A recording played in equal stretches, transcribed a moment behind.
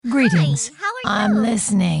Greetings. Hi, how are I'm you?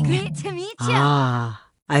 listening. Great to meet you.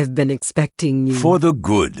 I've been expecting you. For the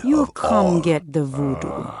good You of come all. get the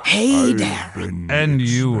voodoo. Hey there. And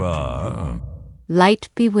you are? Light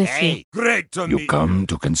be with you. Great to You meet come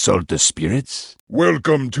to consult the spirits?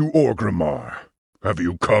 Welcome to Orgrimmar. Have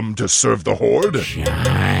you come to serve the Horde?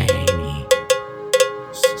 Shiny.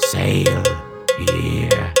 Sail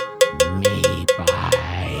here, me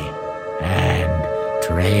buy and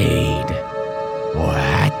trade.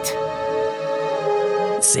 What?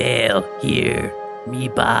 Sail here, me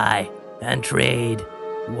buy and trade.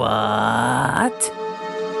 What?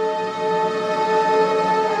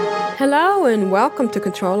 Hello and welcome to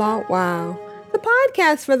Ctrl Alt WoW, the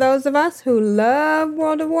podcast for those of us who love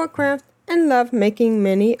World of Warcraft and love making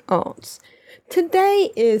many alts.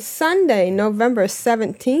 Today is Sunday, November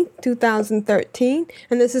 17th, 2013,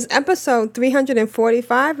 and this is episode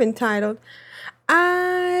 345 entitled,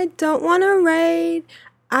 I don't want to raid,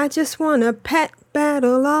 I just want to pet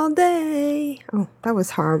battle all day. Oh, that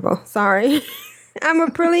was horrible. Sorry. I'm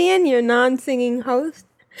Aprillian, your non-singing host,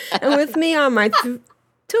 and with me are my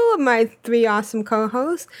two of my three awesome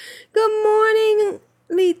co-hosts. Good morning,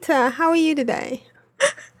 Lita. How are you today?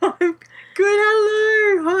 I'm good.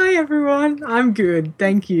 Hello. Hi, everyone. I'm good.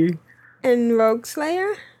 Thank you. And Rogue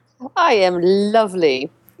Slayer? I am lovely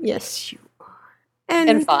Yes, you are.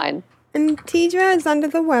 and fine. And Tidra is under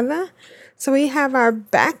the weather. So we have our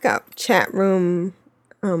backup chat room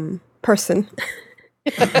person.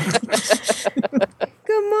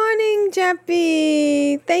 Good morning,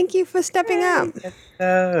 Jeppy. Thank you for stepping up.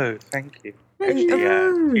 Oh, thank you.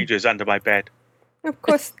 Actually, Peter's under my bed. Of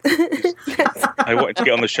course. I wanted to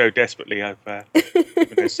get on the show desperately.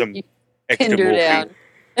 There's some extra Pinned her morphine. down.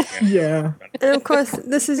 Yeah. And of course,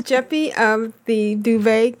 this is Jeppy of the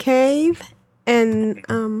Duvet Cave. And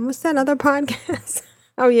what's that other podcast?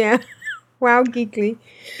 Oh, yeah. Wow Geekly.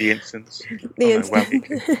 The instance. The Oh, no, wow,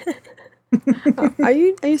 instance.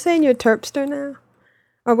 Are you saying you're Terpster now?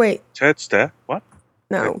 Oh, wait. Terpster? What?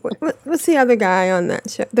 No. What's the other guy on that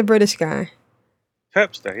show? The British guy.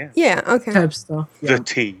 Terpster, yeah. Yeah, okay. Terpster. Yeah. The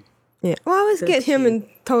T. Yeah. Well, I always The get him tea. and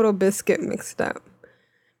Total Biscuit mixed up.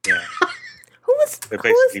 Yeah. They're Who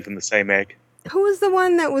basically from the same egg. was the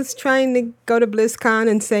one that was trying to go to BlizzCon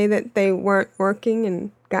and say that they weren't working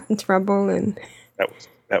and got in trouble and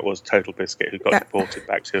That was Total Biscuit who got deported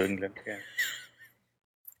back to England. Yeah.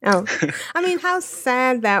 oh, I mean, how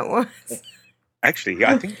sad that was. Actually,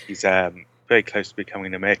 I think he's very close to becoming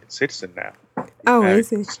an American citizen now. Oh, is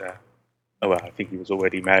he? Well, I think he was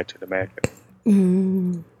already married to an American.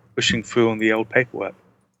 Mm. Pushing through on the old paperwork.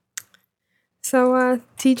 So,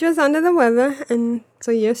 Tidra's under the weather, and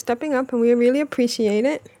so you're stepping up, and we really appreciate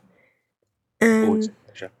it. Always And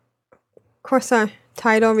a pleasure. of course, our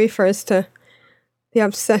title refers to the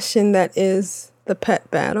obsession that is the pet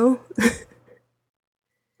battle.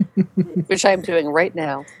 Which I'm doing right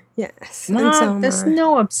now. Yes. and so No, am there's I.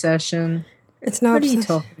 no obsession. It's no What are you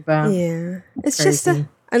obsession. talking about? Yeah. It's Crazy.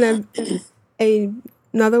 just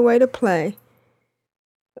another way to play.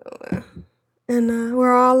 So, and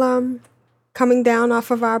we're all coming down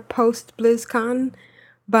off of our post-BlizzCon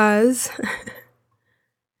buzz.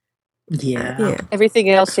 Yeah. Yeah, Everything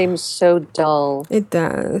else seems so dull. it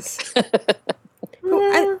does.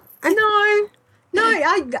 No,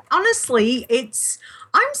 I honestly,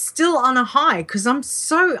 I'm still on a high because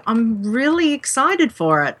I'm really excited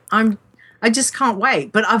for it. I just can't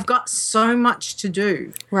wait, but I've got so much to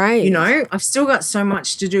do. Right. You know, I've still got so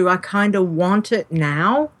much to do. I kind of want it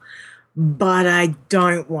now, but I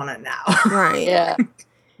don't want it now. Right. Yeah.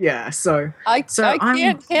 Yeah, so I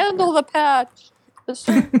can't handle the patch.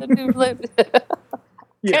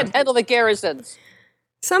 Can't handle the garrisons.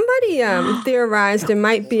 Somebody theorized it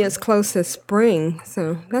might be as close as spring,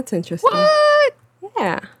 so that's interesting. What?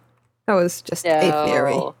 Yeah. That was just a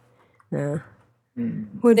theory. No. Yeah.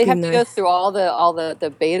 Would They be have to nice. go through all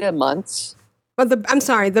the beta months. Well, I'm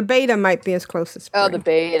sorry, the beta might be as close as spring. Oh, the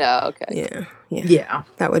beta. Okay. Yeah. yeah.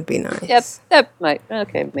 That would be nice. Yep. That might.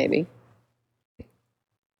 Okay, maybe.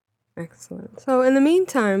 Excellent. So in the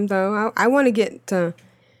meantime, though, I want to get a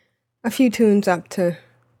few tunes up to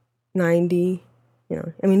 90. You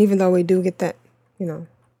know, I mean, even though we do get that,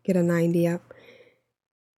 get a 90 up.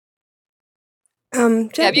 Yeah, if you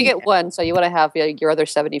Jeppy, get one, so you want to have your other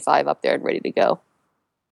 75 up there and ready to go.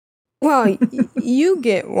 well, you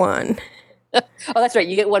get one, Oh, that's right.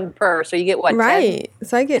 You get one per, so you get what? 10? right?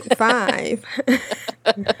 So I get 5,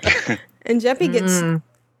 and Jeppy gets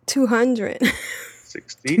 200.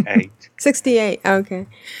 68. 68. Okay.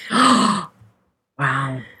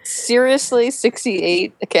 Wow. Seriously,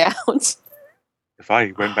 68 accounts. If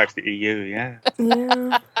I went back to the EU, yeah.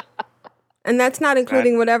 Yeah. And that's not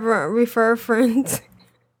including whatever refer friends.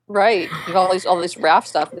 Right. You have all this raft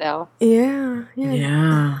stuff now. Yeah.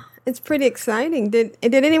 Yeah. It's pretty exciting. Did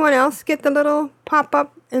anyone else get the little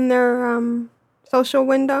pop-up in their social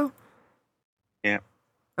window? Yeah.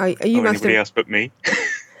 Oh, you Or must anybody have. else but me?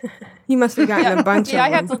 You must have gotten a bunch Yeah, I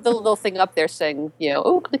of have them. the little thing up there saying,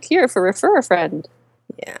 click here for refer a friend.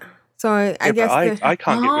 Yeah. So I Yeah, guess but I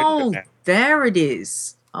can't get rid of it Oh, now. there it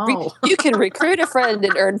is. Oh. You can recruit a friend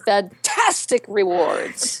and earn fantastic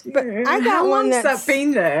rewards. But I got How one long's that's. that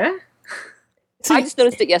been there? So, I just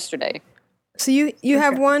noticed it yesterday. so you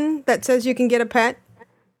have one that says you can get a pet.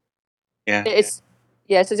 Yeah. It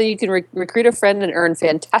says that you can recruit a friend and earn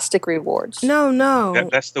fantastic rewards. No.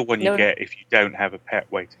 That's the one you No. get if you don't have a pet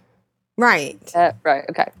waiting. Right. Right,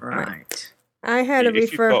 okay. Right. I had a If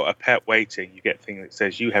you've refer. got a pet waiting, you get a thing that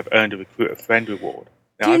says you have earned a recruit a friend reward.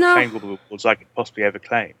 Now, Do you I've know- claimed all the rewards I could possibly ever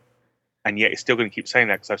claim. And yet it's still going to keep saying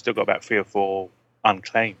that because I've still got about 3 or 4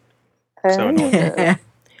 unclaimed. So annoying.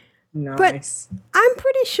 Nice. I'm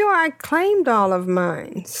pretty sure I claimed all of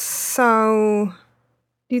mine. So,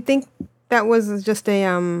 do you think that was just a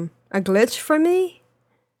glitch for me?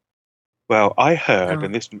 Well, I heard, Oh.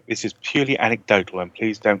 and this is purely anecdotal, and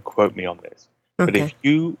please don't quote me on this, but if Okay.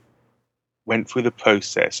 you went through the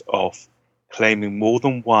process of claiming more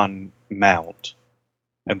than one mount,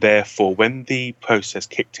 and therefore when the process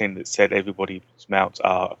kicked in that said everybody's mounts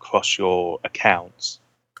are across your accounts,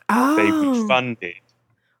 they Oh, refunded.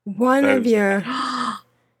 one of those- your.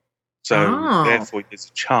 So Oh. therefore there's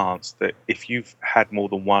a chance that if you've had more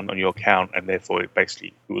than one on your account and therefore it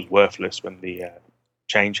was worthless when the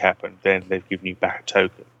change happened, then they've given you back a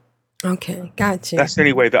token. Okay, gotcha. That's the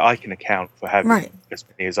only way that I can account for having Right. as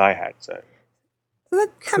many as I had. So That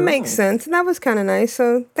makes Cool. sense. That was kind of nice.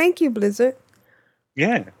 So, thank you, Blizzard.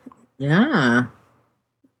 yeah, Yeah.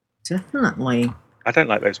 Definitely. I don't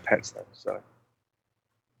like those pets though. So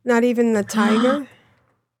Not even the tiger.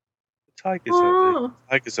 Oh.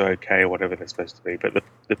 tigers are okay or whatever they're supposed to be, but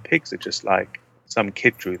the pigs are just like some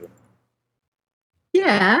kid drew them.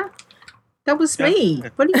 Yeah. That was me.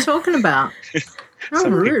 What are you talking about? How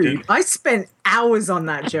Some kid rude. did. I spent hours on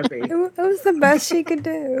that, Jibby. It was the best she could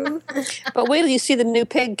do. But wait till you see the new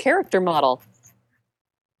pig character model.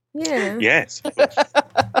 Yeah. Yes,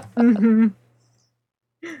 Mm-hmm.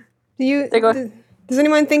 They go- Does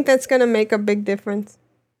anyone think that's going to make a big difference?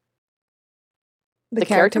 The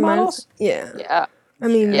character models? Yeah. Yeah. I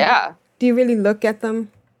mean, Yeah. do you really look at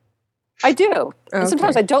them? I do. And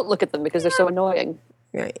sometimes Okay. I don't look at them because they're so annoying.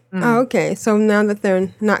 Right. Mm. Oh, okay. So now that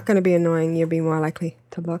they're not going to be annoying, you'll be more likely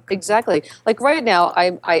to look. Exactly. Like right now,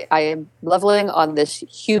 I am leveling on this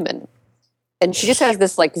human, and she just has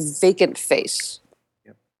this like vacant face.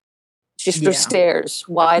 Yep. She just Yeah. stares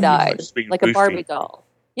wide-eyed, Just being like a goofy. Barbie doll.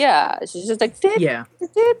 Yeah, she's just like dit, Yeah.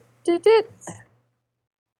 dit, dit, dit.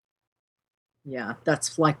 Yeah.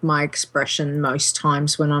 That's like my expression most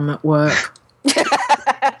times when I'm at work.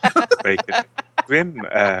 very good.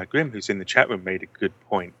 Grim, who's in the chat room, made a good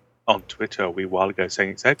point on Twitter a wee while ago, saying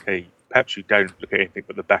it's okay. Perhaps you don't look at anything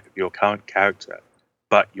but the back of your current character,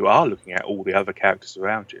 but you are looking at all the other characters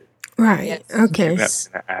around you. Right. Yes. Okay. That's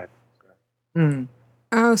going to add. Mm.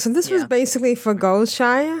 Oh, so this was Yeah. basically for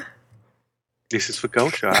Goldshire? This is for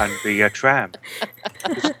Gulsha and the tram.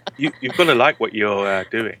 You've got to like what you're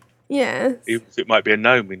doing, Yes. even if it might be a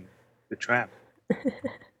gnome in the tram.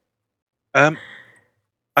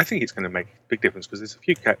 I think it's going to make a big difference because there's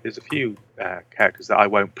a few characters that I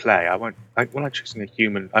won't play. I won't when I'm choosing a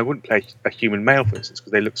human. I wouldn't play a human male, for instance,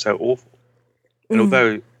 because they look so awful. And Mm.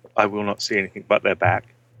 although I will not see anything but their back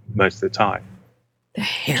most of the time, The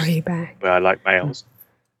hairy back. where I like males,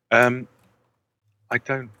 I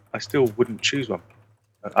still wouldn't choose one.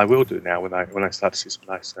 I will do now when I start to see some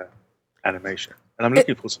nice animation, and I'm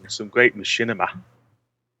looking for some great machinima.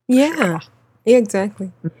 Yeah. Yeah,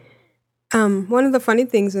 exactly. One of the funny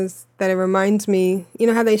things is that it reminds me, you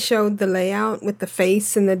know how they showed the layout with the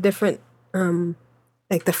face and the different,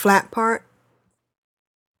 like the flat part?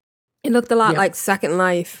 It looked a lot Yep. like Second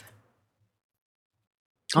Life.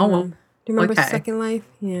 Oh, well. Do you remember Okay. Second Life?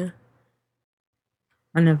 Yeah.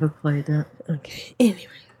 I never played it. Okay. Anyway,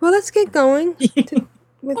 well, let's get going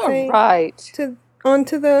with All right.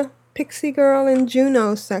 onto the Pixie Girl and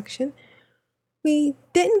Juno section. We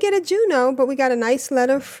didn't get a Juno, but we got a nice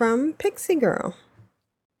letter from Pixie Girl.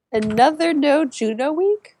 Another no Juno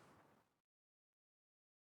week?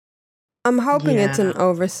 I'm hoping it's an Yeah.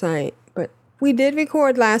 oversight, but we did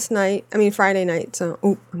record Friday night, so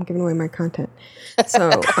I'm giving away my content. So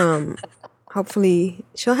hopefully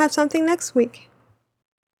she'll have something next week.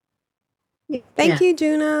 Thank Yeah. you,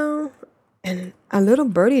 Juno. And a little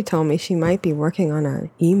birdie told me she might be working on an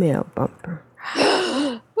email bumper.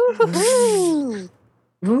 Woo-hoo-hoo.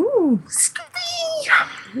 Ooh, Scooby.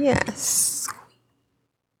 Yes.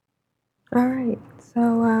 All right.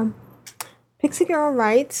 So, Pixie Girl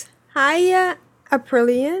writes, Hiya,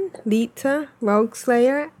 Aprillian, Lita, Rogue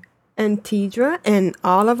Slayer, and Tidra, and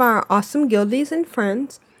all of our awesome guildies and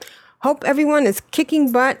friends. Hope everyone is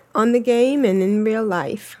kicking butt on the game and in real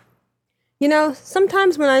life. You know,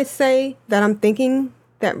 sometimes when I say that I'm thinking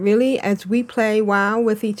that really as we play WoW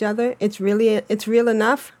with each other, it's real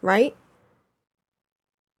enough, right?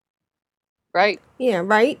 Right. Yeah,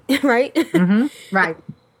 right, right. Right.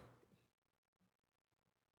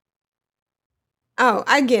 Oh,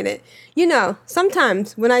 I get it. You know,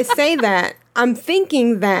 sometimes when I say that, I'm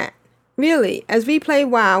thinking that really as we play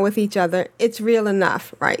WoW with each other, it's real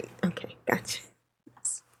enough, right? Okay, gotcha.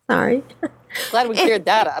 Sorry. Glad we cleared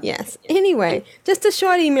that up. Yes. Anyway, just a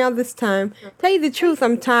short email this time. Tell you the truth,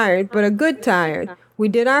 I'm tired, but a good tired. We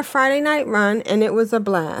did our Friday night run, and it was a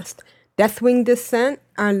blast. Deathwing Descent,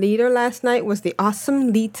 our leader last night, was the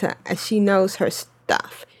awesome Lita, as she knows her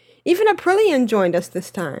stuff. Even Aprillian joined us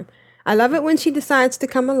this time. I love it when she decides to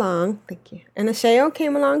come along. Thank you. And Asheo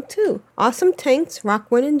came along too. Awesome tanks,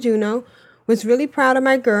 Rockwind and Juno. Was really proud of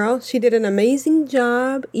my girl. She did an amazing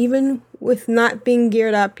job, even with not being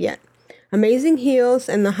geared up yet. Amazing heals,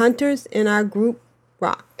 and the hunters in our group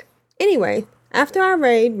rocked. Anyway, after our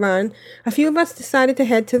raid run, a few of us decided to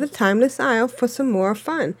head to the Timeless Isle for some more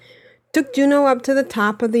fun. Took Juno up to the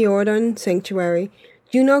top of the Ordon Sanctuary.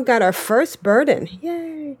 Juno got our first burden,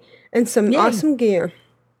 yay, and some awesome gear.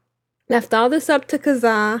 Left all this up to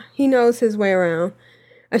Kazaa. He knows his way around.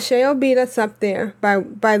 Asheo beat us up there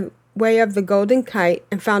by way of the golden kite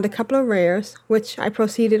and found a couple of rares, which I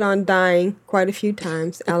proceeded on dying quite a few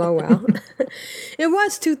times, lol. It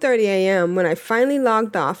was 2:30 a.m. when I finally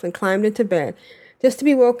logged off and climbed into bed, just to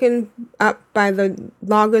be woken up by the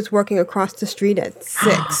loggers working across the street at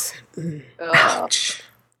 6. Ouch.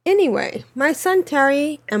 Anyway, my son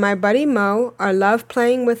Terry and my buddy Mo are love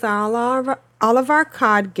playing with all of our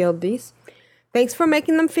COD guildies. Thanks for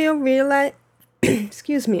making them feel real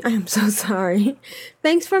excuse me, I am so sorry.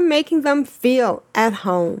 Thanks for making them feel at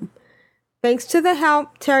home. Thanks to the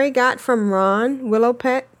help Terry got from Ron,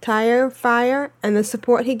 Willowpet, Tire Fire, and the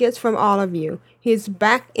support he gets from all of you. He is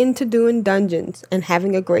back into doing dungeons and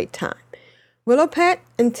having a great time. Willowpet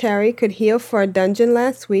and Terry could heal for a dungeon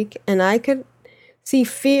last week, and I could see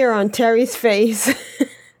fear on Terry's face.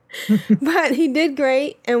 But he did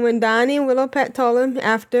great, and when Donnie and Willowpet told him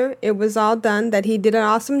after it was all done that he did an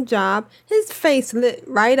awesome job, his face lit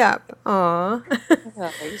right up. Aw.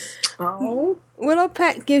 Nice. Oh.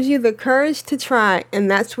 Willowpet gives you the courage to try,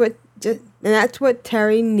 and that's what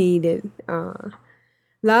Terry needed. Aw.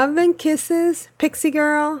 Love and kisses, Pixie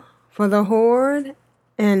Girl, for the Horde,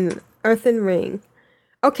 and Earthen Ring.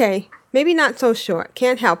 Okay, maybe not so short.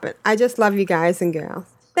 Can't help it. I just love you guys and girls.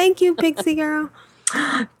 Thank you, Pixie Girl.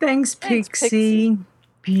 Thanks, Pixie.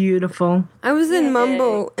 Beautiful. I was in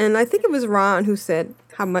Mumble, and I think it was Ron who said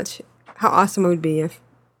how awesome it would be if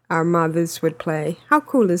our mothers would play. How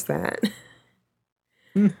cool is that?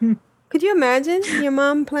 Could you imagine your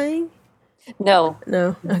mom playing? No.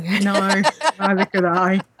 No. Okay. No, neither could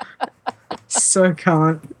I. So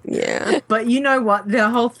can't. Yeah. But you know what? The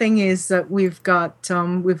whole thing is that we've got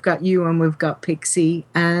you and we've got Pixie,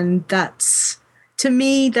 and that's, to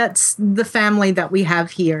me, that's the family that we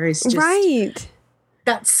have here. Is just right.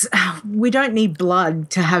 That's, we don't need blood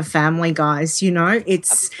to have family, guys. You know,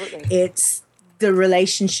 it's the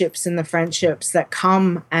relationships and the friendships that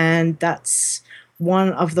come, and that's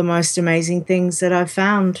one of the most amazing things that I've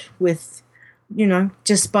found with, you know,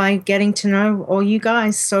 just by getting to know all you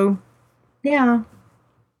guys. So, yeah.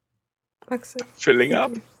 Excellent. Filling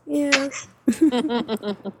up. Yeah.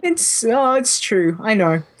 It's true. I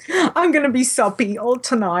know. I'm going to be soppy all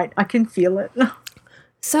tonight. I can feel it.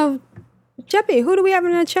 So, Jeppy, who do we have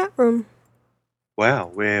in the chat room?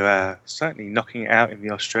 Well, we're certainly knocking it out in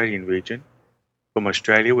the Australian region. From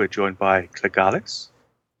Australia, we're joined by Clagalis,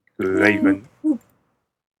 Raven,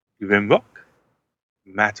 Grimrock,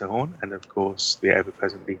 Matterhorn, and of course the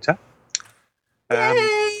ever-present Lita.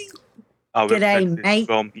 Yay! Our G'day, representatives mate.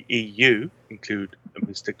 from the EU include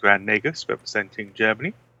Mr. Grand Negus representing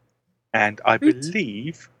Germany. And I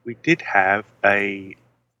believe we did have a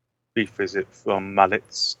brief visit from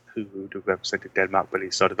Mullets, who would have represented Denmark, but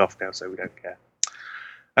he started off now, so we don't care.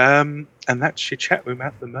 And that's your chat room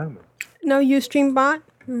at the moment. No Ustream bot?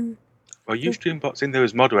 Well, Ustreambot's in there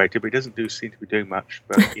as moderator, but he doesn't seem to be doing much.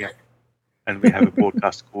 But yeah. And we have a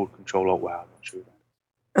broadcaster called Ctrl. Wow, I'm not sure.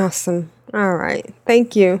 Awesome. All right.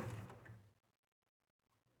 Thank you.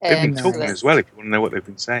 They've been talking Excellent. as well, if you want to know what they've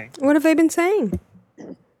been saying. What have they been saying?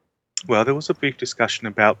 Well, there was a brief discussion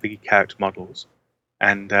about the character models,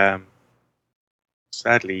 and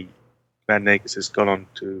sadly, Van Negus has gone on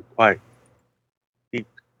to quite deep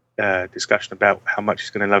discussion about how much he's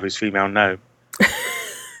going to love his female gnome.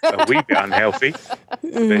 A wee bit unhealthy.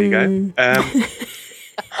 There you go.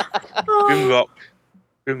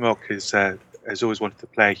 Grimrock has always wanted to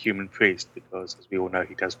play a human priest because, as we all know,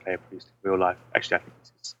 he does play a priest in real life. Actually, I think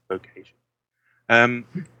it's his vocation.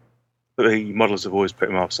 But the models have always put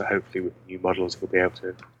him off, so hopefully with the new models he'll be able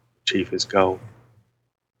to achieve his goal.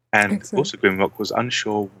 And Excellent. also Grimrock was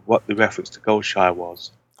unsure what the reference to Goldshire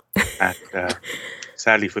was. And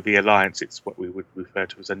sadly for the Alliance, it's what we would refer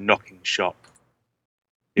to as a knocking shop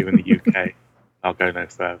here in the UK. I'll go no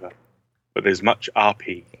further. But there's much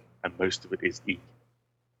RP, and most of it is E.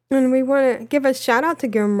 And we want to give a shout out to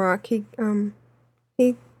Grimrock.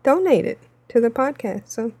 He donated to the podcast,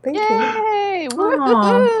 so thank you. Yay!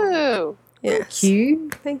 Woo! Yes.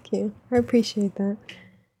 Thank you. I appreciate that.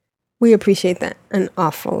 We appreciate that an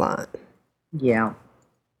awful lot. Yeah.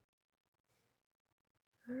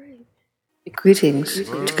 Greetings to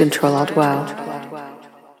Control Alt WoW.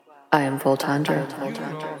 I am Voltandra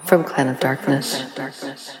from Clan of Darkness.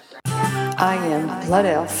 I am Blood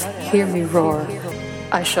Elf, hear me roar.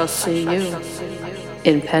 I shall see you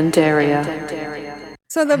in Pandaria.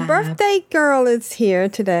 So the birthday girl is here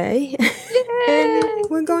today. And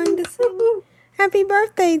we're going to sing happy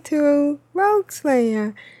birthday to Rogue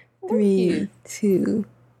Slayer. 3, 2,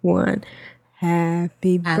 1.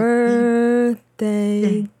 Happy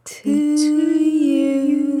birthday to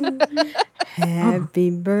you. Happy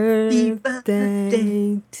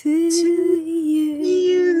birthday to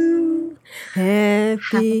you.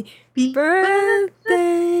 Happy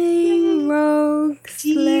birthday, Rogue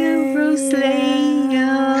Slayer.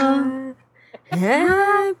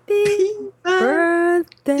 Happy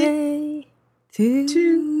birthday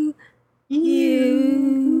to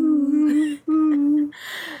you.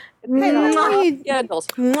 Hey, how you? Candles.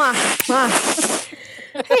 Mwah, mwah.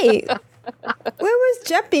 Hey, where was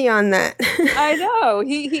Jeppy on that? I know.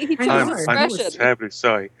 He took I his know. I'm expression. terribly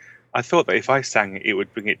sorry. I thought that if I sang it, it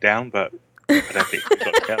would bring it down, but I don't think it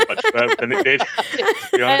got down much further than it did. To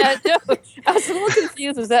be honest. No, I was a little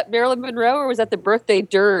confused. Was that Marilyn Monroe or was that the birthday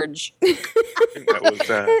dirge? I think that was,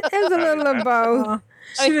 It was a little of both.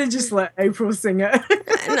 Should have just let April sing it.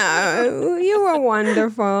 No, you were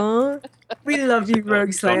wonderful. We love you,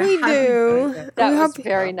 Rogue Slayer. We Happy do. birthday. That We was hope-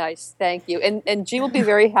 very nice. Thank you. And G will be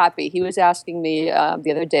very happy. He was asking me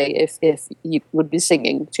the other day if you would be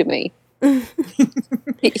singing to me.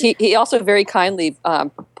 He also very kindly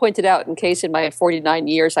pointed out, in case in my 49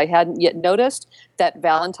 years I hadn't yet noticed, that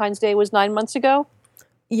Valentine's Day was 9 months ago.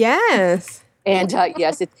 Yes. And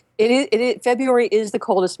yes, it is, February is the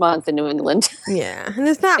coldest month in New England. Yeah, and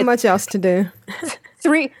there's not much else to do.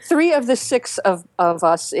 Three of the 6 of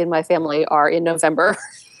us in my family are in November.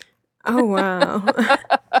 Oh wow.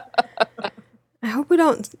 I hope we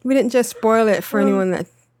didn't just spoil it for anyone that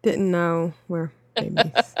didn't know we're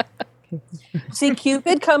babies. See,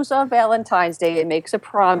 Cupid comes on Valentine's Day and makes a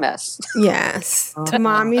promise. Yes, to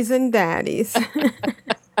mommies and daddies.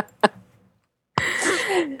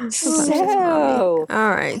 So, All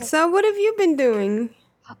right. So what have you been doing?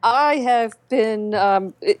 I have been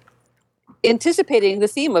anticipating the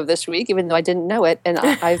theme of this week, even though I didn't know it, and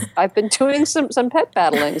I've been doing some pet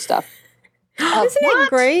battling stuff. Isn't it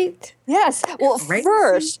great? Yes. Well, Crazy.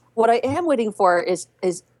 first, what I am waiting for is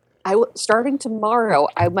starting tomorrow.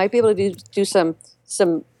 I might be able to do some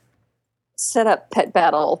set up pet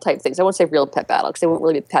battle type things. I won't say real pet battle because they won't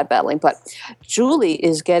really be pet battling, but Julie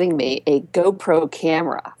is getting me a GoPro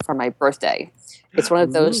camera for my birthday. It's one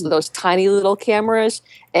of those tiny little cameras,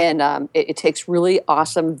 and it takes really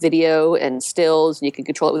awesome video and stills, and you can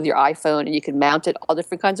control it with your iPhone, and you can mount it all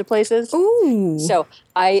different kinds of places. Ooh. So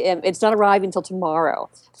it's not arriving until tomorrow.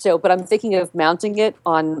 But I'm thinking of mounting it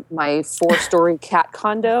on my 4-story cat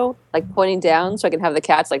condo, like pointing down so I can have the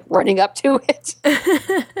cats like running up to it.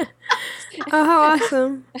 Oh, how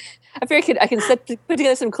awesome. I figure I can put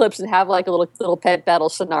together some clips and have like a little pet battle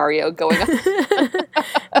scenario going on.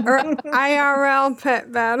 Or IRL pet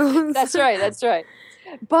battles. That's right.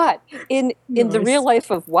 But in the real life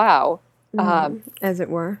of WoW, as it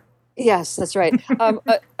were. yes, that's right.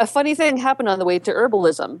 A funny thing happened on the way to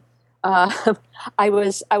herbalism. I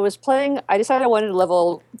was playing. I decided I wanted to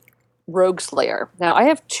level Rogue Slayer. Now I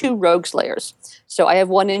have 2 Rogue Slayers. So I have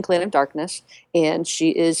one in Clan of Darkness, and she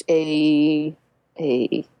is a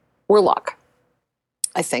warlock,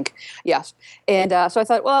 I think. Yes. And so I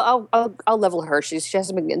thought, well, I'll level her. She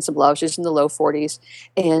hasn't been getting some love. She's in the low 40s,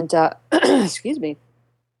 and excuse me.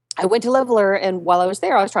 I went to level her, and while I was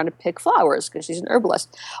there, I was trying to pick flowers because she's an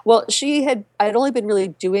herbalist. Well, I had only been really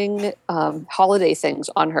doing holiday things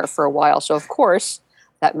on her for a while, so of course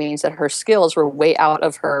that means that her skills were way out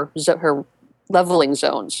of her leveling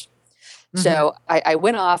zones. Mm-hmm. So I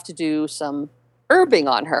went off to do some herbing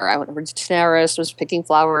on her. I went over to Tanaris, was picking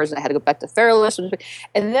flowers, and I had to go back to Feralus.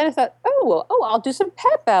 And then I thought, I'll do some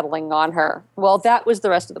pet battling on her. Well, that was the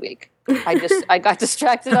rest of the week. I got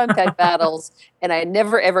distracted on pet battles, and I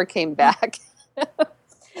never ever came back.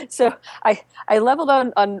 So I leveled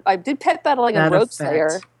on I did pet battling on Rogue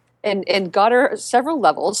Slayer and got her several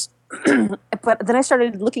levels. But then I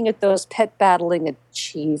started looking at those pet battling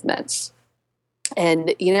achievements.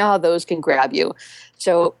 And you know how those can grab you.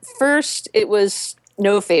 So first, it was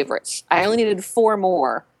no favorites. I only needed 4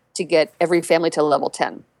 more to get every family to level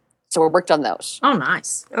 10. So we worked on those. Oh,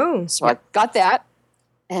 nice. Oh. So I got that.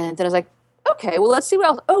 And then I was like, okay, well, let's see what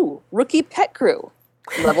else. Oh, rookie pet crew.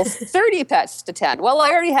 Level 30 pets to 10. Well, I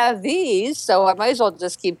already have these, so I might as well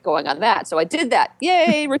just keep going on that. So I did that.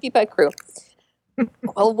 Yay, rookie pet crew.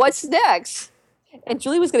 Well, what's next? And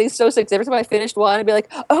Julie was getting so sick. Every time I finished one, I'd be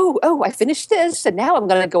like, oh, I finished this, and now I'm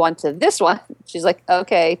going to go on to this one. She's like,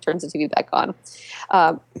 okay, turns the TV back on.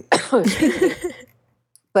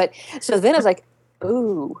 But so then I was like,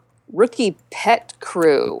 ooh, rookie pet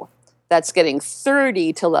crew. That's getting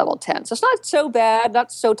 30 to level 10. So it's not so bad,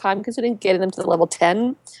 not so time consuming getting them to the level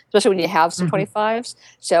 10, especially when you have some 25s.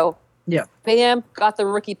 So, bam, got the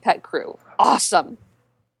rookie pet crew. Awesome.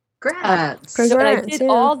 Congrats. So I did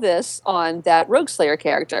all this on that Rogue Slayer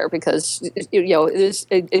character because it was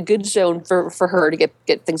a good zone for her to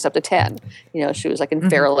get things up to 10. She was like in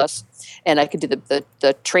Feralus, and I could do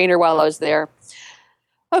the trainer while I was there.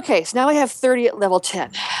 Okay, so now I have 30 at level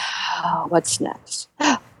 10. What's next?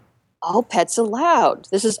 All pets allowed.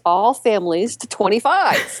 This is all families to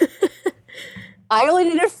 25. I only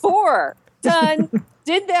needed 4. Done.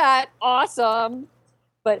 Did that. Awesome.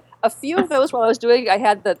 But a few of those while I was doing, I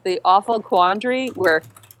had the awful quandary where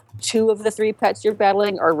 2 of the 3 pets you're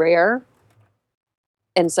battling are rare.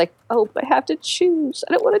 And it's like, but I have to choose.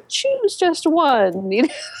 I don't want to choose just one,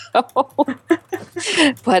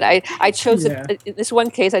 But I chose in this one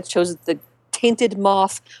case, I chose the tainted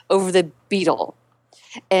moth over the beetle.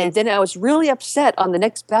 And then I was really upset on the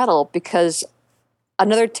next battle because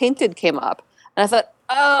another tainted came up. And I thought,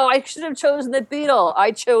 I should have chosen the beetle.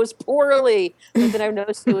 I chose poorly. But then I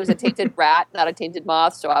noticed it was a tainted rat, not a tainted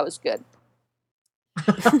moth, so I was good.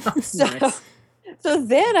 So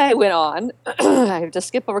then I went on. I have to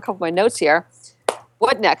skip over a couple of my notes here.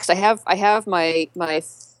 What next? I have my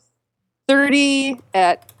 30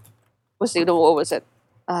 at, what was it?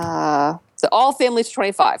 The all families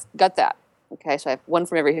 25. Got that. Okay, so I have 1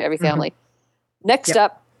 from every family. Next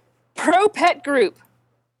up, pro pet group.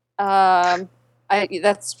 I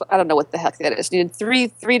don't know what the heck that is. Needed 3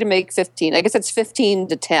 to make 15. I guess it's 15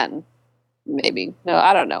 to 10, maybe. No,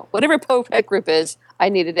 I don't know. Whatever pro pet group is, I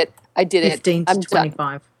needed it. I did 15 it. 15 to 25.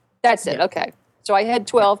 Done. That's it. Okay. So I had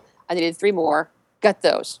 12. I needed 3 more. Got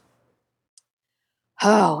those.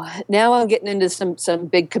 Oh, now I'm getting into some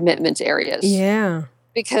big commitment areas. Yeah.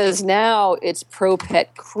 Because now it's pro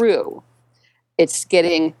pet crew. It's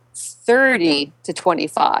getting 30 to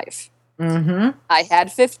 25. Mm-hmm. I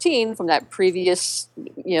had 15 from that previous,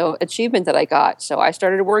 achievement that I got. So I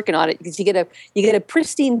started working on it because you get a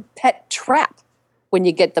pristine pet trap when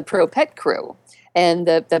you get the pro pet crew. And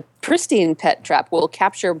the pristine pet trap will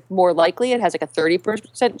capture more likely. It has like a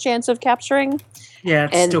 30% chance of capturing. Yeah,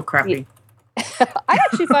 it's still crappy. I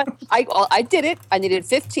actually thought I did it. I needed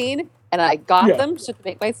 15 and I got them to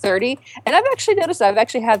make my 30. And I've actually noticed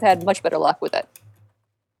have had much better luck with it.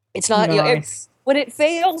 It's not, nice. When it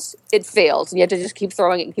fails, it fails. And you have to just keep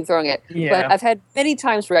throwing it and keep throwing it. Yeah. But I've had many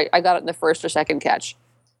times where I got it in the first or second catch.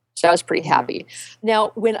 So I was pretty happy.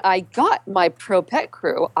 Now, when I got my pro pet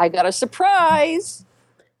crew, I got a surprise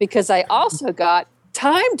because I also got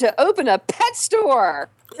time to open a pet store,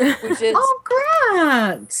 which is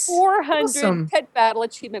congrats! 400 pet battle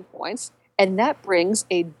achievement points. And that brings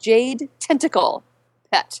a jade tentacle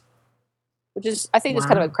pet, which is, I think, is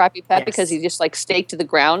kind of a crappy pet because he just like staked to the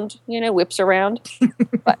ground, whips around.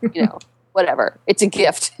 But, whatever. It's a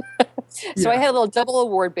gift. So I had a little double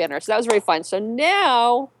award banner. So that was very fun. So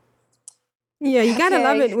now... Yeah, you gotta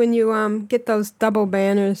love it when you get those double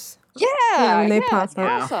banners. Yeah, when they pop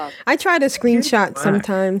up. Awesome. I try to screenshot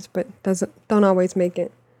sometimes, but don't always make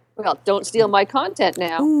it. Well, don't steal my content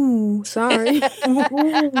now. Ooh, sorry.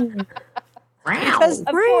 Because of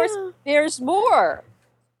course there's more.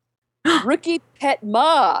 Rookie pet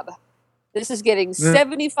mob. This is getting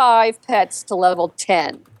 75 pets to level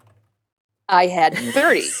 10. I had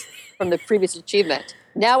 30 from the previous achievement.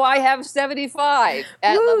 Now I have 75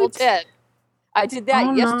 at level Woot. 10. I did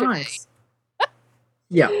that yesterday. Nice.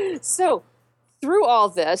 Yeah. So through all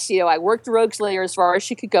this, I worked Rogue Slayer as far as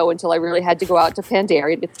she could go until I really had to go out to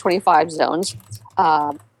Pandaria to get the 25 zones.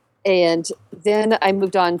 And then I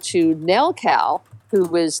moved on to Nelcal, who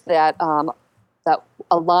was that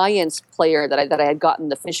Alliance player that I had gotten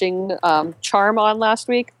the fishing charm on last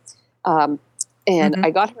week. And I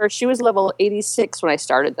got her. She was level 86 when I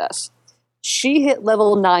started this. She hit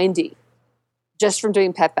level 90 just from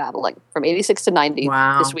doing pet battling, from 86 to 90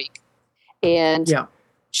 this week. And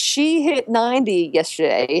she hit 90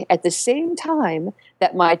 yesterday at the same time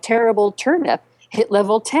that my terrible turnip hit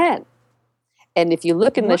level 10. And if you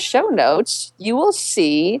look in the show notes, you will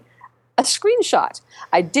see a screenshot.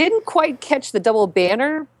 I didn't quite catch the double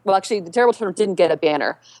banner. Well, actually, the terrible turnip didn't get a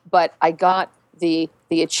banner, but I got the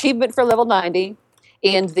achievement for level 90,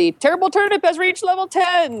 and the terrible turnip has reached level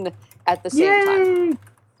 10 at the same time.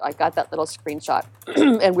 I got that little screenshot.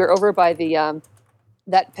 And we're over by the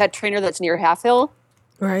that pet trainer that's near Half Hill.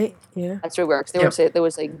 Right, yeah. That's where it works. There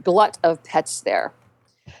was a glut of pets there.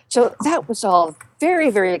 So that was all very,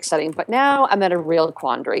 very exciting. But now I'm at a real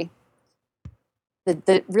quandary.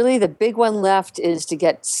 Really, the big one left is to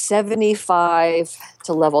get 75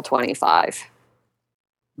 to level 25.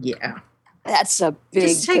 Yeah. That's a big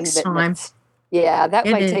Just takes commitment. time. Yeah, that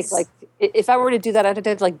might take if I were to do that, I'd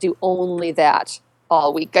have to do only that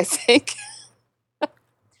all week, I think.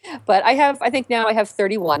 But I think now I have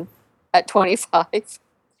 31 at 25.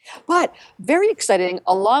 But very exciting,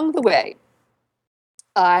 along the way,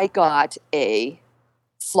 I got a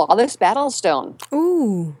flawless battle stone.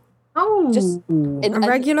 Ooh. Oh. Just A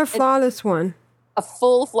regular flawless one. A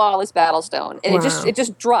full flawless battle stone. And it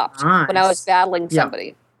just dropped when I was battling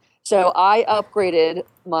somebody. So I upgraded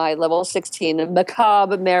my level 16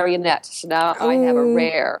 macabre marionette. So now I have a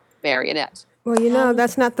rare marionette. Well,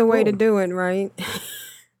 that's not the way to do it, right?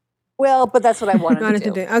 Well, but that's what I wanted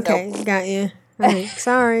to do. Okay, got you. Right.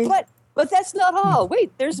 Sorry. But that's not all.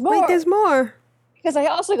 Wait, there's more. Wait, there's more. Because I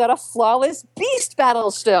also got a flawless beast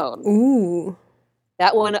battle stone. Ooh.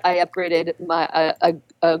 That one I upgraded my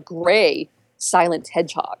a gray silent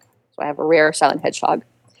hedgehog. So I have a rare silent hedgehog.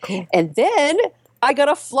 Cool. And then I got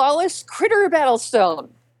a flawless critter battle stone.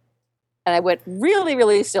 And I went really,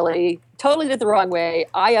 really silly, totally did the wrong way.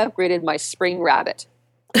 I upgraded my spring rabbit.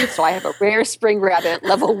 So I have a rare spring rabbit,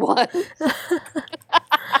 level 1.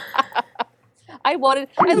 I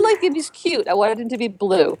liked him, he's cute. I wanted him to be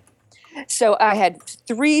blue. So I had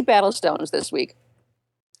 3 battle stones this week.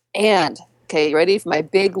 And, okay, you ready for my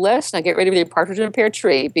big list? Now get ready for your partridge in a pear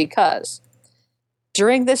tree, because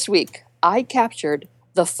during this week, I captured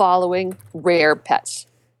the following rare pets.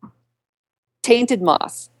 Tainted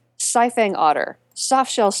moth, Sifang otter,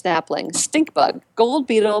 softshell snapling, stink bug, gold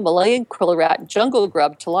beetle, Malayan krill rat, jungle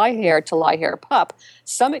grub, Talai hare pup,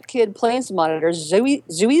 summit kid, plains monitor,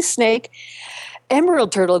 zooey snake,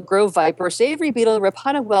 emerald turtle, grove viper, savory beetle,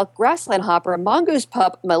 rapana whelk, grassland hopper, mongoose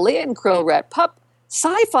pup, Malayan krill rat pup,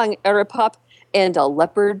 Sifang otter pup, and a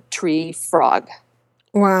leopard tree frog.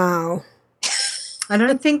 Wow. I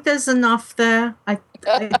don't think there's enough there. I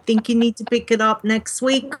think you need to pick it up next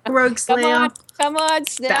week, Rogue Slayer. Come on,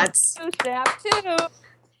 snap two.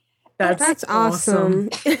 That's awesome.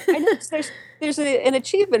 I know there's an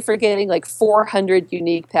achievement for getting like 400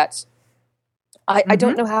 unique pets. I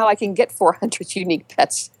don't know how I can get 400 unique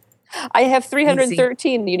pets. I have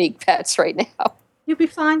 313 unique pets right now. You'll be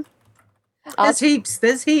fine. There's heaps.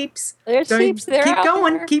 There's heaps. They're keep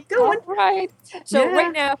going. There. Keep going. All right. So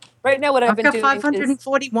right now, what I've been doing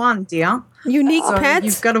 541, dear. Unique pets.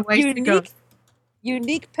 You've got a ways to go.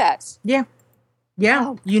 Unique pets. Yeah.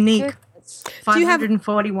 Oh, unique. Goodness.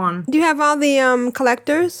 541. Do you have all the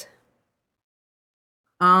collectors?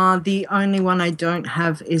 The only one I don't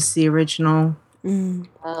have is the original.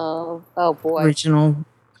 Oh boy. Original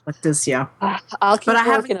collectors, yeah. I'll keep but I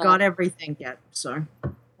working haven't got everything yet, so.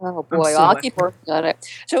 Oh boy, I'll keep working on it.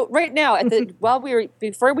 So right now,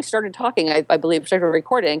 before we started talking, I believe started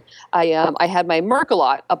recording, I had my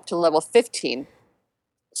Merkalot up to level 15.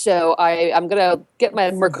 So I'm gonna get my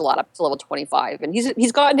Merkalot up to level 25, and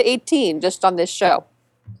he's gotten to 18 just on this show.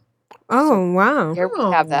 Oh wow! Here we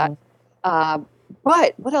have that.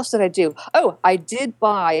 But what else did I do? Oh, I did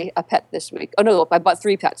buy a pet this week. Oh no, I bought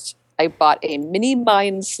 3 pets. I bought a mini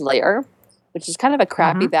mine slayer, which is kind of a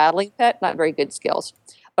crappy battling pet, not very good skills.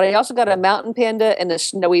 But I also got a mountain panda and a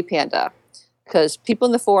snowy panda, because people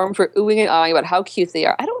in the forums were oohing and ahhing about how cute they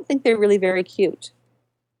are. I don't think they're really very cute.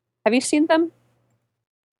 Have you seen them?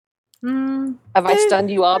 Have I stunned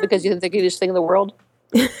you all because you think they're the cutest thing in the world?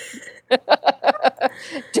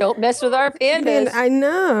 Don't mess with our pandas. I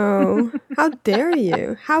know. How dare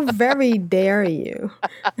you? How very dare you?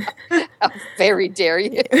 How very dare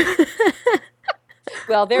you?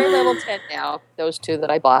 Well, they're level 10 now, those two that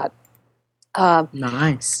I bought.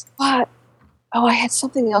 Nice. But, I had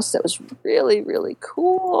something else that was really, really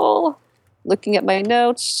cool. Looking at my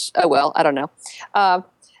notes. Oh, well, I don't know.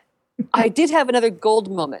 I did have another gold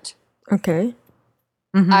moment. Okay.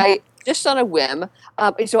 Mhm. I just on a whim.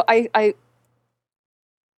 So I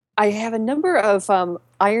have a number of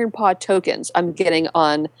Iron Pod tokens I'm getting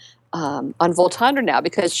on Voltandra now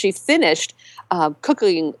because she finished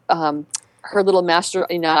cooking her little master.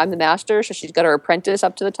 I'm the master, so she's got her apprentice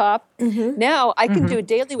up to the top. Mm-hmm. Now I can do it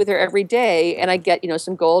daily with her every day, and I get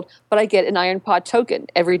some gold, but I get an Iron Pod token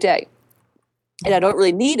every day. And I don't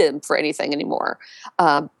really need him for anything anymore.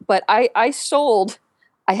 But I sold.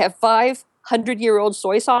 I have 500-year-old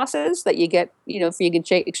soy sauces that you get, if you can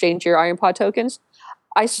exchange your Iron Pod tokens.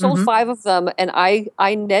 I sold 5 of them, and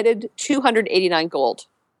I netted 289 gold.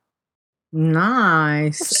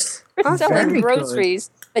 Nice. For selling Very groceries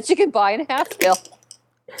that you can buy in Halfville.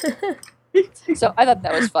 So I thought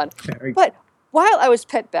that was fun. But while I was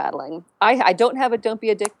pet battling, I don't have a Don't Be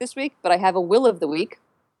a Dick this week, but I have a Will of the Week.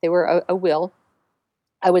 They were a will.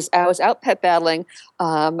 I was out pet battling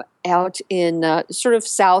out in sort of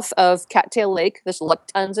south of Cattail Lake. There's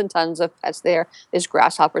tons and tons of pets there. There's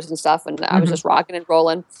grasshoppers and stuff, and I was just rocking and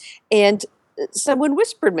rolling. And someone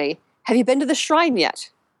whispered me, "Have you been to the shrine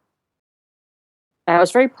yet?" And I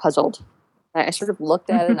was very puzzled. I sort of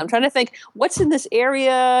looked at it, and I'm trying to think, what's in this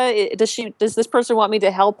area? Does this person want me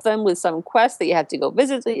to help them with some quest that you have to go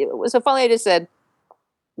visit? So finally I just said,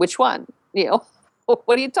 "Which one? What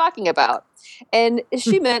are you talking about?" And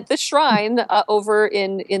she meant the shrine over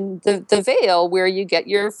in the Vale where you get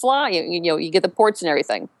your flying, you get the ports and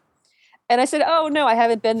everything. And I said, "Oh, no, I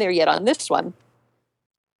haven't been there yet on this one."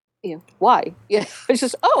 Why? Yeah, it's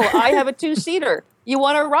just, I have a 2-seater. You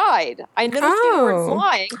want to ride? I noticed you weren't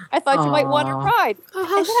flying. I thought you might want to ride. Oh,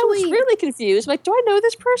 how and then I was really confused. I'm like, do I know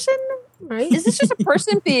this person? Right. Is this just a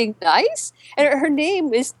person being nice? And her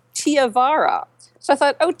name is Tia Vara. So I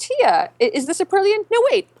thought, oh, Tia, is this a Aprillian? No,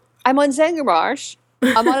 wait. I'm on Zangarmarsh.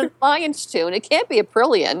 I'm on an Alliance tune. It can't be a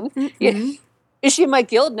Aprillian. Is she in my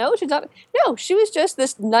guild? No, she's not. No, she was just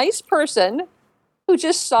this nice person who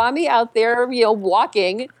just saw me out there,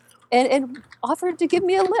 walking and offered to give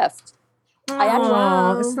me a lift.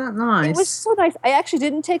 It's not nice. It was so nice. I actually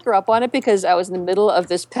didn't take her up on it because I was in the middle of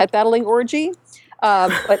this pet battling orgy.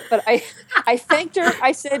 But I thanked her.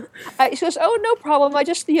 I said, she goes, "Oh, no problem. I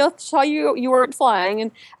just saw you weren't flying."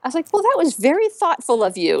 And I was like, "Well, that was very thoughtful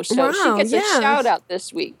of you." So she gets a shout out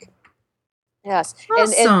this week. Yes.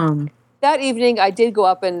 Awesome. And that evening I did go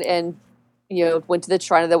up and went to the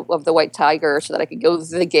shrine of the White Tiger so that I could go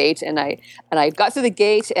through the gate. And I got through the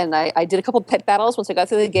gate, and I did a couple pet battles once I got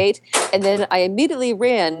through the gate. And then I immediately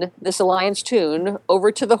ran this Alliance tune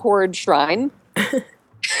over to the Horde Shrine.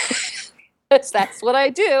 That's what I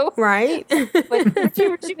do. Right. But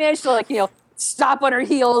she managed to, stop on her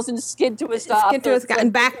heels and skid to a stop. Skid to a stop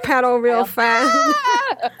and backpedal real fast.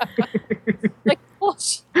 Well,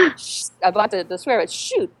 I'm about to swear, but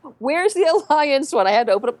shoot, where's the Alliance one? I had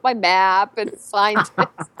to open up my map and find it.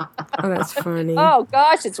 Oh, that's funny. Oh,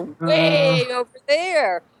 gosh, it's way over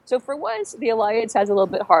there. So for once, the Alliance has a little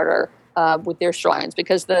bit harder with their shrines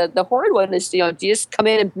because the Horde one is, you just come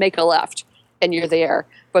in and make a left and you're there.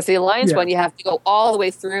 But for the Alliance one, you have to go all the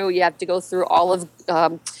way through. You have to go through all of,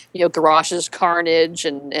 Garash's carnage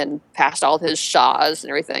and past all of his Shahs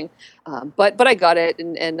and everything. But I got it,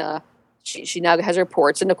 and she now has her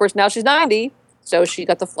ports. And, of course, now she's 90, so she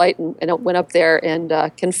got the flight and went up there and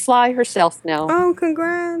can fly herself now. Oh,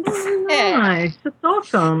 congrats. Nice. That's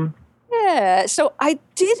awesome. Yeah. So I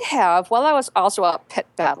did have, while I was also out pet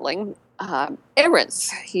battling,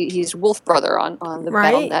 Erenth, he's Wolf Brother on the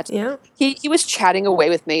BattleNet. Yeah. He was chatting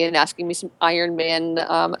away with me and asking me some Iron Man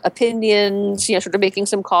opinions, sort of making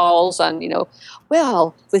some calls on,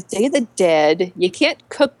 well, with Day of the Dead, you can't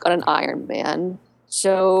cook on an Iron Man.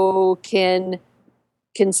 So can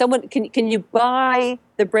you buy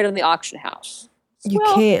the bread on the auction house? You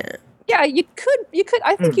can't. Yeah, you could.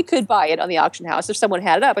 I think you could buy it on the auction house if someone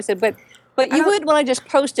had it up. I said, but you wouldn't want to just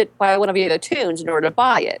post it by one of your other tunes in order to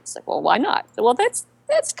buy it. It's like, well, why not? So, well, that's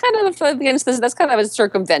kind of against this. That's kind of a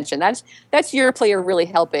circumvention. That's your player really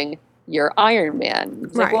helping your Iron Man.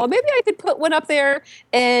 It's like, well, maybe I could put one up there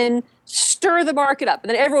and stir the market up, and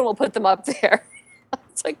then everyone will put them up there.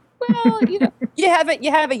 It's like, well, you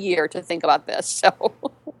have a year to think about this,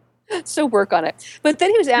 so work on it. But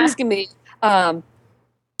then he was asking me,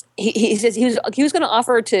 he says he was going to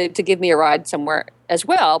offer to give me a ride somewhere as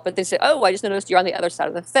well, but they said, "Oh, I just noticed you're on the other side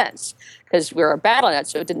of the fence," because we were battling it,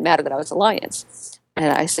 so it didn't matter that I was Alliance.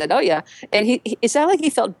 And I said, "Oh yeah," and it sounded like he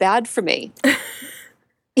felt bad for me.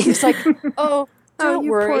 He's like, "Oh, don't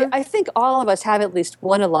worry. I think all of us have at least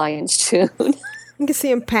one Alliance tune." You can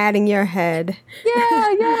see him patting your head.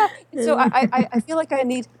 Yeah. So I feel like I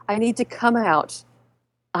need to come out.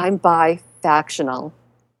 I'm bi-factional.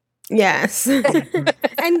 Yes.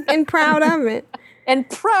 and proud of it. And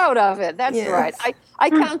proud of it. That's right. I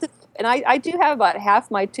counted, and I do have about half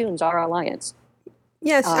my tunes are Alliance.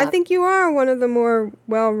 Yes, I think you are one of the more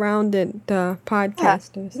well-rounded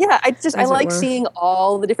podcasters. Yeah, I like seeing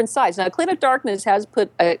all the different sides. Now, Clan of Darkness has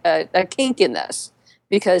put a kink in this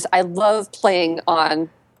because I love playing on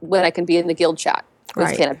when I can be in the guild chat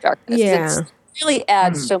with Clan of Darkness. Yeah. It really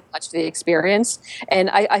adds so much to the experience. And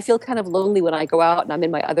I feel kind of lonely when I go out and I'm in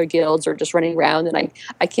my other guilds or just running around and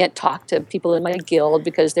I can't talk to people in my guild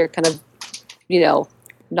because they're kind of,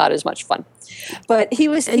 not as much fun. But he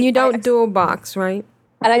was... And you don't dual box, right?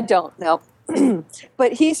 And I don't, no.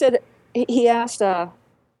 But he said, he asked,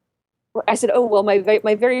 I said, "Oh, well, my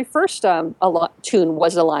very first tune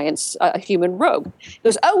was Alliance, a human rogue." He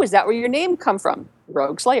goes, "Oh, is that where your name come from?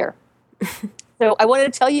 Rogue Slayer." So I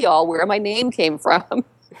wanted to tell you all where my name came from.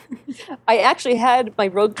 I actually had my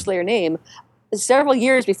Rogue Slayer name several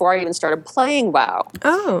years before I even started playing WoW.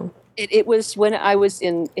 Oh. It was when I was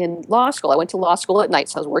in law school. I went to law school at night,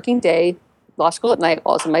 so I was working day, law school at night. I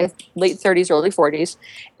was in my late 30s, early 40s.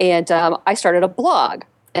 And I started a blog.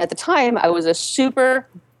 And at the time, I was a super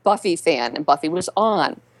Buffy fan, and Buffy was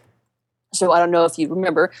on. So I don't know if you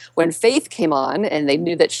remember when Faith came on and they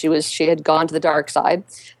knew that she had gone to the dark side.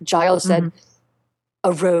 Giles said,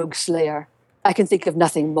 "A rogue slayer. I can think of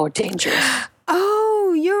nothing more dangerous."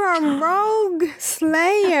 Oh, you're a rogue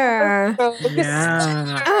slayer.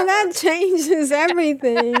 Yeah. Oh, that changes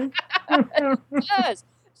everything. It does.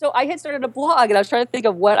 So I had started a blog, and I was trying to think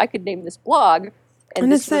of what I could name this blog.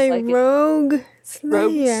 And it's a Rogue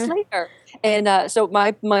Slayer. Rogue Slayer. And so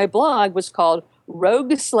my blog was called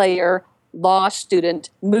Rogue Slayer Law Student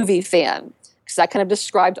Movie Fan, because that kind of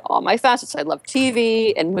described all my facets. I love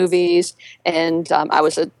TV and movies, and I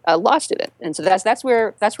was a law student. And so that's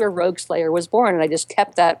where Rogue Slayer was born, and I just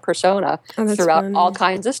kept that persona throughout all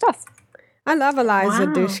kinds of stuff. I love Eliza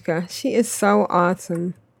Dushka. She is so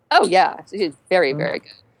awesome. Oh, yeah. She's very, very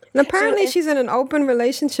good. And apparently she's in an open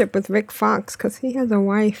relationship with Rick Fox because he has a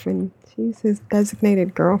wife and she's his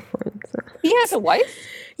designated girlfriend. So. He has a wife?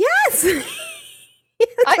 Yes!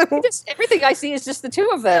 Everything I see is just the two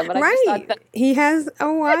of them. And right. I just thought he has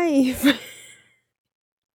a wife.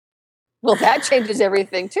 Well, that changes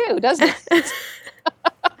everything too, doesn't it?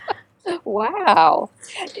 Wow.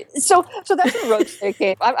 So that's where Rogue Slayer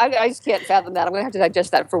came. I just can't fathom that. I'm going to have to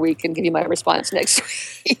digest that for a week and give you my response next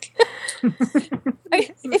week.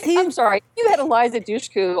 I'm sorry. If you had Eliza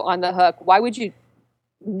Dushku on the hook, why would you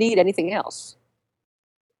need anything else?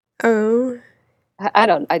 Oh.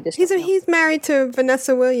 I just he's married to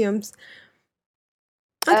Vanessa Williams.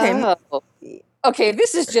 Okay. Oh. Okay,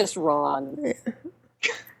 this is just wrong.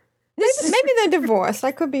 Maybe they're divorced.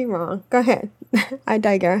 I could be wrong. Go ahead. I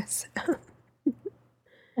digress.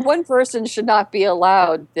 One person should not be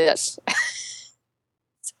allowed this.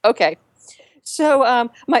 Okay. So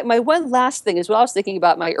my one last thing is what I was thinking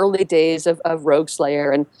about my early days of Rogue Slayer,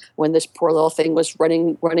 and when this poor little thing was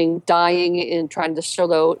running, dying, and trying to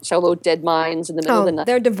solo dead mines in the middle of the night.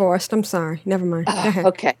 They're divorced. I'm sorry. Never mind. Go ahead.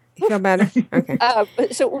 Okay. You feel better? Okay.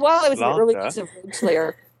 So while I was in the early days of Rogue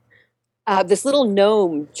Slayer, this little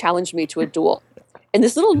gnome challenged me to a duel. And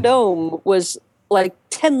this little gnome was like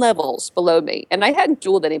 10 levels below me. And I hadn't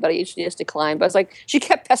dueled anybody. She just declined. But I was like, she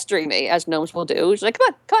kept pestering me, as gnomes will do. She's like,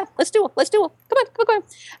 come on, let's duel. Come on.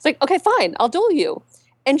 It's like, okay, fine, I'll duel you.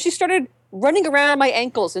 And she started running around my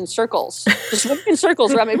ankles in circles. Just running in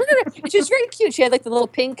circles around me. She was very cute. She had like the little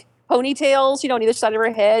pink ponytails, on either side of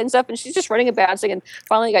her head and stuff. And she's just running and bouncing. And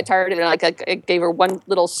finally I got tired of it. And I gave her one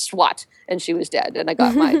little swat and she was dead. And I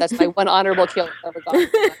got that's my one honorable kill I've ever gotten.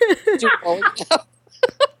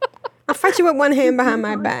 I'll fight you with one hand behind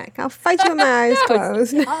my back. I'll fight you with my eyes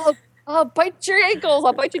closed. I'll bite your ankles.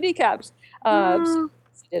 I'll bite your kneecaps.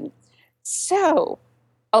 So,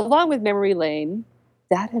 along with Memory Lane,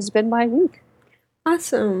 that has been my week.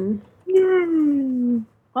 Awesome. Yay.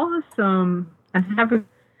 Awesome. And have a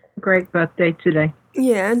great birthday today.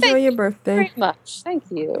 Yeah, enjoy your birthday. Very much. Thank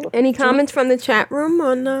you. Any comments from the chat room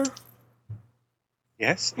on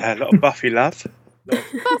Yes, a lot of Buffy love.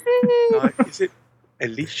 Buffy! Is it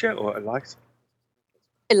Alicia or Eliza?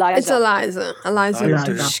 Eliza. It's Eliza. Eliza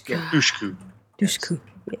Dushku. Dushku.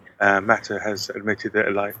 Yeah. Matter has admitted that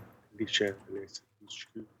Alicia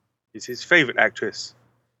is his favourite actress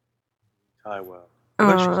in the entire world.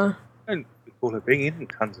 Although I don't recall her being in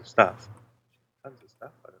tons of stuff. Tons of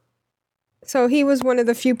stuff. So he was one of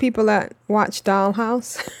the few people that watched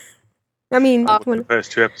Dollhouse. I mean, the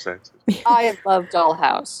first 2 episodes. I have loved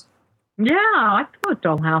Dollhouse. Yeah, I thought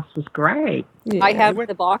Dollhouse was great. Yeah. I have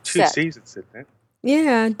the box 2 set. seasons, didn't it?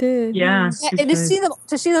 Yeah, I did. Yeah. And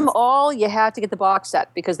to see them all, you have to get the box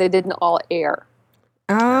set because they didn't all air.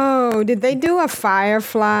 Oh, did they do a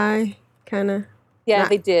Firefly kind of? Yeah,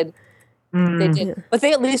 they did. They did, Yeah. but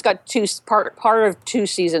they at least got part of 2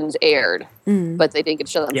 seasons aired, but they didn't get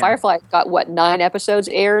to show them. Yeah. Firefly got 9 episodes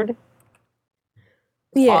aired.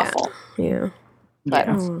 Yeah. Awful. Yeah. But,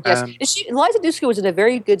 yes, Eliza Dushku was in a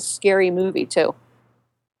very good scary movie too,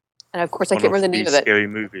 and of course I can't remember the name of it. Scary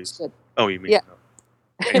movies. Oh, you mean? Yeah.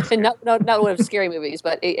 not one of scary movies,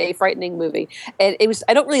 but a frightening movie. And it was.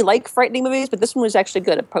 I don't really like frightening movies, but this one was actually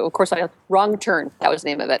good. Of course, Wrong Turn. That was the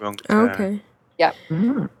name of it. Wrong Turn. Okay. Yeah.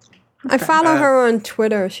 I follow her on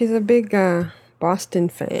Twitter. She's a big Boston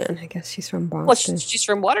fan. I guess she's from Boston. Well, she's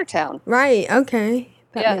from Watertown. Right. Okay.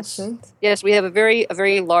 That makes Yes. sense. Yes, we have a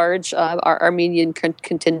very large Armenian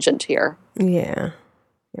contingent here. Yeah.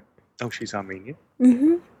 Oh, she's Armenian.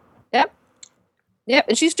 Mm-hmm. Yep. Yeah,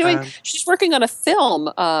 and she's working on a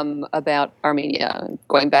film about Armenia,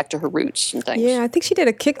 going back to her roots and things. Yeah, I think she did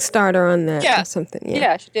a Kickstarter on that Yeah. or something. Yeah,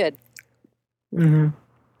 Yeah. she did. Mm-hmm.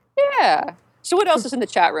 Yeah. So what else is in the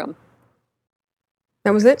chat room?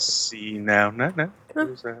 That was it? See now, no. There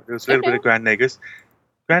was a little bit of Grand Negus.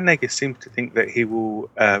 Grand Negus seems to think that he will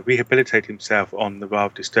rehabilitate himself on the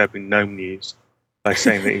rather disturbing gnome news by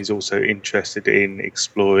saying that he's also interested in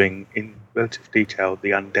exploring in relative detail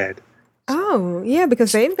the undead. Oh, yeah,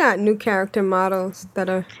 because they've got new character models that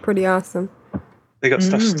are pretty awesome. They got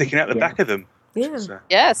stuff sticking out the back of them. Yeah. Which is,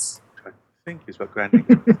 Yes. I think is what Grand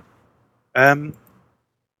Negus is. Let's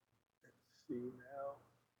see now.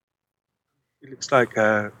 It looks like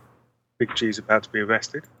Big G's about to be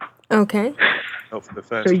arrested. Okay. Not for the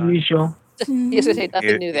first So time. usual. Yes, I say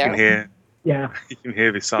nothing new there. You can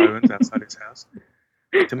hear the sirens outside his house.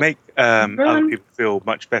 To make other people feel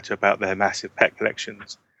much better about their massive pet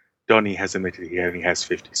collections, Donnie has admitted he only has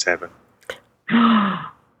 57.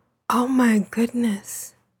 Oh my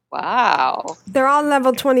goodness. Wow. They're all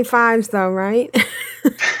level 25s though, right?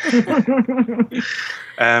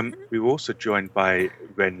 We were also joined by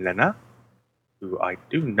Ren Lena, who I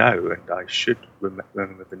do know, and I should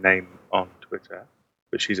remember the name on Twitter,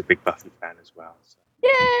 but she's a big Buffy fan as well. So.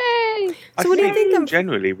 Yay! So what do you think of...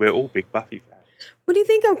 Generally, we're all big Buffy fans. What do you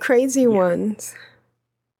think of Crazy Ones?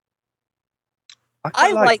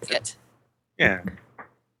 I like it. Yeah.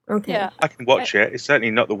 Okay. Yeah. I can watch it. It's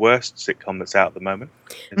certainly not the worst sitcom that's out at the moment.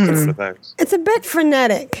 There's a couple of those. It's a bit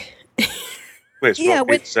frenetic. Well,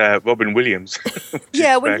 it's Robin Williams.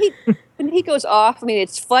 Yeah, when he goes off, I mean,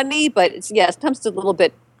 it's funny, but sometimes it's a little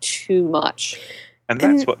bit too much. And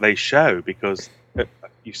that's what they show, because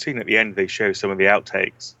you've seen at the end they show some of the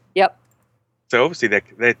outtakes. Yep. So obviously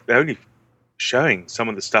they're only showing some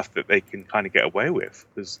of the stuff that they can kind of get away with,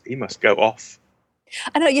 because he must go off.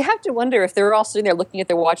 I know, you have to wonder if they're all sitting there looking at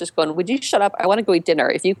their watches going, would you shut up? I want to go eat dinner.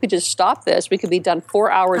 If you could just stop this, we could be done 4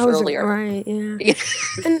 hours earlier. Right, yeah.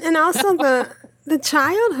 and also the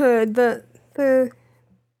childhood that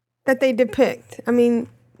they depict. I mean,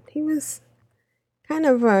 he was kind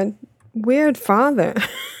of a weird father.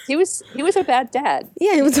 He was a bad dad.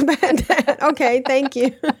 Yeah, he was a bad dad. Okay, thank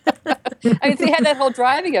you. I mean, they had that whole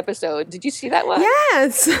driving episode. Did you see that one?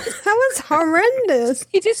 Yes, that was horrendous.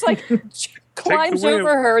 He just climbs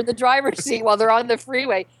over her in the driver's seat while they're on the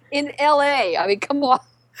freeway in L.A. I mean, come on.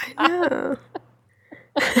 I know.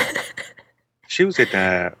 She was in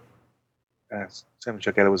Sarah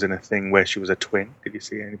Michelle Gellar was in a thing where she was a twin. Did you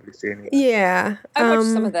see anybody see any? Yeah, I watched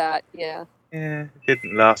some of that. Yeah. Yeah, it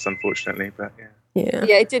didn't last, unfortunately, but yeah.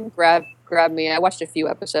 Yeah, it didn't grab me. I watched a few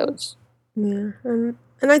episodes. Yeah, and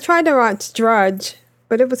I tried to watch Drudge,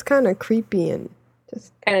 but it was kind of creepy and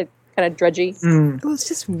just kind of drudgy. It was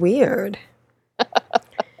just weird.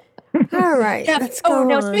 All right, let's go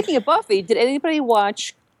now on. speaking of Buffy, did anybody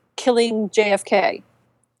watch Killing JFK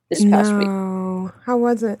this past week? No, how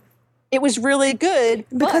was it? It was really good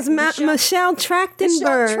because Michelle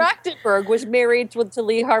Trachtenberg was married to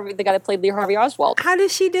Lee Harvey, the guy that played Lee Harvey Oswald. How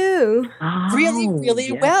did she do?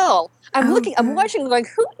 Really well. I'm watching, going,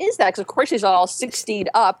 who is that? Because of course she's all 16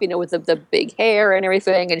 up, with the big hair and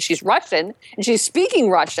everything, and she's Russian and she's speaking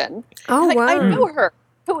Russian. Oh, wow! I know her.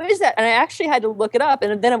 Who is that? And I actually had to look it up,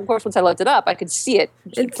 and then of course once I looked it up, I could see it.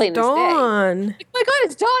 It's plain Dawn. as day. Oh my God,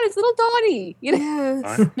 it's Dawn! It's little Dawnie. Yes.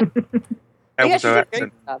 How was her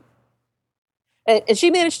accent? And she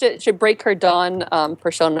managed to break her Dawn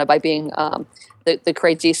persona by being the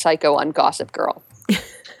crazy psycho on Gossip Girl.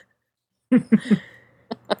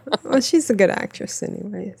 Well, she's a good actress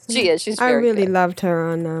anyway. So She is. She's I very really good. loved her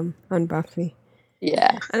on Buffy.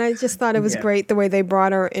 Yeah. And I just thought it was great the way they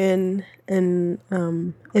brought her in and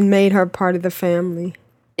made her part of the family.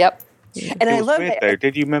 Yep. it And I was love weird, it. though.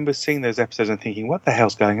 Did you remember seeing those episodes and thinking, what the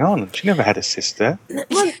hell's going on? She never had a sister.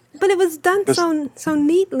 Well, but it was done so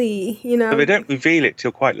neatly, you know. But they don't reveal it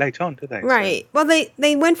till quite late on, do they? Right. Well,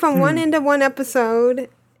 they went from one end of one episode,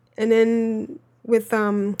 and then with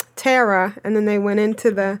Tara, and then they went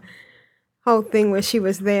into the whole thing where she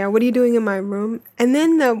was there. What are you doing in my room? And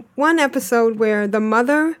then the one episode where the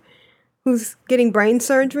mother, who's getting brain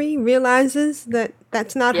surgery, realizes that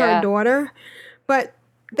that's not her daughter, but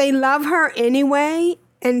they love her anyway,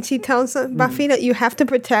 and she tells Buffy that you have to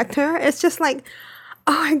protect her. It's just like,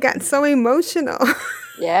 oh, I got so emotional.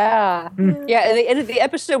 Yeah. Yeah. At the end of the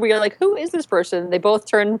episode where you're like, who is this person? They both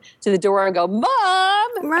turn to the door and go,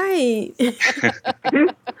 Mom! Right.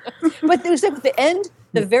 But there was like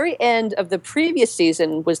the very end of the previous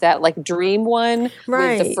season was that like dream one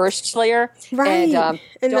with the first Slayer. Right.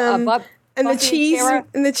 And the cheese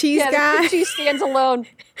and the cheese guy. The cheese stands alone.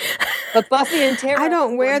 But Buffy and Tara. I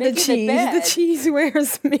don't wear the making cheese. The cheese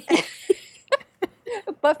wears me.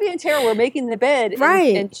 Buffy and Tara were making the bed,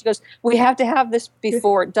 right? And she goes, "We have to have this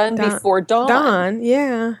before dawn." Dawn,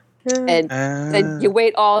 yeah. And then you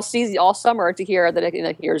wait all summer to hear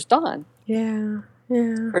that here's Dawn. Yeah.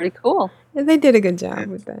 Pretty cool. Yeah, they did a good job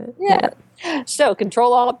with that. Yeah. So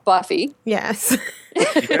Control Alt Buffy. Yes.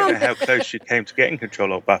 You don't know how close you came to getting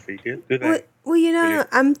Control Alt Buffy, do they? Well, you know,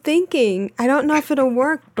 I'm thinking, I don't know if it'll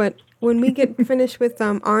work, but when we get finished with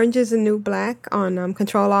Orange is the New Black on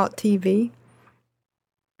Control Alt TV,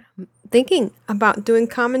 I'm thinking about doing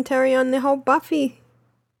commentary on the whole Buffy.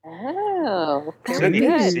 Oh, very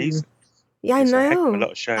good. Yeah, I know. A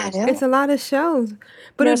lot of shows. It's a lot of shows,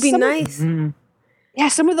 but it'd be nice. Yeah,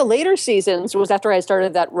 some of the later seasons was after I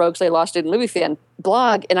started that Rogues They Lost in Movie Fan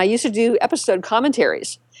blog, and I used to do episode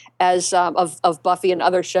commentaries as of Buffy and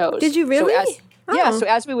other shows. Did you really? Yeah. So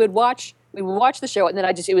as we would watch the show, and then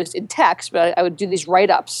it was in text, but I would do these write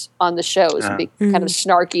ups on the shows and be kind of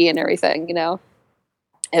snarky and everything. You know,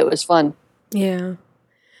 it was fun. Yeah,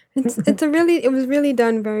 it was really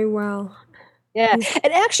done very well. Yeah,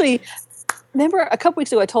 and actually. Remember a couple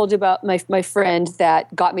weeks ago I told you about my friend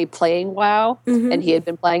that got me playing WoW, and he had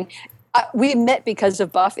been playing. We met because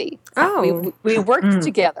of Buffy. Oh. We worked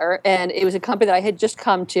together, and it was a company that I had just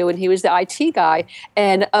come to, and he was the IT guy,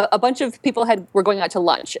 and a bunch of people were going out to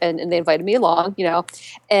lunch, and they invited me along, you know,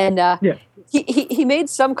 and he made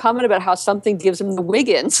some comment about how something gives him the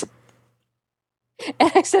Wiggins.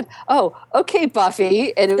 And I said, "Oh, okay,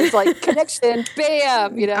 Buffy," and it was like connection,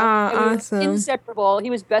 bam, you know, awesome, inseparable.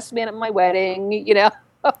 He was best man at my wedding, you know.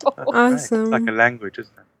 Awesome, it's like a language,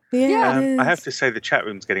 isn't it? Yeah, I have to say the chat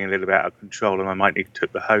room's getting a little bit out of control, and I might need to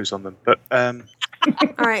put the hose on them. But all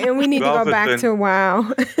right, and we need to go back to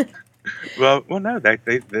WoW. well, no,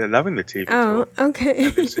 they're loving the TV. Oh, okay.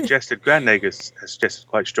 And Grand Nagel has suggested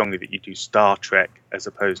quite strongly that you do Star Trek as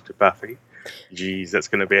opposed to Buffy. Geez, that's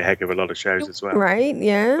going to be a heck of a lot of shows as well. Right,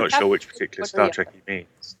 yeah. Not sure which particular Star Trek he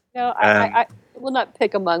means. No, I will not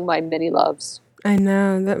pick among my many loves. I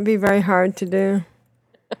know, that would be very hard to do.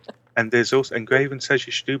 And there's also, and Graven says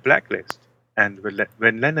you should do Blacklist. And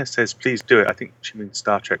when Lena says please do it, I think she means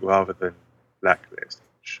Star Trek rather than Blacklist.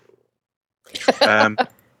 Sure. Let's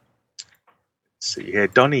see here.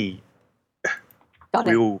 Donnie.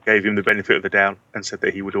 We all gave him the benefit of the doubt and said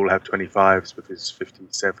that he would all have 25s with his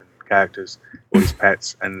 57 characters, all his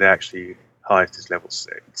pets, and they actually highest is level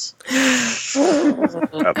 6. I'm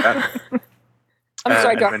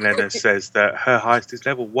sorry, and Lena says that her highest is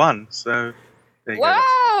level 1, so there you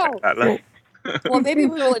go. Well, maybe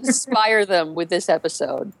we will inspire them with this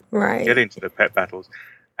episode. Right. Get into the pet battles.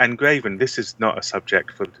 And Graven, this is not a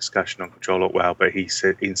subject for discussion on Control Alt WoW, but he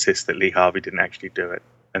insists that Lee Harvey didn't actually do it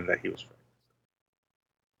and that he was free.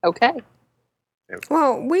 Okay.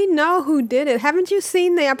 Well, we know who did it. Haven't you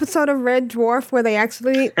seen the episode of Red Dwarf where they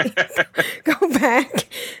actually go back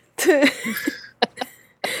to...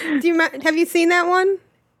 Have you seen that one?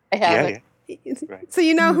 I haven't. Yeah. Right. So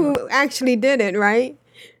you know who actually did it, right?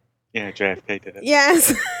 Yeah, JFK did it.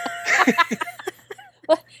 Yes.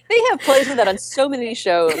 They have plays with that on so many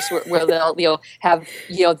shows where they'll have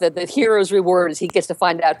the hero's reward is he gets to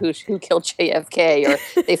find out who killed JFK, or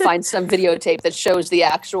they find some videotape that shows the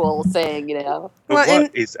actual thing, you know. But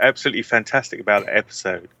what is absolutely fantastic about the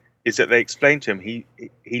episode is that they explain to him he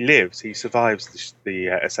lives, he survives the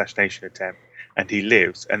assassination attempt, and he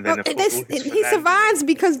lives. And then, of course, all his he survives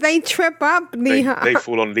because they trip up Lee Harvey. They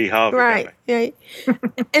fall on Lee Harvey, right? Don't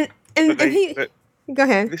they? And he. Go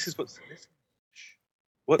ahead.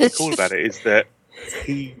 What's cool about it is that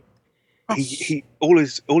he all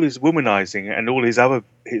his womanizing and all his other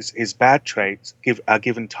his bad traits are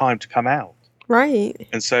given time to come out. Right.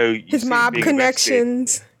 And so his mob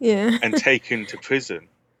connections, and taken to prison.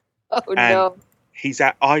 Oh no. He's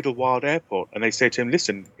at Idlewild Airport, and they say to him,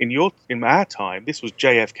 "Listen, in our time, this was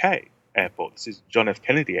JFK Airport. This is John F.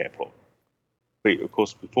 Kennedy Airport. But of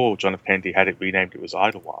course, before John F. Kennedy had it renamed, it was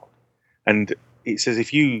Idlewild." And it says,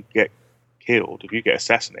 if you get killed, if you get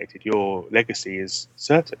assassinated, your legacy is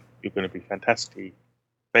certain. You're going to be fantastically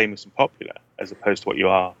famous and popular, as opposed to what you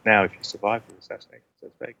are now if you survive the assassination. So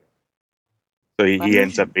it's very good. So he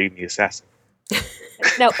ends up being the assassin.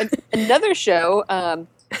 Now, another show,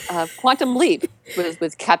 Quantum Leap,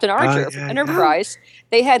 with Captain Archer from Enterprise.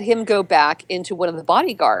 They had him go back into one of the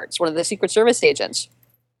bodyguards, one of the Secret Service agents.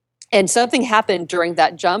 And something happened during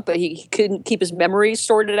that jump, but he couldn't keep his memories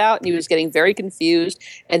sorted out, and he was getting very confused.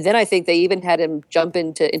 And then I think they even had him jump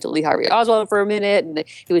into Lee Harvey Oswald for a minute, and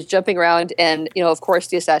he was jumping around. And, of course,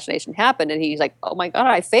 the assassination happened, and he's like, oh, my God,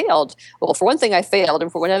 I failed. Well, for one thing, I failed, and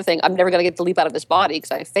for another thing, I'm never going to get the leap out of this body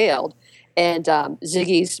because I failed. And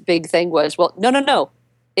Ziggy's big thing was, well, no.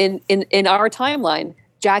 In our timeline,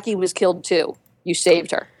 Jackie was killed too. You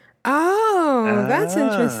saved her. Oh, that's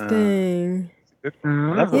interesting. I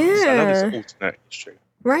love this alternate history.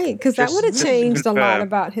 Right, because that would have changed a lot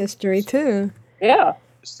about history too. Yeah.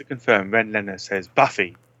 Just to confirm, Ren Lenner says,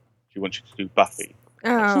 Buffy. She wants you to do Buffy.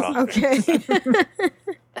 Oh, okay.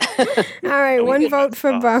 All right, one vote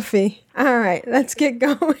for Buffy. All right, let's get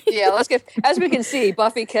going. Yeah, let's get. As we can see,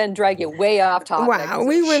 Buffy can drag you way off topic. Wow,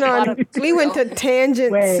 we went to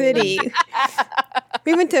Tangent City.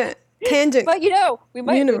 We went to Tangent. But we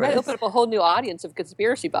might open up a whole new audience of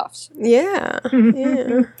conspiracy buffs. Yeah.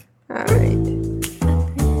 Yeah. All right.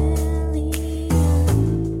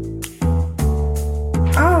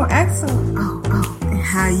 Oh, excellent. Oh,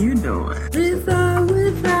 how you doing?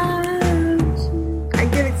 I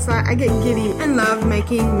get excited. I get giddy and love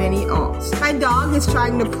making many alts. My dog is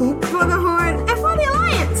trying to poop for the Horde and for the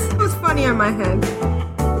Alliance. It was funny on my head.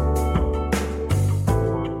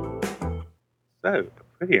 So,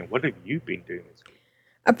 brilliant. What have you been doing this week?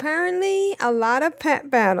 Apparently, a lot of pet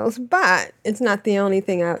battles, but it's not the only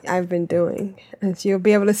thing I've been doing. As you'll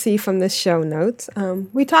be able to see from the show notes,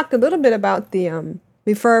 we talked a little bit about the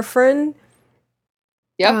Refer a Friend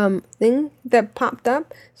thing that popped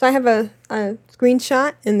up. So I have a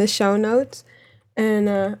screenshot in the show notes,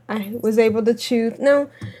 and I was able to choose. No,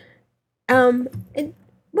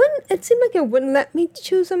 it seemed like it wouldn't let me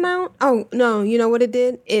choose a mount. Oh no, you know what it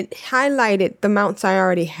did? It highlighted the mounts I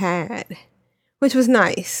already had, which was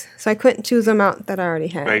nice. So I couldn't choose a mount that I already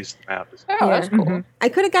had. Raised them out. That's cool. Mm-hmm. I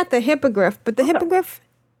could have got the hippogriff, but the hippogriff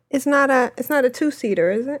is not a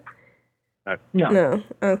 2-seater, is it? No.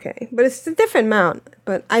 Okay. But it's a different mount.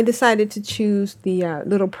 But I decided to choose the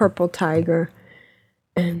little purple tiger.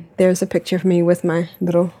 And there's a picture of me with my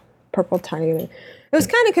little purple tiger. It was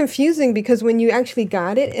kind of confusing because when you actually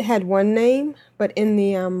got it, it had one name, but in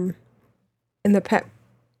the pet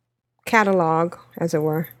catalog, as it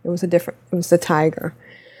were, it was the tiger.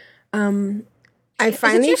 I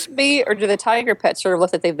finally. Is it just me, or do the tiger pets sort of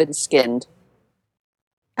look like they've been skinned?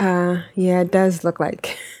 Yeah, it does look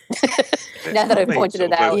like. Now that I pointed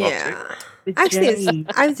it out. Yeah. Actually,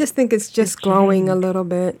 I just think it's just glowing a little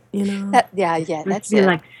bit, that's it.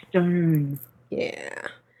 Like stone. Yeah.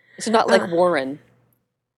 It's not like Warren.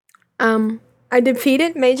 I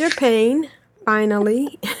defeated Major Payne,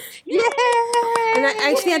 finally. Yay! And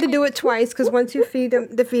I actually had to do it twice, because once you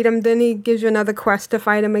defeat him, then he gives you another quest to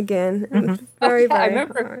fight him again. It was very I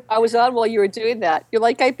remember hard. I was on while you were doing that. You're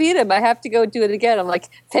like, I beat him. I have to go do it again. I'm like,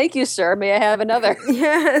 thank you, sir. May I have another?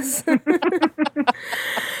 Yes.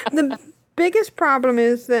 The biggest problem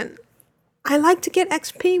is that I like to get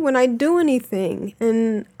XP when I do anything.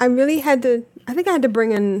 And I really I think I had to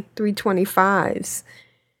bring in 325s.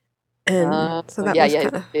 And so that was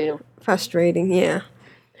kind of frustrating, yeah.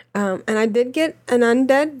 And I did get an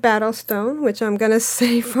undead battlestone, which I'm going to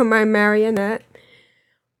save for my marionette,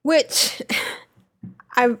 which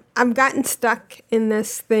I've gotten stuck in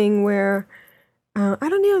this thing where, I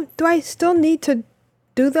don't know, do I still need to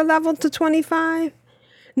do the level to 25?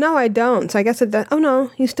 No, I don't. So I guess oh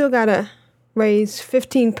no, you still got to raise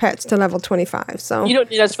 15 pets to level 25. So you don't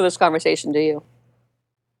need us for this conversation, do you?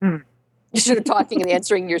 You're sort of talking and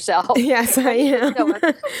answering yourself. Yes, I am.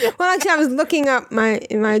 Well, actually, I was looking up my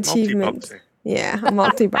achievements. Yeah,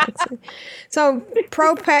 multi-boxing. So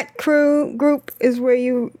Pro Pet Crew group is where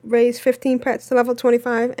you raise 15 pets to level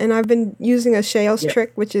 25. And I've been using a Shale's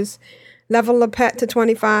trick, which is level a pet to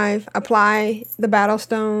 25, apply the battle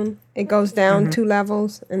stone. It goes down 2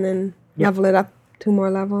 levels, and then level it up 2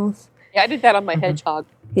 more levels. Yeah, I did that on my hedgehog.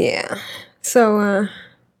 Yeah. So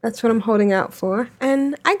that's what I'm holding out for.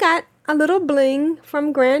 And I got a little bling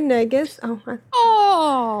from Grand Negus. I'll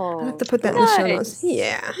have to put that in the show notes.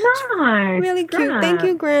 Yeah. Nice. Really cute. Thank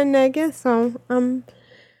you, Grand Negus. So I'm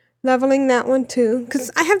leveling that one too. Because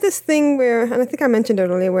I have this thing where, and I think I mentioned it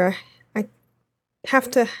earlier, where I have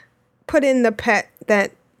to put in the pet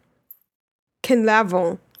that can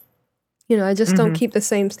level. You know, I just don't keep the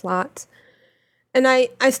same slots. And I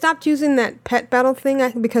stopped using that pet battle thing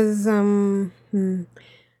because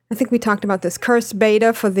I think we talked about this. Cursed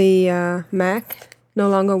beta for the Mac no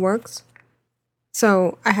longer works.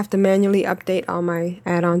 So I have to manually update all my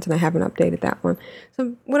add-ons, and I haven't updated that one.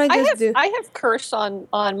 So what I have Curse on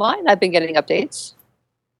mine. I've been getting updates.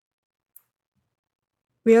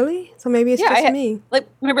 Really? So maybe it's just me. Like,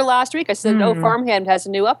 remember last week I said, Farmhand has a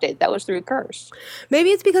new update. That was through Curse. Maybe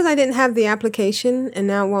it's because I didn't have the application, and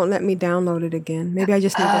now it won't let me download it again. Maybe I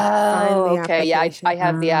just need to find the application. Yeah, I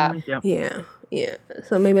have the app. Yeah.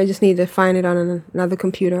 So maybe I just need to find it on another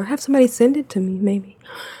computer. Or have somebody send it to me, maybe.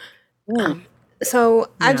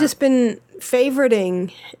 I've just been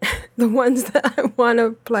favoriting the ones that I want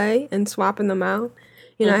to play and swapping them out.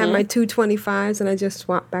 You know, I have my 225s, and I just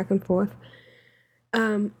swap back and forth.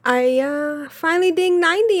 I finally dinged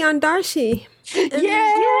 90 on Darcy. Yay! And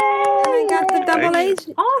I got the double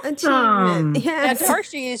achievement. Yeah,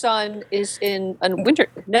 Darcy is in Winter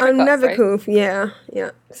Nevercoof, on Nevercoof, right?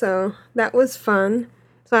 Yeah. So that was fun.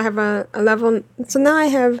 So I have a level. So now I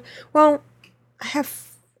have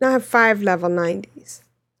 5 level 90s.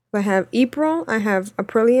 I have April. I have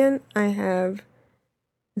Aprillian. I have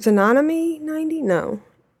Xenonomy 90. No,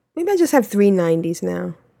 maybe I just have 3 90s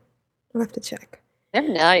now. I'll have to check. They're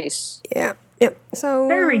nice. Yeah. So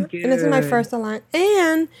very good. And this is my first alliance.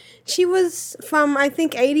 And she was from, I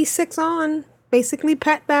think, 86 on, basically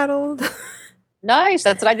pet battled. Nice.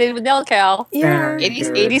 That's what I did with Nelcal. Yeah.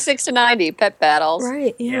 86 to 90 pet battles.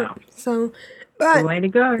 Right. Yeah. So, the way to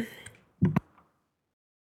go.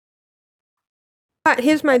 But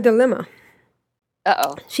here's my dilemma.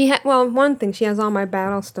 Uh-oh. She had, one thing, she has all my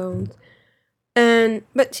battle stones.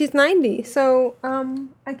 But she's 90, so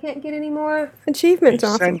I can't get any more achievements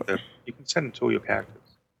off of her. You can send them to all your characters.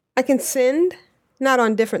 I can send, not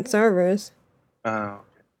on different servers. Oh,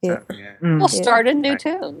 okay. We'll start a new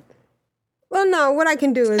tune. Well, no, what I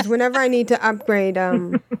can do is whenever I need to upgrade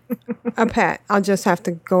a pet, I'll just have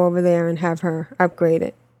to go over there and have her upgrade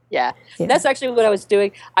it. Yeah, that's actually what I was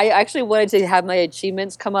doing. I actually wanted to have my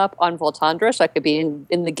achievements come up on Voltandra so I could be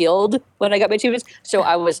in the guild when I got my achievements. So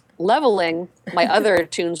I was leveling my other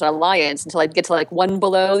tunes on Alliance until I'd get to like 1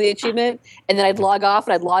 below the achievement. And then I'd log off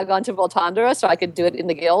and I'd log on to Voltandra so I could do it in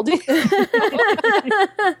the guild.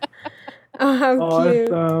 Oh, how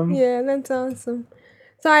awesome. Cute. Yeah, that's awesome.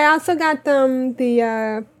 So I also got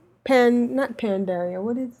the not Pandaria.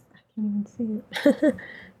 What is, I can't even see it.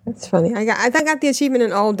 That's funny. I got the achievement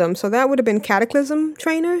in Oldham, so that would have been Cataclysm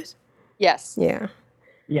trainers. Yes. Yeah.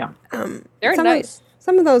 Very nice.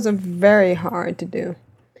 Some of those are very hard to do.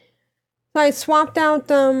 So I swapped out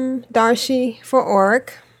Darcy for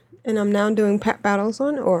Auric, and I'm now doing pet battles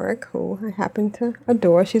on Auric, who I happen to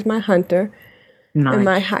adore. She's my hunter, and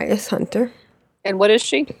my highest hunter. And what is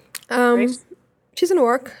she? She's an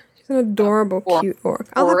orc. An adorable, cute orc.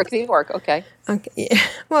 The orc, okay. Okay, yeah.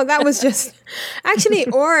 Well, that was just... Actually,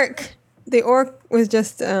 the orc was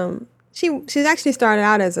just... She actually started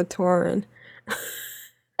out as a Tauren.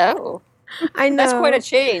 Oh. I know. That's quite a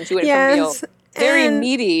change. You went from very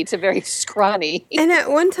meaty to very scrawny. And at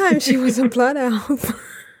one time, she was a blood elf.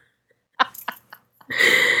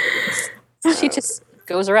 She just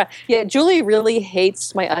goes around. Yeah, Julie really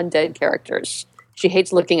hates my undead characters. She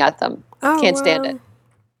hates looking at them. Can't stand it.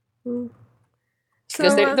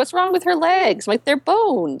 Because what's wrong with her legs? Like, they're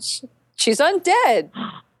bones. She's undead.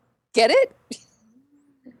 Get it?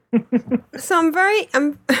 So I'm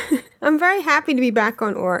very happy to be back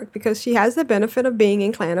on Orc because she has the benefit of being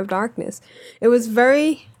in Clan of Darkness. It was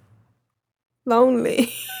very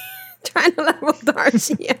lonely trying to level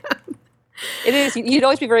Darcy up. It is. You'd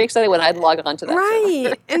always be very excited when I'd log on to that.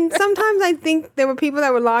 Right. And sometimes I think there were people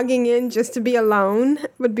that were logging in just to be alone,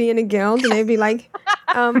 would be in a guild, and they'd be like,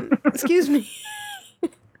 excuse me,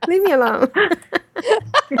 leave me alone.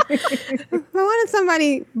 If I wanted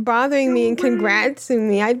somebody bothering me and congratsing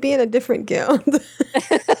me, I'd be in a different guild.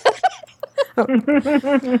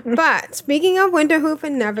 But speaking of Winterhoof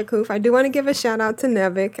and Nevikhoof, I do want to give a shout out to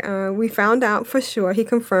Nevik. We found out for sure, he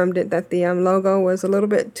confirmed it, that the logo was a little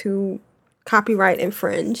bit too copyright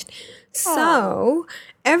infringed. So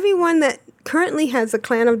everyone that currently has a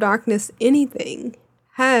Clan of Darkness anything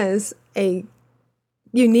has a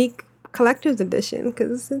unique collector's edition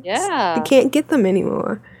because you can't get them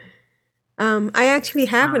anymore. I actually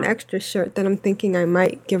have an extra shirt that I'm thinking I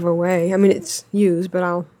might give away. I mean, it's used, but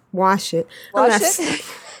I'll wash it.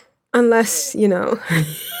 Unless, you know.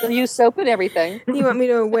 You'll use soap and everything. You want me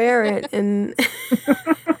to wear it and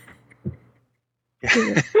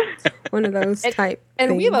one of those type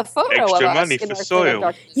And we have a photo Extra of us money in for our soil. Clan of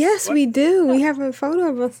Darkness. Yes, we do. We have a photo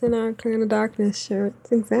of us in our Clan of Darkness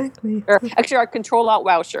shirts. Exactly. Or actually, our Control Alt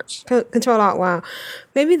WoW shirts. Control Alt WoW.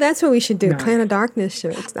 Maybe that's what we should do. Clan of Darkness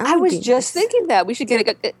shirts. I was just thinking that we should just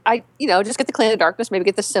get the Clan of Darkness. Maybe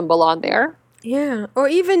get the symbol on there. Yeah, or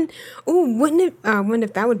even wouldn't it? Wonder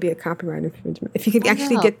if that would be a copyright infringement if you could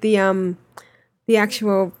actually get the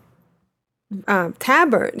actual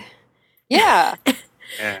tabard. Yeah.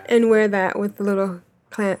 And wear that with the little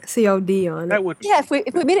COD on it. That would. Yeah, if we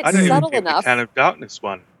made it I don't even subtle think enough. the Clan of Darkness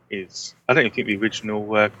one is. I don't even think the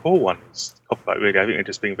original core one is copyright. Really, I think they're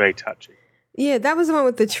just being very touchy. Yeah, that was the one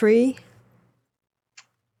with the tree.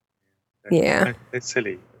 Yeah, it's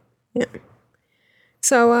silly. Yeah.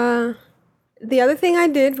 So the other thing I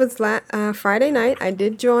did was Friday night. I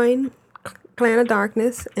did join Clan of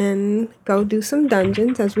Darkness and go do some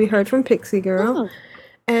dungeons, as we heard from Pixie Girl. Oh.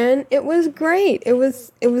 And it was great. It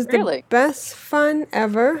was Really? the best fun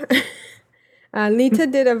ever. Lita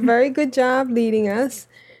did a very good job leading us.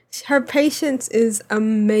 Her patience is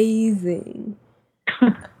amazing.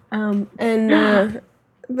 And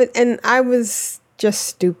I was just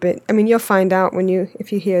stupid. I mean, you'll find out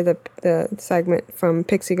if you hear the segment from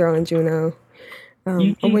Pixie Girl and Juno.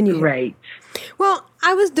 You did great. Well,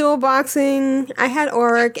 I was dual boxing. I had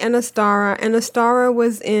Auric and Astara, and Astara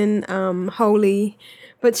was in Holy.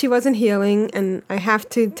 But she wasn't healing, and I have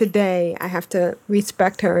to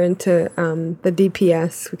respect her into the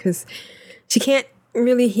DPS because she can't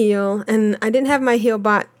really heal, and I didn't have my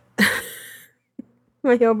healbot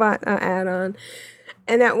add-on.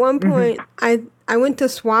 And at one point, I went to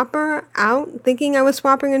swap her out, thinking I was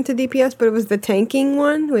swapping into DPS, but it was the tanking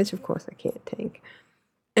one, which of course I can't tank.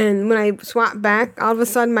 And when I swapped back, all of a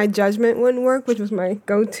sudden my judgment wouldn't work, which was my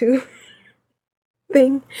go-to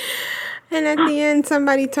thing. And at the end,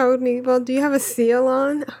 somebody told me, well, do you have a seal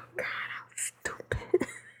on? Oh, God, I was stupid.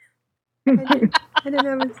 I didn't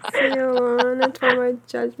have a seal on. That's why my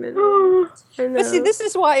judgment. But see, this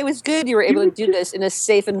is why it was good you were able to do this in a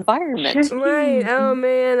safe environment. Right. Oh,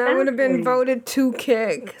 man. I would have been voted 2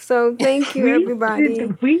 kick. So thank you, everybody.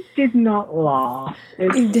 We did not laugh.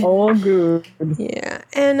 It's all good. Yeah.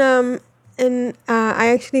 And I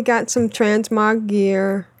actually got some transmog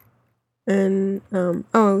gear. And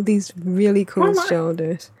these really cool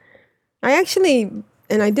shoulders. I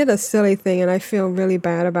did a silly thing, and I feel really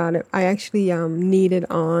bad about it. I actually needed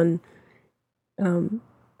on a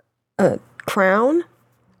crown.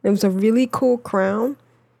 It was a really cool crown,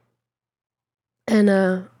 and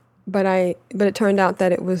but it turned out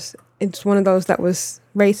that it's one of those that was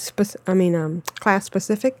class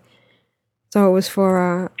specific. So it was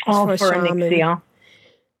for for shaman. Nixia.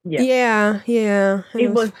 Yeah.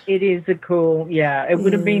 It is a cool, it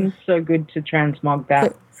would have been so good to transmog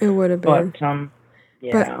that. It would have been.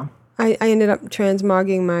 But, I ended up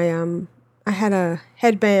transmogging my, I had a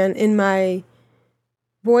headband in my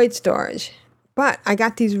void storage, but I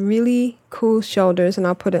got these really cool shoulders, and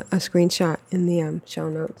I'll put a screenshot in the show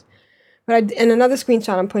notes. And another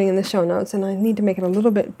screenshot I'm putting in the show notes, and I need to make it a little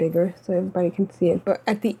bit bigger so everybody can see it. But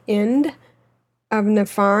at the end of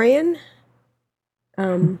Nefarian,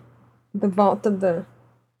 the Vault of the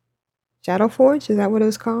Shadow Forge, is that what it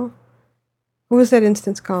was called? What was that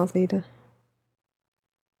instance called, Lita?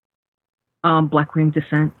 Blackwing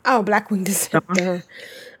Descent. Oh, Blackwing Descent.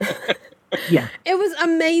 Yeah. It was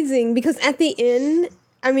amazing because at the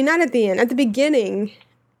beginning,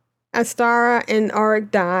 Astara and Auric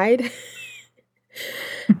died.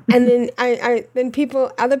 And then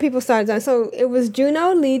other people started dying. So it was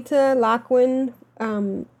Juno, Lita, Lochwin,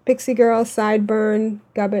 Pixie Girl, Sideburn,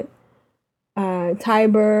 Gubbit,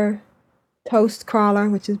 Tiber, Toast Crawler,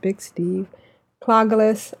 which is Big Steve,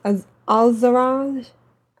 Clogalus, Alzaraj,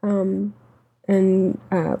 and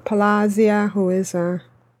Palazia, who is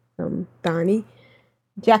Donnie,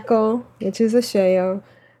 Jekyll, which is Asheo,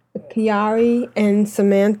 Kiari, and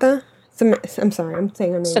Samantha. I'm sorry, I'm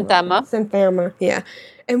saying her name. Synthama. Synthama, yeah.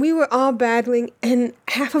 And we were all battling, and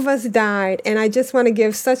half of us died. And I just want to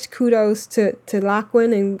give such kudos to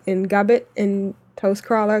Lachlan and Gubbit and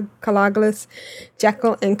Toastcrawler, Caloglus,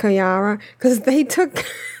 Jekyll, and Kayara, because they took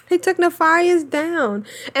Nefarious down.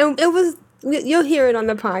 And it was, you'll hear it on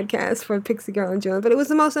the podcast for Pixie Girl and Julian, but it was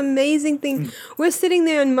the most amazing thing. We're sitting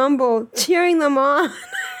there in Mumble, cheering them on,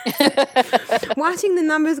 watching the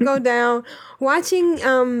numbers go down, watching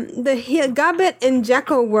Gubbit and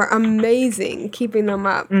Jekyll were amazing, keeping them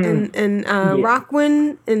up, and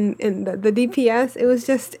Rockwin and the DPS. It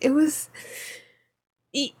was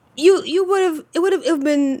it would have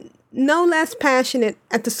been no less passionate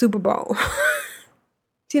at the Super Bowl.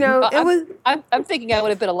 I'm thinking I would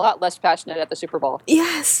have been a lot less passionate at the Super Bowl.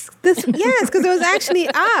 Yes, because it was actually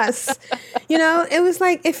us. It was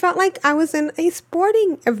like, it felt like I was in a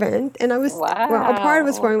sporting event, and I was a part of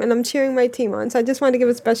a sporting, and I'm cheering my team on. So I just wanted to give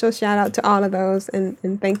a special shout out to all of those, and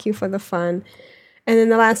thank you for the fun. And then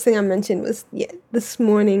the last thing I mentioned was this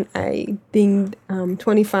morning I dinged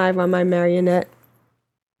 25 on my marionette.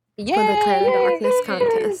 Yay! For the Clan of Darkness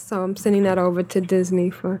contest. So I'm sending that over to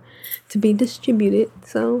Disney to be distributed.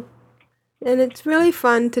 So, and it's really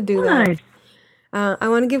fun to do that. I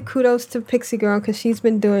want to give kudos to Pixie Girl because she's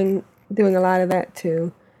been doing a lot of that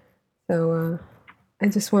too. So I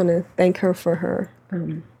just want to thank her for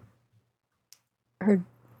her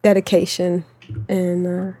dedication,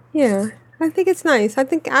 and I think it's nice. I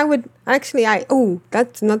think I would actually.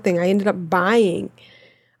 That's nothing. I ended up buying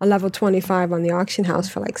a level 25 on the auction house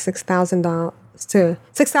for like $6,000 to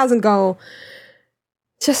 6,000 gold,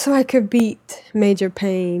 just so I could beat Major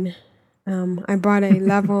Pain. I bought a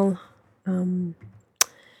level. I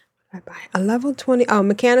buy a level 20.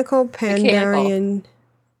 Mechanical Pandarian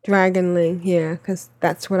Dragonling. Yeah, because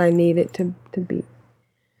that's what I needed to beat.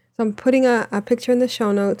 So I'm putting a picture in the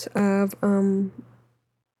show notes of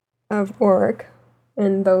Auric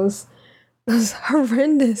and those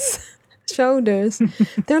horrendous shoulders.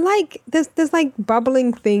 They're like there's like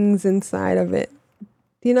bubbling things inside of it.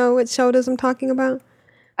 Do you know what shoulders I'm talking about?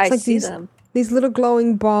 I see them. These little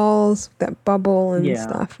glowing balls that bubble and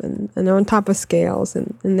stuff, and they're on top of scales,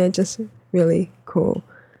 and they're just really cool.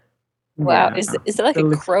 Wow, is it like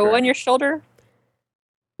a crow on your shoulder?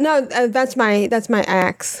 No, that's my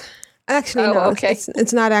axe. Actually, no, okay.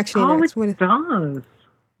 It's not actually an axe. It does.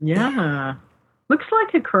 Yeah. Looks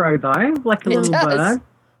like a crow though, like a little bird.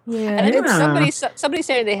 Yeah. And I think somebody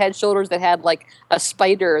said they had shoulders that had like a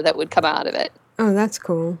spider that would come out of it. Oh, that's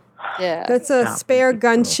cool. Yeah. That's a spare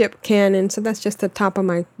gunship cannon, so that's just the top of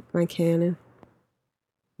my cannon.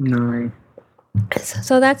 Nice.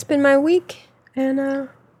 So that's been my week, and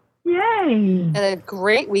yay! And a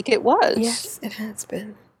great week it was. Yes, it has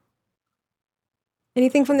been.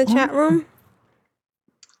 Anything from the chat room?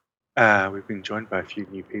 We've been joined by a few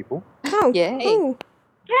new people. Oh, yay! Ooh.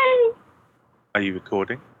 Yay! Are you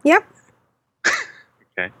recording? Yep.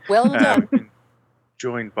 Okay. Well done. We've been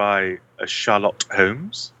joined by Charlotte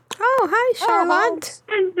Holmes. Oh, hi, Charlotte.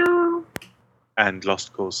 Hello. And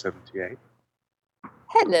Lost Cause 78.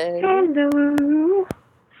 Hello. Hello.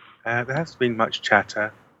 There hasn't been much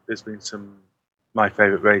chatter. There's been some my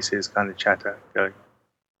favourite races kind of chatter going.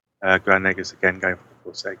 Grand Neggers again going for the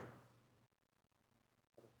full sake.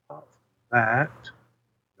 Apart from that,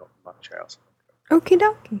 not much else. Okie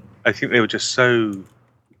dokie. I think they were just so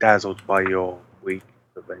dazzled by your week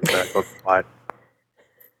that they got quiet.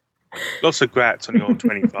 Lots of grats on your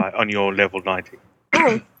 25, on your level 90.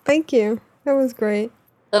 Oh, thank you. That was great.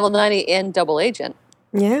 Level 90 and double agent.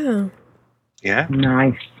 Yeah. Yeah?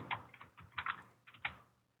 Nice.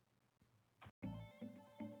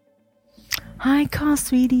 Hi, car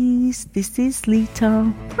sweeties. This is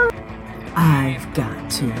Lito. I've got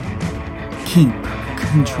to keep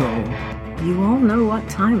control. You all know what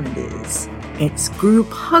time it is. It's group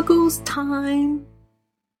huggles time.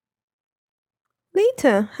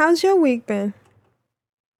 Lita, how's your week been?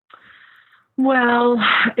 Well,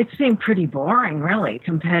 it's been pretty boring, really,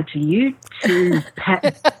 compared to you two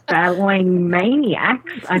pet battling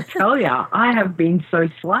maniacs. I tell ya, I have been so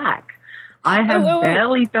slack. I have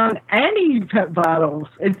barely done any pet battles.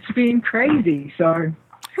 It's been crazy, so...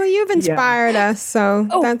 Well, you've inspired us, so...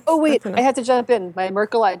 wait, I have to jump in. My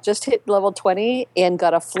Mercolite just hit level 20 and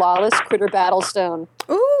got a flawless critter battle stone.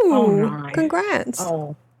 Ooh, nice. Congrats.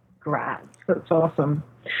 Oh, congrats. That's awesome.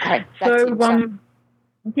 All right,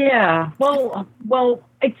 yeah, well,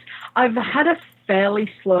 I've had a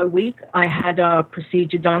fairly slow week. I had a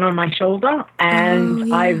procedure done on my shoulder,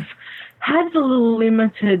 and I've had a little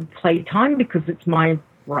limited playtime because it's my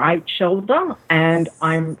right shoulder, and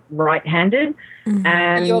I'm right-handed,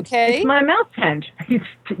 and you okay? it's my mouse hand.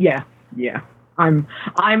 Yeah, yeah. I've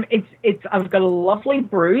got a lovely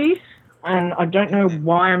bruise, and I don't know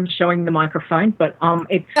why I'm showing the microphone, but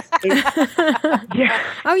it's yeah.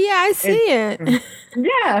 Oh yeah, I see it.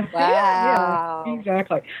 Yeah, Wow. yeah,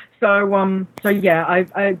 exactly. So yeah,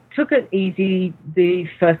 I took it easy the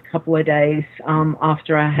first couple of days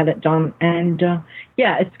after I had it done, and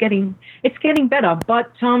yeah, it's getting better.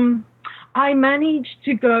 But I managed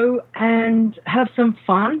to go and have some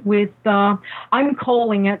fun with, I'm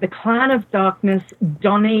calling it the Clan of Darkness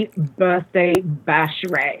Donny Birthday Bash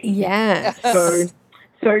Ray. Yes.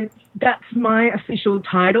 So that's my official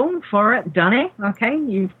title for it, Donny. Okay,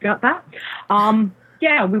 you've got that.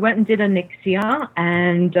 Yeah, we went and did Onyxia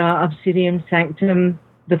and Obsidian Sanctum,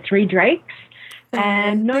 the 3 Drakes,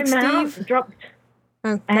 and no Big Mount Steve dropped.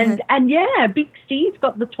 Oh, And yeah, Big Steve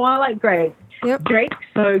got the Twilight Grave. Yep. Drake,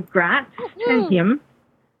 so grats to him.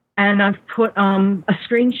 And I've put a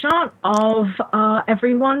screenshot of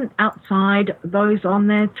everyone outside those on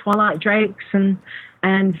their Twilight Drakes and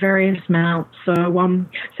various mounts. So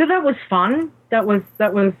so that was fun. That was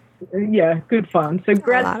yeah, good fun. So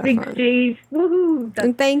grats, Big Steve. Woohoo!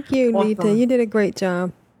 And thank you, awesome. Lita. You did a great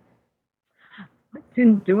job. I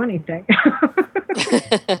didn't do anything.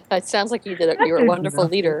 It sounds like you did it. You're a wonderful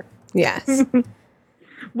leader. Yes.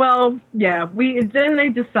 Well, yeah, then they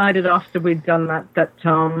decided after we'd done that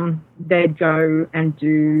they'd go and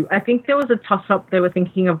do, I think there was a toss-up, they were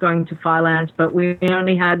thinking of going to Firelands, but we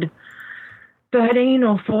only had 13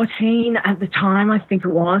 or 14 at the time, I think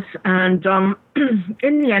it was, and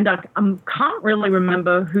in the end, I can't really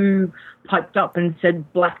remember who piped up and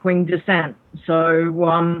said Blackwing Descent,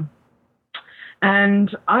 so,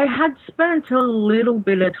 and I had spent a little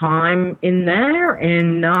bit of time in there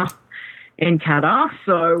in Qatar,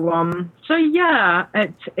 so yeah,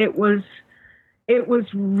 it was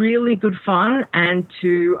really good fun, and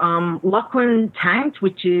to Lachlan tanked,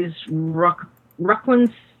 which is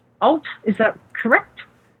Rucklin's alt, is that correct?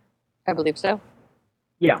 I believe so.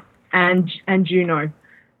 Yeah, and Juno,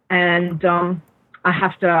 and I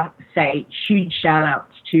have to say huge shout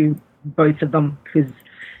outs to both of them because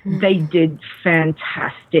they did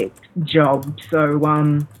fantastic job. So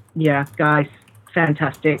yeah, guys.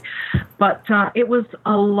 Fantastic. But it was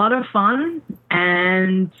a lot of fun,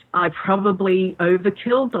 and I probably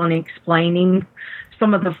overkilled on explaining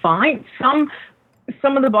some of the fights. Some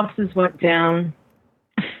of the bosses went down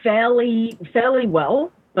fairly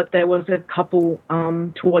well, but there was a couple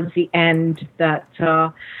towards the end that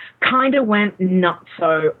kind of went nuts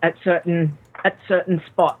so at certain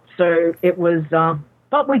spots. So it was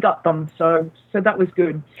but we got them, so that was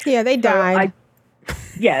good. Yeah, they died.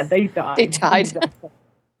 Yeah, they died. They died.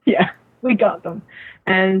 Yeah, we got them,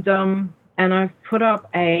 and I've put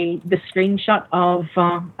up the screenshot of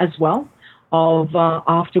as well of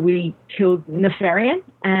after we killed Nefarian,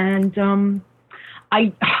 and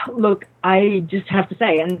I just have to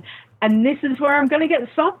say, and this is where I'm going to get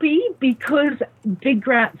soppy because big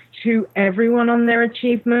grats to everyone on their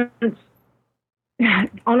achievements.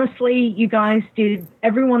 Honestly, you guys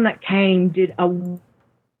everyone that came did a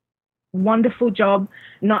wonderful job.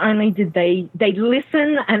 Not only did they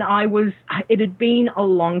listen, and it had been a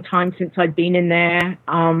long time since I'd been in there,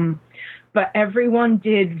 but everyone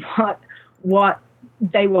did what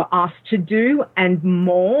they were asked to do and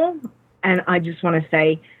more, and I just want to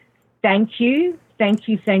say thank you.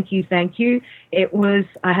 It was,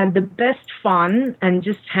 I had the best fun and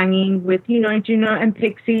just hanging with, Juno and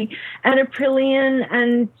Pixie and Aprillian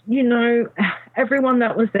and, everyone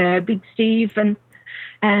that was there, Big Steve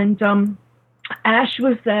and Ash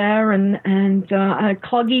was there, and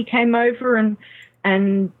Cloggy came over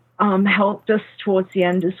and helped us towards the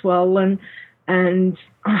end as well. And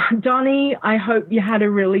Donnie, I hope you had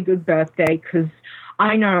a really good birthday because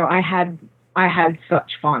I know I had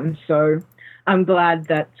such fun. So I'm glad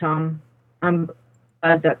that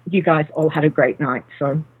that you guys all had a great night.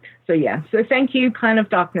 So yeah. So thank you, Clan of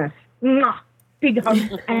Darkness. Mwah! Big hugs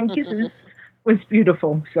and kisses. It was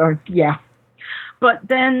beautiful. So yeah. But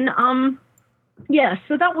then, yeah,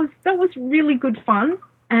 so that was really good fun.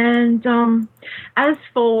 And as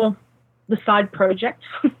for the side project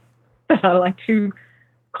that I like to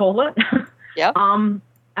call it, yeah,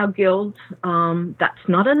 our guild, That's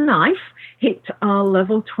Not a Knife, hit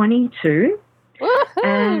level 22. Woohoo!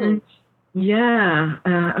 And yeah,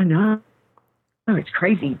 I know. Oh, it's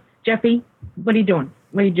crazy. Jeffy, what are you doing?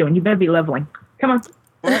 You better be leveling. Come on.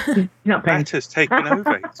 He's not paying. Matt has taken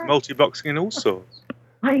over. He's multi-boxing in all sorts.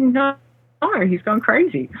 I know. Oh, he's gone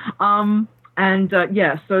crazy. And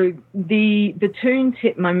yeah, so the tunes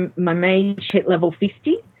hit my mage hit level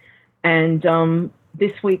 50, and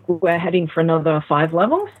this week we're heading for another 5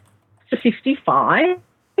 levels to 55.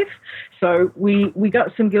 So we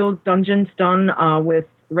got some guild dungeons done with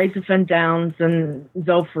Razorfen Downs and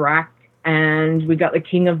Zul'Farrak, and we got the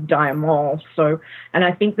King of Diamol. So, and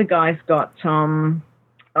I think the guys got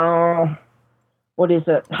what is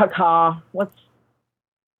it? Hakar. What's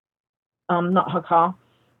not Hakar,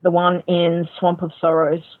 the one in Swamp of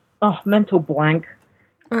Sorrows. Oh, mental blank.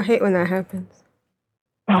 I hate when that happens.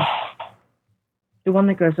 Oh, the one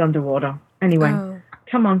that goes underwater. Anyway,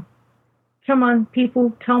 come on,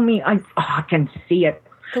 people, tell me. I can see it.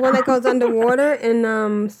 The one that goes underwater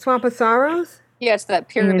in Swamp of Sorrows? Yeah, it's that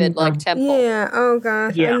pyramid-like temple. Yeah, oh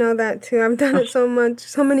gosh, Yeah. I know that too. I've done it so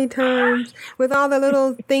many times. With all the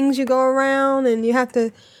little things you go around and you have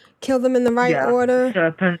to kill them in the right order. The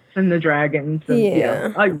serpents and the dragons.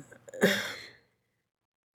 And,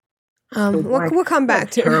 We'll come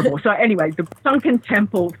back to terrible. So anyway, the Sunken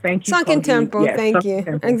Temple, thank you. Sunken Temple, yes, thank Sunken you.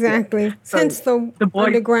 Temple, Exactly. yeah. Since the boys,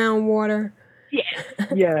 underground water.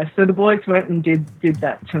 Yeah, so the boys went and did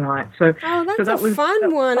that tonight. So that's that was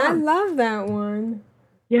fun one. Fun. I love that one.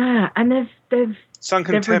 Yeah, and they've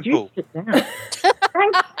Sunken Temple. Reduced it down.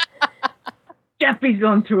 Thanks. Jeffy's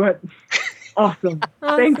onto it. Awesome.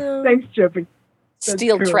 Thanks, Jeffy.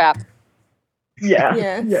 Steel trap. Yeah.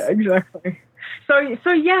 Yes. Yeah, exactly. So it's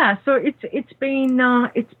been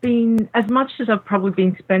as much as I've probably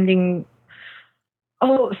been spending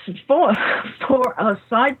for a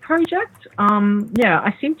side project.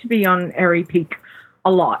 I seem to be on Airy Peak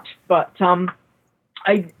a lot, but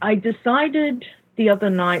I decided the other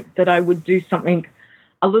night that I would do something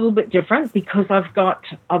a little bit different because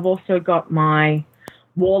I've also got my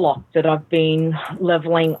warlock that I've been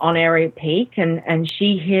leveling on Airy Peak, and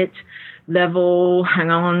she hit level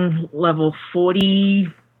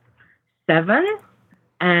 47,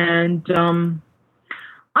 and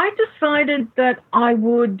I decided that I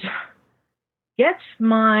would get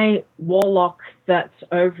my warlock that's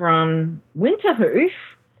over on Winterhoof,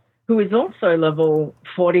 who is also level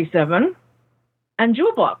 47, and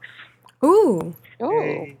dual box. Ooh.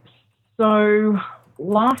 Oh. So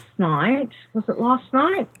last night, was it last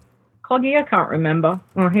night? Cloggy, I can't remember.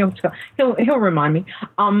 Oh, he'll remind me.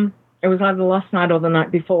 It was either last night or the night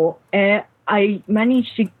before. I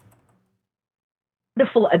managed to get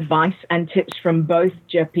wonderful advice and tips from both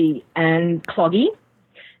Jeppy and Cloggy,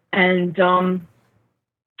 and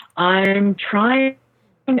I'm trying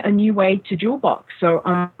a new way to dual box. So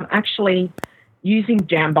I'm actually using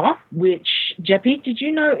Jamba, which, Jeppy, did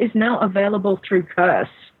you know is now available through Curse?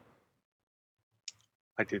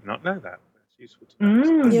 I did not know that. That's useful to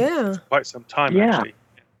know. Yeah. Quite some time, actually.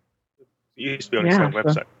 It used to be on its own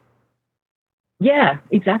website. Yeah,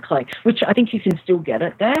 exactly. Which I think you can still get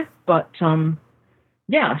it there. But, so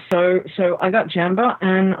I got Jamba,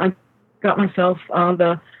 and I got myself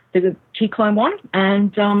the key clone one.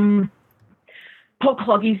 And poor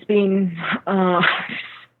Cloggy's been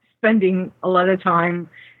spending a lot of time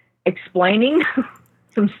explaining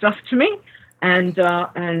some stuff to me. And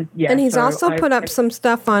he's also put up some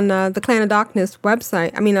stuff on the Clan of Darkness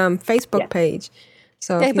website. Facebook page.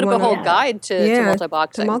 So he put up a whole guide to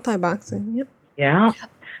multi-boxing. To multi-boxing. Yep. Yeah.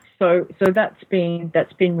 So that's been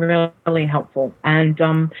really helpful, and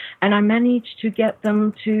I managed to get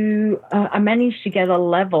them to get a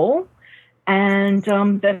level, and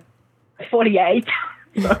they're 48.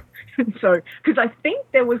 So because I think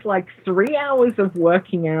there was like 3 hours of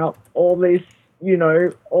working out all this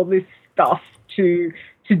stuff to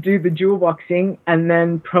do the dual boxing, and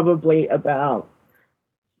then probably about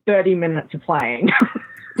 30 minutes of playing.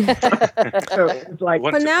 So it was like,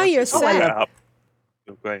 but now you're set.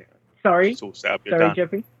 You're great. Sorry? It's all set up, you're done.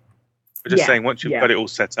 Jeffy? I'm just saying, once you've got it all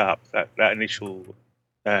set up, that initial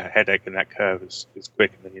headache and that curve is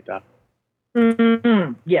quick, and then you're done.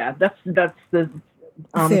 Mm-hmm. Yeah, that's the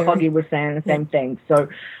Cloggy was saying the same thing. So,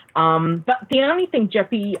 but the only thing,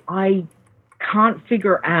 Jeffy, I can't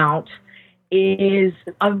figure out is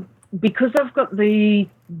because I've got the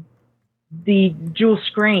dual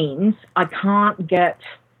screens, I can't get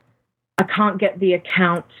the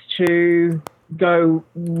accounts to go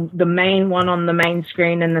the main one on the main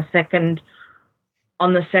screen and the second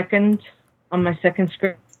on my second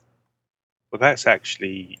screen. Well, that's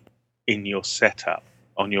actually in your setup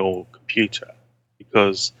on your computer,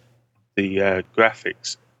 because the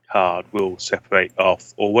graphics card will separate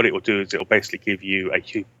off, or what it will do is it will basically give you a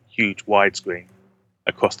huge widescreen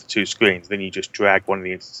across the two screens. Then you just drag one of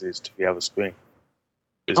the instances to the other screen.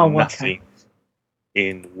 There's nothing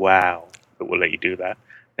in WoW that will let you do that.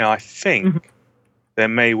 Now, I think there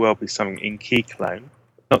may well be something in Keyclone.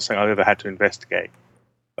 Not something I've ever had to investigate.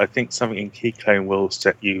 But I think something in Keyclone will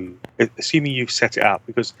set you, assuming you've set it up,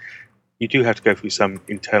 because you do have to go through some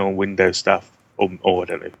internal Windows stuff or I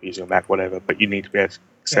don't know if you're using a Mac, whatever, but you need to be able to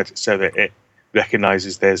set it so that it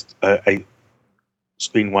recognizes there's a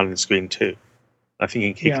screen 1 and screen 2. I think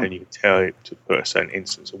in Keyclone you can tell it to put a certain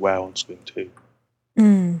instance of WoW on screen 2.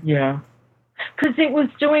 Yeah. Because it was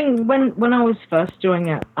doing, when I was first doing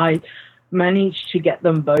it, I managed to get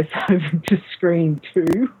them both over to screen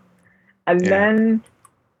 2. And then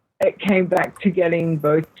it came back to getting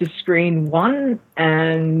both to screen 1,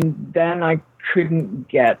 and then I couldn't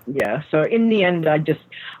get, So in the end, I just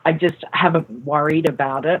haven't worried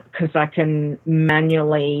about it because I can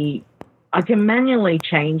manually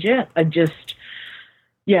change it. I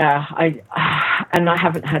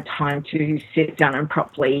haven't had time to sit down and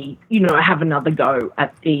properly, have another go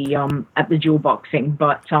at the dual boxing.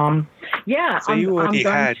 But So you already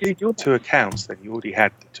had 2 accounts. Then you already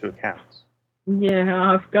had the 2 accounts.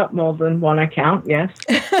 Yeah, I've got more than one account. Yes.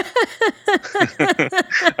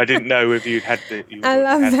 I didn't know if you had the. I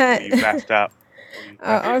love that. You wrapped up.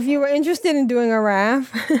 Or if you were interested in doing a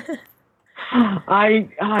RAF. I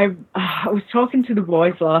was talking to the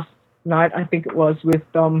boys last night, I think it was, with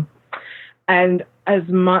and as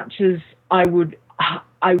much as I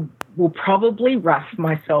will probably RAF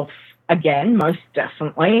myself again, most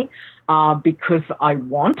definitely, because I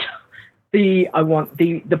want the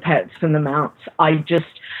pets and the mounts. I just,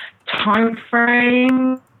 time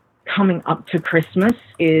frame coming up to Christmas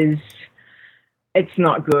it's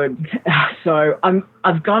not good. So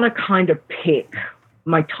I've got to kind of pick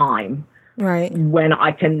my time. Right. When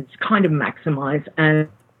I can kind of maximize, and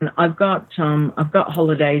I've got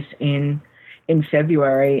holidays in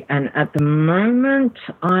February, and at the moment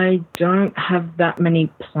I don't have that many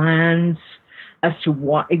plans as to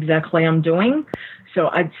what exactly I'm doing. So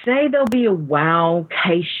I'd say there'll be a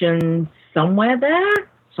wowcation somewhere there.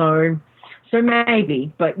 So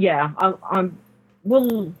maybe, but yeah,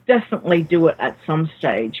 we'll definitely do it at some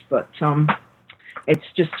stage, but it's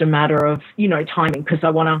just a matter of, timing, because I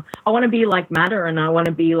want to be like Matter, and I want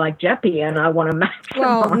to be like Jeppy, and I want to maximize.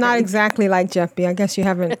 Well, not exactly like Jeppy. I guess you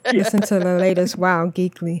haven't listened to the latest WoW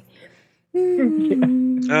Geekly.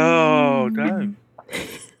 Oh, don't.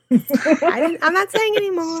 I'm not saying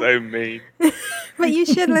anymore. So mean. But you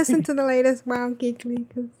should listen to the latest WoW Geekly.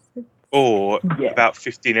 Or about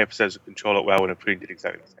 15 episodes of Control at WoW, and Apreen did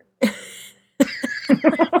exactly the same.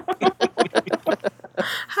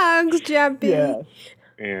 Hugs, Jeppy.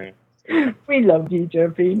 Yeah. We love you,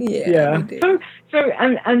 Jeppy. Yeah. We do. So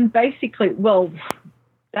and basically, well,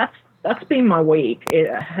 that's been my week.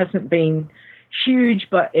 It hasn't been huge,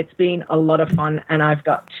 but it's been a lot of fun, and I've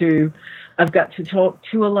got to talk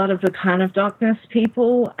to a lot of the Clan of Darkness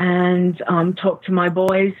people, and talk to my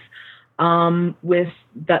boys with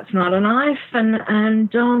That's Not a Knife,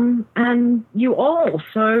 and you all.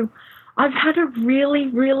 So I've had a really,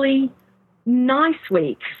 really nice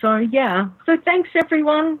week. So yeah. So thanks,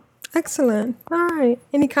 everyone. Excellent. All right.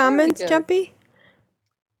 Any comments, Jumpy?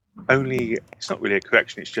 Only, it's not really a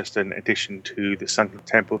correction. It's just an addition to the Sunken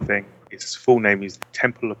Temple thing. Its full name is the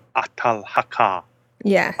Temple of Atal Haka.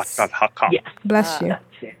 Yes. Atal Haka. Yes. Bless you. That's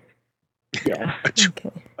it. Yeah.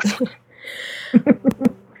 Okay.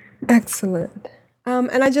 Excellent.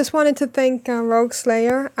 And I just wanted to thank Rogue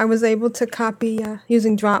Slayer. I was able to copy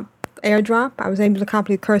using AirDrop. I was able to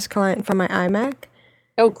copy the Curse client from my iMac.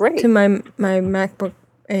 Oh, great. To my MacBook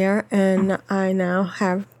Air, and I now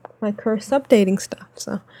have my Curse updating stuff.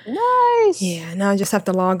 So nice. Yeah, now I just have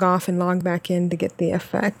to log off and log back in to get the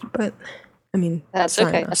effect. But I mean, that's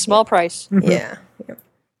okay. A small price. Yeah. All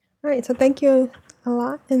right. So thank you a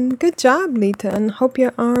lot, and good job, Lita. And hope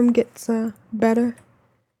your arm gets better.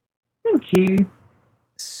 Thank you.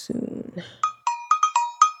 Soon.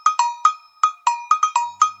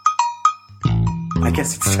 I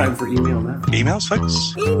guess it's time for email now. Emails,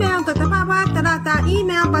 folks? Email.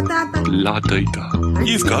 Email. La data.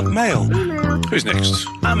 You've got mail. Email. Who's next?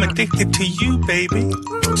 I'm addicted to you, baby.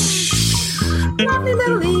 Lovely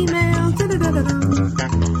little email.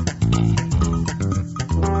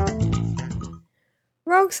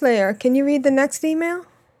 Rogue Slayer, can you read the next email?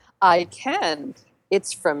 I can.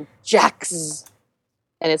 It's from Jax.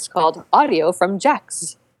 And it's called Audio from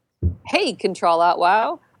Jax. Hey, Control Out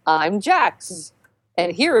WoW. I'm Jax.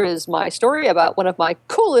 And here is my story about one of my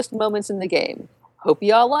coolest moments in the game. Hope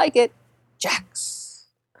you all like it. Jax.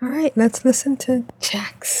 All right, let's listen to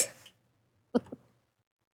Jax.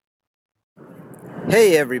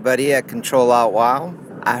 Hey, everybody at Control Out WoW.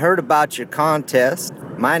 I heard about your contest.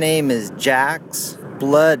 My name is Jax,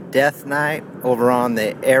 Blood Death Knight, over on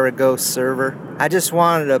the Aragos server. I just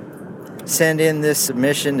wanted to send in this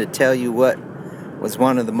submission to tell you what was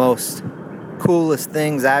one of the most coolest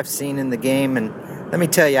things I've seen in the game, and let me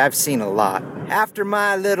tell you, I've seen a lot. After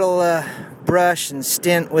my little brush and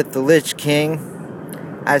stint with the Lich King,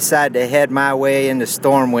 I decided to head my way into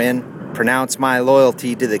Stormwind, pronounce my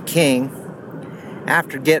loyalty to the king.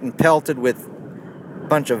 After getting pelted with a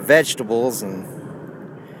bunch of vegetables and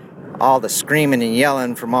all the screaming and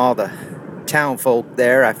yelling from all the townfolk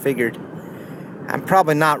there, I figured I'm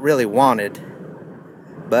probably not really wanted.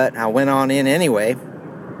 But I went on in anyway.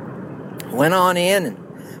 Went on in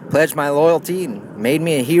and pledged my loyalty and made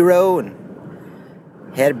me a hero and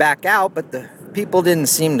headed back out, but the people didn't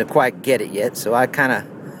seem to quite get it yet, so I kind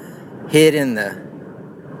of hid in the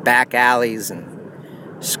back alleys and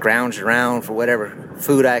scrounged around for whatever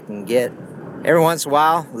food I can get. Every once in a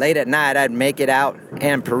while, late at night, I'd make it out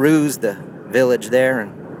and peruse the village there,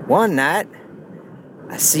 and one night,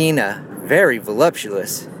 I seen a very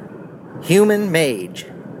voluptuous human mage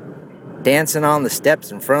dancing on the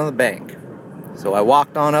steps in front of the bank. So I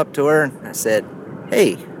walked on up to her and I said,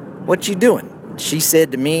 "Hey, what you doing?" She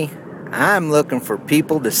said to me, "I'm looking for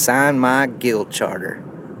people to sign my guild charter.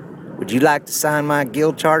 Would you like to sign my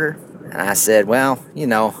guild charter?" And I said, "Well, you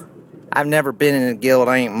know, I've never been in a guild.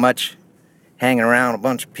 I ain't much hanging around a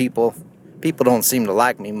bunch of people. People don't seem to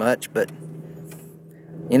like me much, but,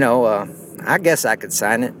 you know, I guess I could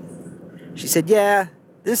sign it." She said, "Yeah,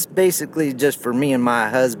 this basically is just for me and my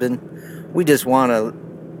husband. We just want a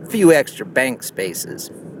few extra bank spaces.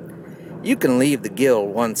 You can leave the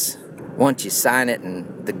guild once you sign it and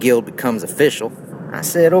the guild becomes official." I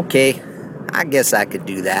said, "Okay, I guess I could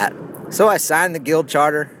do that." So I signed the guild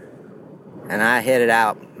charter and I headed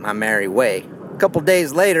out my merry way. A couple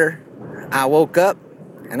days later, I woke up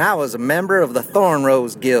and I was a member of the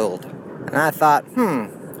Thornrose Guild. And I thought, I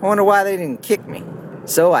wonder why they didn't kick me.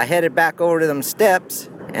 So I headed back over to them steps,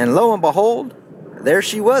 and lo and behold, there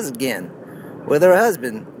she was again, with her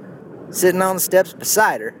husband sitting on the steps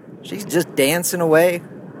beside her. She's just dancing away.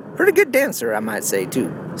 Pretty good dancer, I might say,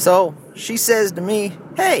 too. So she says to me,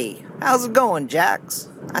 "Hey, how's it going, Jax?"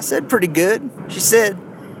 I said, "Pretty good." She said,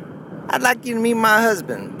 "I'd like you to meet my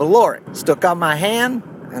husband, Baloric." Stuck out my hand,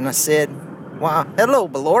 and I said, "Well, hello,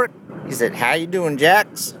 Baloric." He said, "How you doing,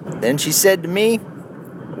 Jax?" Then she said to me,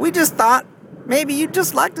 "We just thought maybe you'd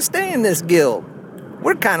just like to stay in this guild.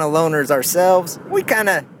 We're kind of loners ourselves. We kind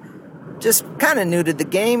of new to the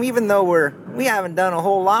game, even though we haven't done a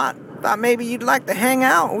whole lot. Thought maybe you'd like to hang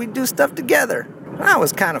out and we'd do stuff together." And I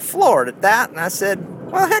was kind of floored at that, and I said,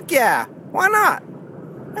 "Well, heck yeah, why not?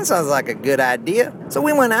 That sounds like a good idea." So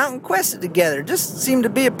we went out and quested together. Just seemed to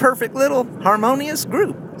be a perfect little harmonious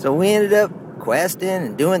group. So we ended up questing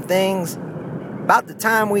and doing things. About the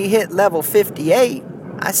time we hit level 58,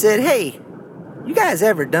 I said, "Hey, you guys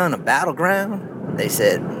ever done a battleground?" They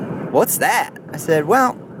said, "What's that?" I said,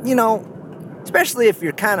 "Well, you know, especially if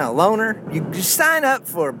you're kind of a loner, you sign up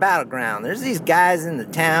for a battleground. There's these guys in the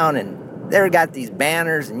town, and they've got these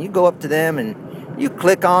banners, and you go up to them, and you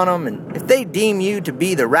click on them, and if they deem you to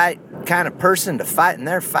be the right kind of person to fight in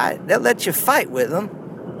their fight, they'll let you fight with them,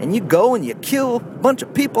 and you go and you kill a bunch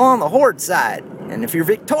of people on the horde side, and if you're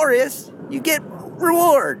victorious, you get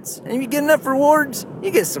rewards, and if you get enough rewards,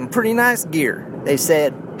 you get some pretty nice gear." They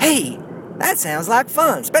said, "Hey, that sounds like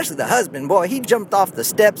fun," especially the husband. Boy, he jumped off the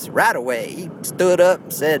steps right away. He stood up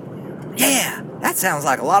and said, "Yeah, that sounds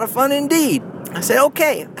like a lot of fun indeed." I said,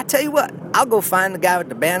 "Okay, I tell you what, I'll go find the guy with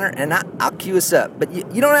the banner and I'll queue us up. But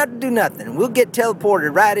you don't have to do nothing. We'll get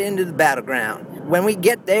teleported right into the battleground. When we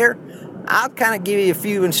get there, I'll kind of give you a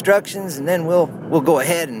few instructions and then we'll go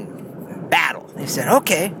ahead and battle." They said,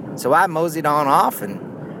 "Okay." So I moseyed on off and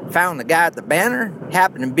found the guy at the banner.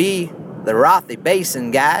 Happened to be the Rothy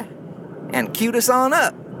Basin guy, and queued us on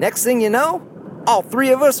up. Next thing you know, all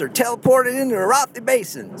three of us are teleported into the Rothy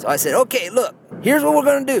Basin. So I said, "Okay, look, here's what we're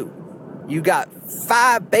going to do. You got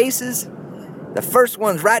 5 bases. The first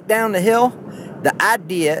one's right down the hill. The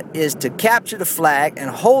idea is to capture the flag and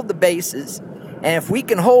hold the bases. And if we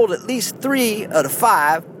can hold at least 3 of the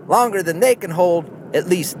 5, longer than they can hold at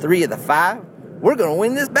least 3 of the 5, we're going to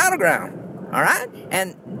win this battleground. All right?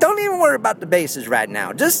 And don't even worry about the bases right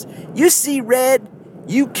now. Just, you see red,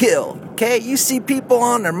 you kill. Okay? You see people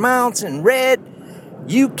on their mounts in red,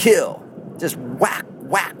 you kill. Just whack,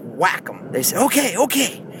 whack, whack them." They said,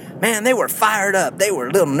 okay. Man, they were fired up. They were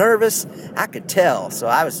a little nervous. I could tell. So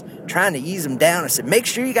I was trying to ease them down. I said, "Make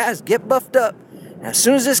sure you guys get buffed up. And as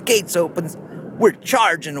soon as this gates opens, we're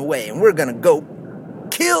charging away and we're going to go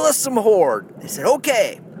kill us some horde." They said,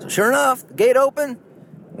 "Okay." So sure enough, the gate opened.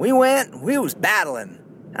 We went, we was battling.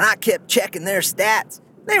 And I kept checking their stats.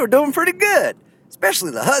 They were doing pretty good.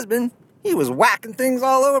 Especially the husband. He was whacking things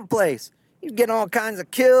all over the place. He was getting all kinds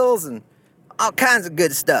of kills and all kinds of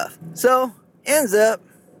good stuff. So, ends up,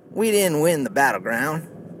 we didn't win the battleground,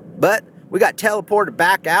 but we got teleported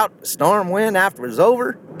back out, Stormwind after it was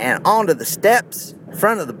over, and onto the steps in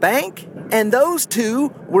front of the bank. And those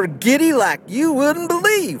two were giddy like you wouldn't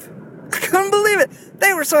believe. I couldn't believe it.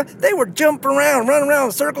 They were jumping around, running around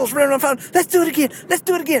in circles, running around. Let's do it again. Let's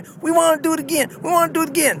do it again. We want to do it again. We want to do it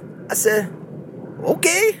again. I said,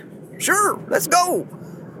 okay, sure, let's go.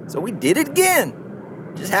 So we did it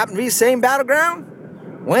again. Just happened to be the same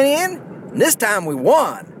battleground. Went in, and this time we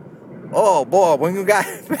won. Oh boy, when we got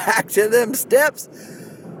back to them steps,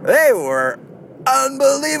 they were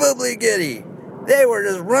unbelievably giddy. They were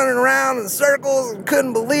just running around in circles and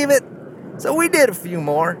couldn't believe it. So we did a few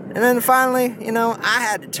more, and then finally, I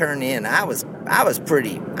had to turn in. I was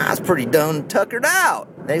pretty done tuckered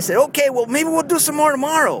out. They said, okay, well, maybe we'll do some more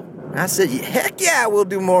tomorrow. I said, heck yeah, we'll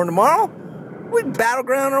do more tomorrow. We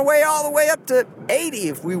battleground our way all the way up to 80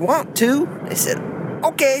 if we want to. They said,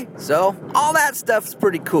 okay. So all that stuff's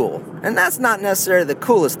pretty cool. And that's not necessarily the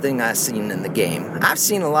coolest thing I've seen in the game. I've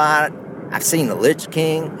seen a lot. I've seen the Lich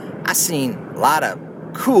King. I've seen a lot of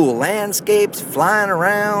cool landscapes flying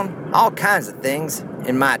around, all kinds of things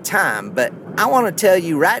in my time. But I want to tell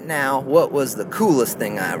you right now what was the coolest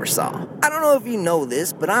thing I ever saw. I don't know if you know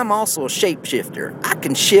this, but I'm also a shapeshifter. I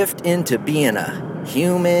can shift into being a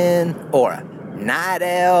human or a night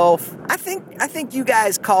elf. I think you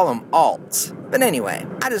guys call them alts. But anyway,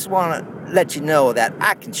 I just want to let you know that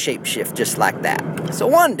I can shapeshift just like that. So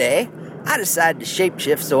one day, I decided to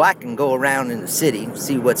shapeshift so I can go around in the city and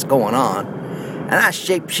see what's going on. And I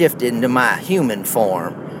shapeshifted into my human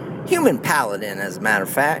form. Human paladin, as a matter of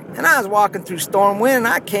fact. And I was walking through Stormwind and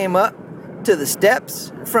I came up to the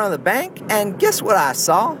steps in front of the bank. And guess what I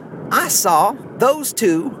saw? I saw those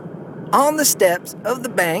two on the steps of the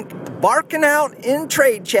bank barking out in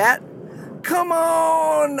trade chat, come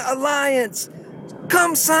on, Alliance,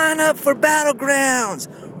 come sign up for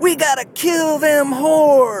Battlegrounds. We gotta kill them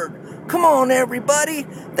Horde. Come on, everybody,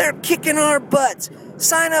 they're kicking our butts.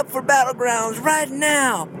 Sign up for Battlegrounds right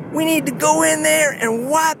now. We need to go in there and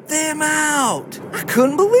wipe them out. I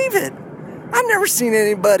couldn't believe it. I've never seen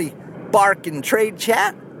anybody bark in trade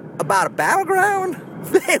chat about a battleground.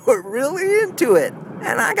 They were really into it.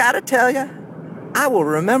 And I gotta tell you, I will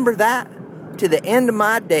remember that to the end of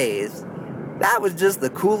my days. That was just the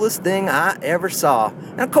coolest thing I ever saw.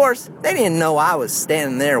 And of course, they didn't know I was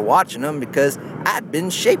standing there watching them because I'd been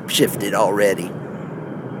shapeshifted already.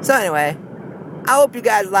 So anyway, I hope you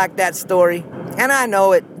guys like that story. And I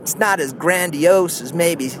know it's not as grandiose as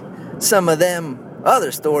maybe some of them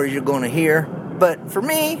other stories you're going to hear. But for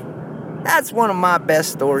me, that's one of my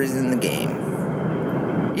best stories in the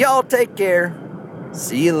game. Y'all take care.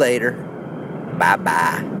 See you later.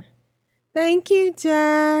 Bye-bye. Thank you,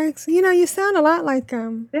 Jax. You sound a lot like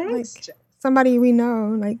somebody we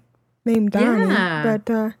know, like named Donnie. Yeah. But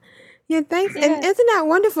yeah, thanks. Yeah. And isn't that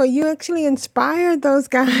wonderful? You actually inspired those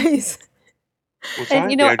guys. Was I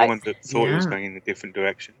the only one that thought it was going in a different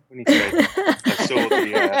direction? When you say, I saw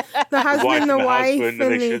the husband, the wife, and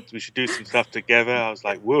we should do some stuff together. I was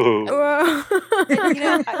like, whoa. I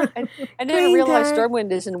didn't realize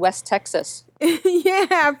Stormwind is in West Texas.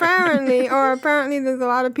 Yeah, apparently. Or apparently there's a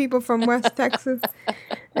lot of people from West Texas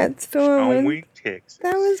at Stormwind. Texas.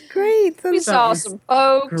 That was great. We saw some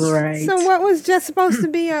folks. Great. So what was just supposed to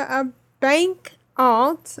be a bank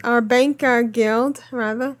alt, or bank guild,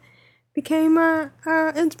 rather, became a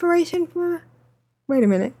inspiration for, wait a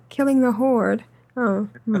minute, killing the Horde. Oh.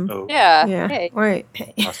 Yeah. Hey. Wait.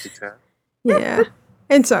 Hey. Time. Yeah.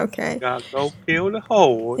 It's okay. Gotta go kill the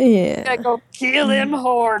Horde. Yeah. Gotta go kill them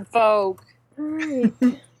Horde folk. All right.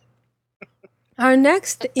 Our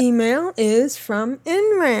next email is from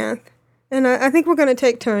Inrath. And I think we're going to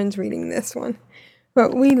take turns reading this one.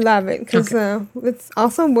 But we love it because it's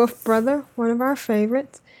also Wolf Brother, one of our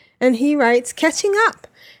favorites. And he writes, catching up.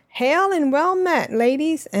 Hail and well met,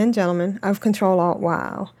 ladies and gentlemen of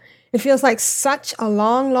Control-Alt-WoW. It feels like such a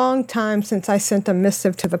long, long time since I sent a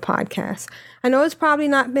missive to the podcast. I know it's probably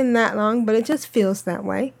not been that long, but it just feels that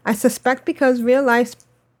way. I suspect because real life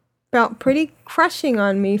felt pretty crushing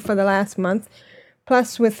on me for the last month,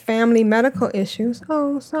 plus with family medical issues.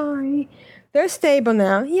 Oh, sorry. They're stable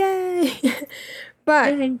now. Yay!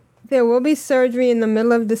 But there will be surgery in the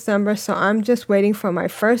middle of December, so I'm just waiting for my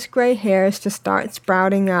first gray hairs to start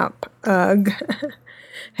sprouting up. Ugh.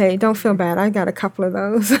 Hey, don't feel bad. I got a couple of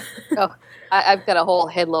those. I've got a whole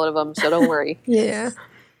headload of them, so don't worry. Yeah.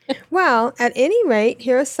 Well, at any rate,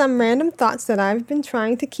 here are some random thoughts that I've been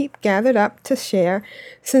trying to keep gathered up to share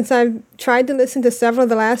since I've tried to listen to several of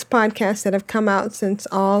the last podcasts that have come out since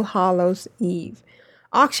All Hallows Eve.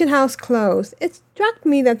 Auction house closed. It struck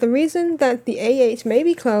me that the reason that the AH may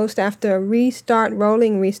be closed after a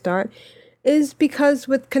rolling restart, is because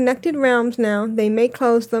with connected realms now, they may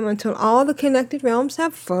close them until all the connected realms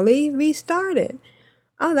have fully restarted.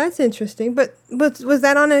 Oh, that's interesting. But was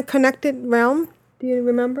that on a connected realm? Do you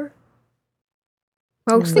remember?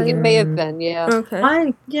 I think it may have been, yeah.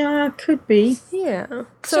 Okay. Could be. Yeah.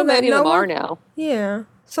 So many of them are now. Yeah.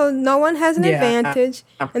 So no one has an advantage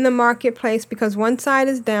in the marketplace because one side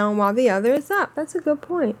is down while the other is up. That's a good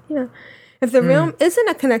point. Yeah. If the realm isn't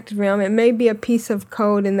a connected realm, it may be a piece of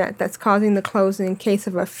code in that's causing the closing in case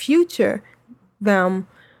of a future realm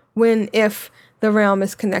if the realm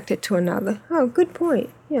is connected to another. Oh, good point.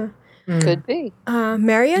 Yeah. Could be.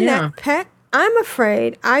 Marionette pet. I'm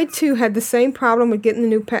afraid I too had the same problem with getting the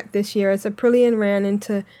new pet this year as Aprillian ran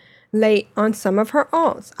into late on some of her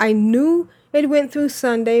alts. I knew it went through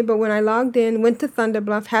Sunday, but when I logged in, went to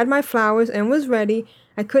Thunderbluff, had my flowers, and was ready,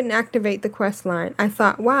 I couldn't activate the quest line. I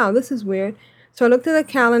thought, wow, this is weird. So I looked at the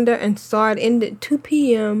calendar and saw it ended 2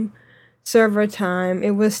 p.m. server time.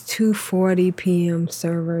 It was 2:40 p.m.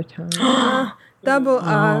 server time. Double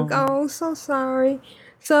ugh. Oh, so sorry.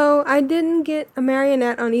 So I didn't get a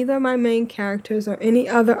marionette on either of my main characters or any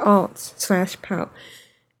other alts / pout.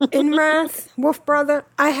 In Wrath, Wolf Brother,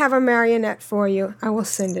 I have a marionette for you. I will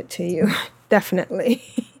send it to you. Definitely.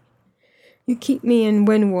 You keep me in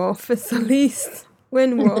Windwolf. It's the least.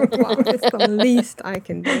 Windwolf. It's the least I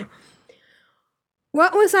can do.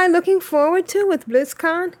 What was I looking forward to with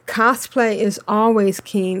BlizzCon? Cosplay is always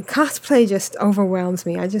keen. Cosplay just overwhelms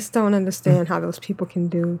me. I just don't understand how those people can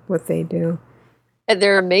do what they do. And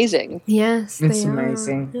they're amazing. Yes, it's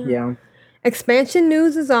amazing. Yeah. Expansion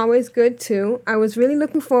news is always good too. I was really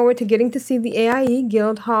looking forward to getting to see the AIE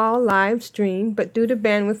Guild Hall live stream, but due to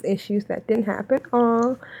bandwidth issues, that didn't happen.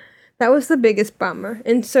 Aw, that was the biggest bummer.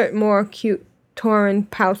 Insert more cute Torin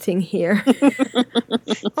pouting here.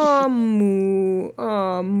 Aw, moo.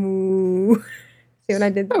 Aw, moo. See what I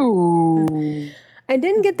did there? Ooh. I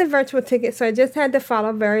didn't get the virtual ticket, so I just had to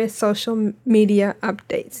follow various social media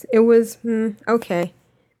updates. It was, okay.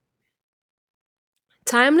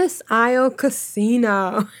 Timeless Isle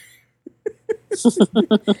Casino.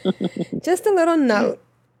 Just a little note.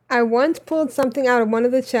 I once pulled something out of one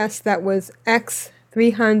of the chests that was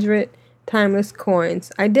X300 Timeless coins.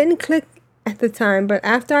 I didn't click at the time, but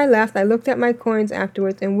after I left, I looked at my coins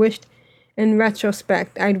afterwards and wished in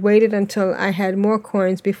retrospect I'd waited until I had more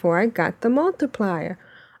coins before I got the multiplier.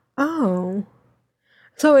 Oh.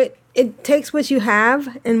 So it takes what you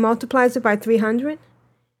have and multiplies it by 300?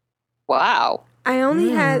 Wow. I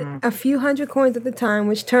only had a few hundred coins at the time,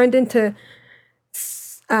 which turned into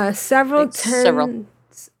several tens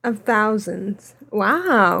of thousands.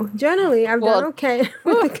 Wow. Generally, I've done okay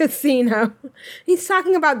with the casino. He's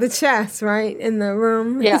talking about the chess, right? In the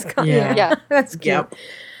room. Yeah. Yeah. That's cute.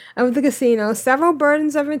 Of the casino, several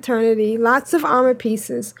burdens of eternity, lots of armor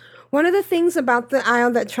pieces. One of the things about the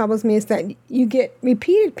Isle that troubles me is that you get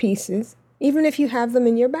repeated pieces, even if you have them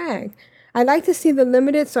in your bag. I'd like to see the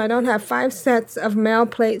limited so I don't have 5 sets of mail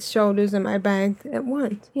plates, shoulders in my bag at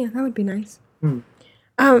once. Yeah, that would be nice.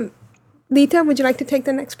 Lita, would you like to take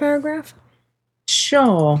the next paragraph?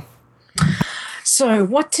 Sure. So,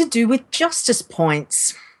 what to do with justice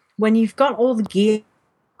points? When you've got all the gear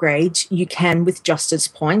upgrades you can with justice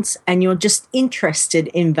points and you're just interested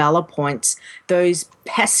in valor points, those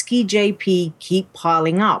pesky JP keep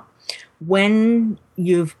piling up. When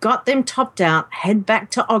you've got them topped out, head back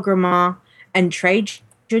to Ogrimmar and trade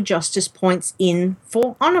your justice points in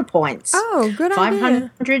for honor points. Oh, good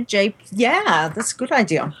idea. 500 JP. Yeah, that's a good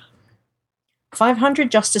idea. 500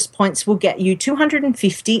 justice points will get you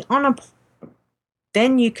 250 honor points.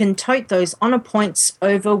 Then you can tote those honor points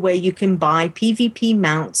over where you can buy PvP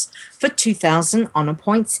mounts for 2,000 honor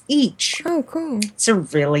points each. Oh, cool. It's a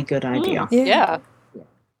really good idea. Yeah.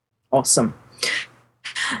 Awesome.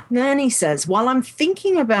 Then he says, while I'm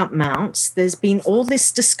thinking about mounts, there's been all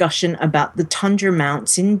this discussion about the Tundra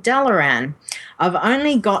mounts in Dalaran. I've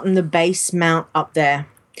only gotten the base mount up there.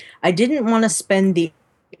 I didn't want to spend the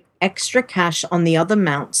extra cash on the other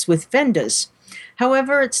mounts with vendors.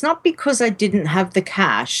 However, it's not because I didn't have the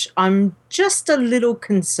cash. I'm just a little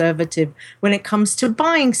conservative when it comes to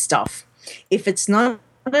buying stuff. If it's not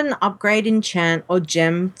an upgrade enchant or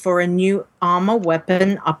gem for a new armor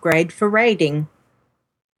weapon upgrade for raiding.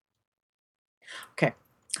 Okay.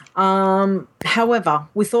 However,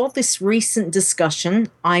 with all this recent discussion,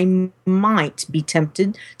 I might be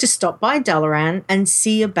tempted to stop by Dalaran and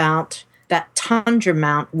see about that Tundra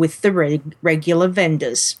mount with the regular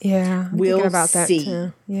vendors. Yeah, I'm we'll thinking about that see.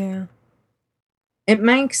 too. Yeah. It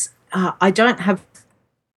makes, I don't have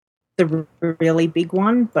the really big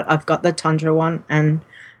one, but I've got the Tundra one, and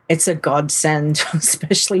it's a godsend,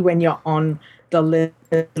 especially when you're on the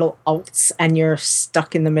little alts and you're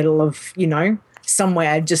stuck in the middle of,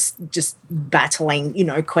 somewhere just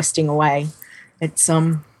battling, questing away. It's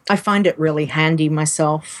I find it really handy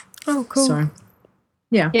myself. Oh, cool. So,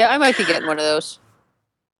 yeah. Yeah, I might be getting one of those.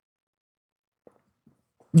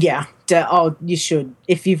 Yeah. You should.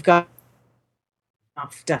 If you've got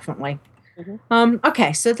enough, definitely.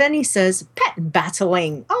 Okay, so then he says, pet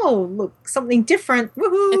battling. Oh, look, something different.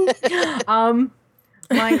 Woohoo!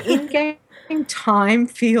 My in-game time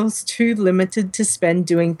feels too limited to spend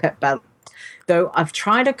doing pet battling, though I've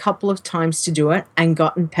tried a couple of times to do it and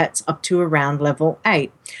gotten pets up to around level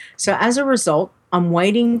 8. So as a result, I'm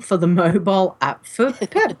waiting for the mobile app for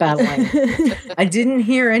pet battling. I didn't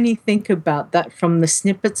hear anything about that from the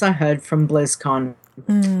snippets I heard from BlizzCon.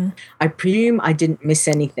 I presume I didn't miss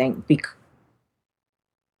anything because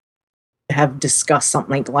have discussed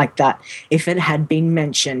something like that if it had been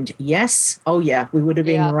mentioned. Yes, oh yeah, we would have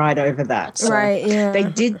been right over that. So right, yeah. They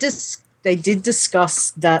did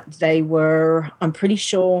discuss that they were, I'm pretty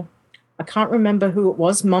sure, I can't remember who it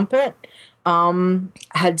was, Mumpet,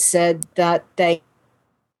 had said that they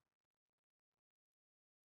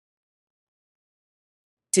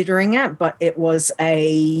considering it, but it was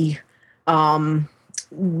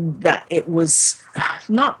that it was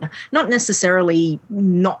not necessarily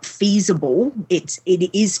not feasible. It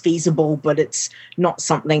is feasible, but it's not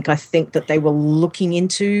something I think that they were looking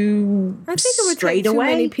into. I think it would take too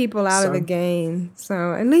many people out of the game.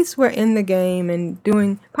 So at least we're in the game and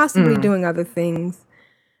possibly doing other things.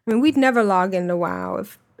 I mean, we'd never log into WoW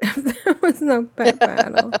if there was no pet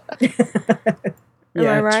battle. Am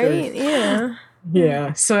I right? True. Yeah.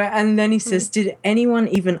 Yeah. So, and then he says, did anyone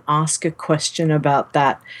even ask a question about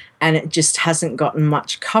that and it just hasn't gotten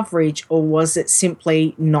much coverage, or was it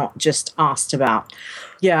simply not just asked about?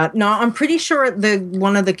 Yeah. No, I'm pretty sure at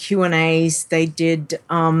one of the Q&As they did,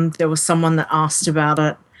 there was someone that asked about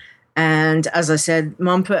it. And as I said,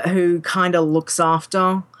 Mumpet, who kind of looks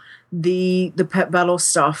after the pet battle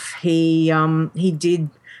stuff, he did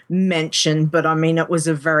mention, but I mean, it was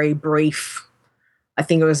a very brief, I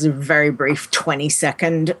think it was a very brief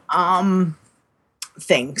 20-second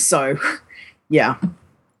thing. So, yeah.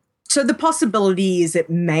 So the possibility is it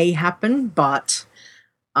may happen, but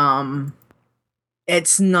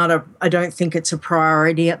it's not I don't think it's a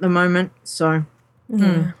priority at the moment. So,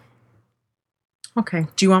 Okay.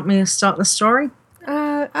 Do you want me to start the story?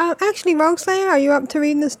 Actually, Rogueslayer, are you up to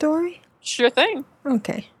reading the story? Sure thing.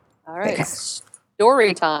 Okay. All right. Okay.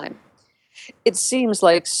 Story time. It seems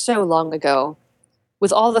like so long ago.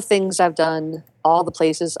 With all the things I've done, all the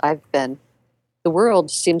places I've been, the world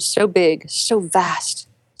seems so big, so vast,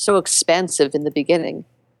 so expansive in the beginning.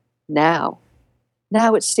 Now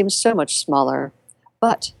it seems so much smaller.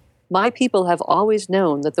 But my people have always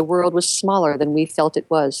known that the world was smaller than we felt it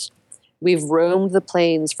was. We've roamed the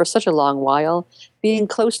plains for such a long while, being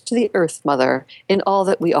close to the Earth Mother in all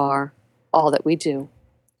that we are, all that we do.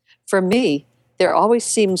 For me, there always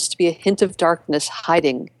seems to be a hint of darkness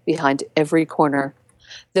hiding behind every corner.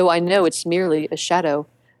 Though I know it's merely a shadow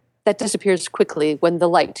that disappears quickly when the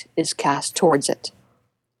light is cast towards it.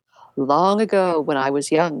 Long ago, when I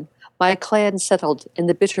was young, my clan settled in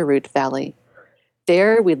the Bitterroot Valley.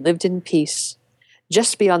 There we lived in peace.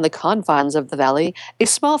 Just beyond the confines of the valley, a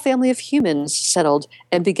small family of humans settled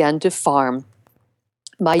and began to farm.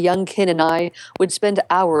 My young kin and I would spend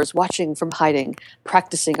hours watching from hiding,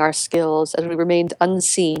 practicing our skills as we remained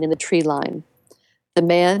unseen in the tree line. The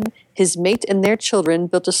man, his mate, and their children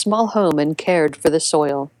built a small home and cared for the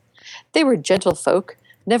soil. They were gentle folk,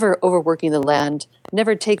 never overworking the land,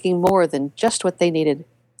 never taking more than just what they needed.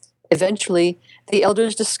 Eventually, the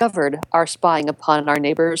elders discovered our spying upon our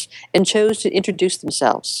neighbors and chose to introduce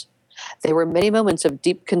themselves. There were many moments of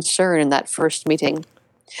deep concern in that first meeting.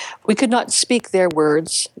 We could not speak their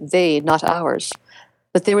words, they not ours,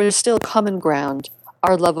 but there was still common ground,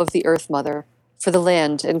 our love of the Earth Mother, for the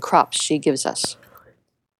land and crops she gives us.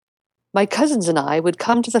 My cousins and I would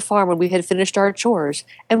come to the farm when we had finished our chores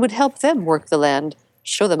and would help them work the land,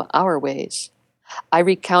 show them our ways. I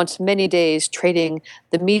recount many days trading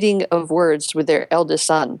the meeting of words with their eldest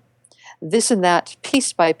son, this and that,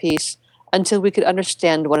 piece by piece, until we could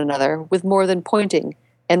understand one another with more than pointing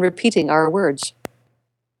and repeating our words.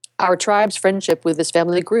 Our tribe's friendship with this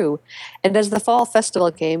family grew, and as the fall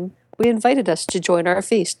festival came, we invited us to join our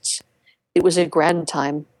feasts. It was a grand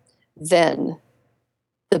time. Then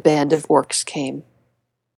the band of orcs came.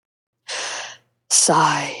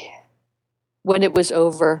 Sigh. When it was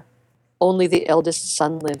over, only the eldest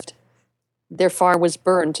son lived. Their farm was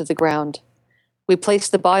burned to the ground. We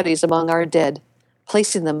placed the bodies among our dead,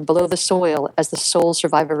 placing them below the soil as the sole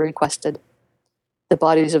survivor requested. The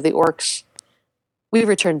bodies of the orcs We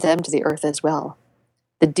returned them to the earth as well.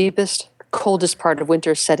 The deepest, coldest part of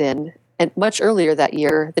winter set in, and much earlier that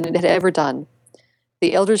year than it had ever done.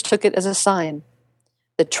 The elders took it as a sign.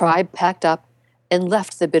 The tribe packed up and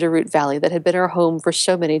left the Bitterroot Valley that had been our home for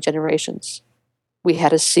so many generations. We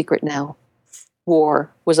had a secret now.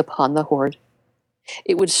 War was upon the Horde.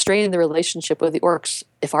 It would strain the relationship with the orcs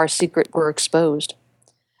if our secret were exposed.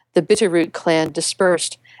 The Bitterroot clan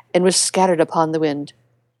dispersed and was scattered upon the wind.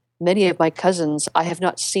 Many of my cousins I have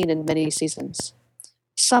not seen in many seasons.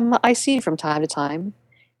 Some I see from time to time.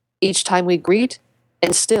 Each time we greet,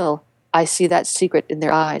 and still I see that secret in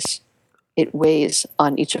their eyes. It weighs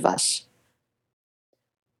on each of us.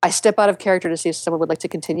 I step out of character to see if someone would like to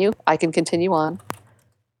continue. I can continue on.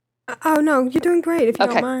 Oh, no, you're doing great if you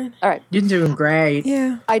Okay. don't mind. All right. You're doing great.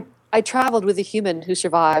 Yeah. I traveled with a human who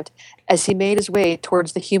survived as he made his way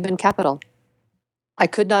towards the human capital. I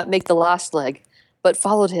could not make the last leg, but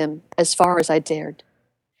followed him as far as I dared.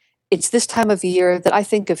 It's this time of year that I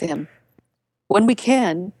think of him. When we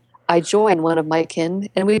can, I join one of my kin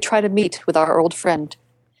and we try to meet with our old friend.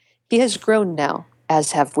 He has grown now,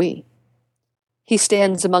 as have we. He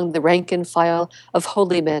stands among the rank and file of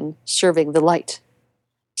holy men serving the light.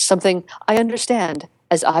 Something I understand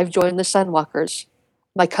as I've joined the Sunwalkers.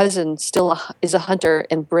 My cousin still is a hunter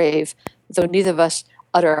and brave, though neither of us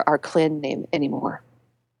utter our clan name anymore.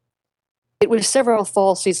 It was several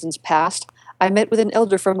fall seasons past, I met with an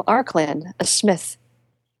elder from our clan, a smith.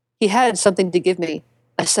 He had something to give me,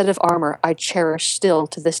 a set of armor I cherish still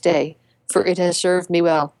to this day, for it has served me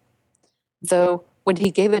well. Though, when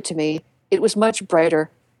he gave it to me, it was much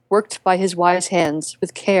brighter, worked by his wise hands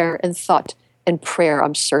with care and thought and prayer,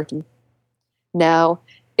 I'm certain. Now,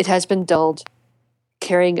 it has been dulled,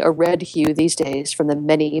 carrying a red hue these days from the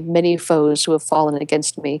many, many foes who have fallen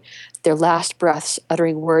against me, their last breaths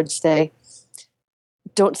uttering words they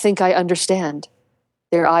don't think I understand,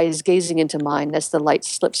 their eyes gazing into mine as the light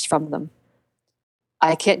slips from them.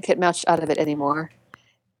 I can't get much out of it anymore.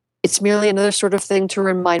 It's merely another sort of thing to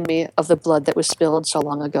remind me of the blood that was spilled so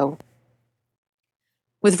long ago.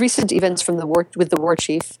 With recent events from with the war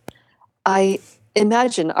chief, I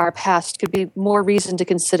imagine our past could be more reason to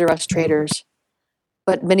consider us traitors.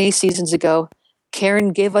 But many seasons ago,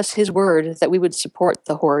 Karen gave us his word that we would support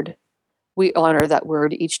the Horde. We honor that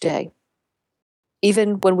word each day.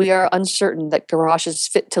 Even when we are uncertain that Garrosh is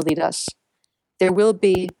fit to lead us, there will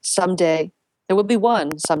be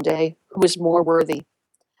one someday who is more worthy.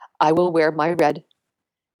 I will wear my red.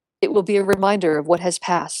 It will be a reminder of what has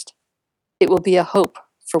passed. It will be a hope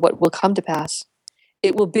for what will come to pass.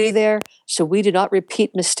 It will be there so we do not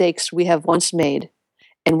repeat mistakes we have once made,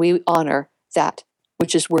 and we honor that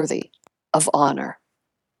which is worthy of honor.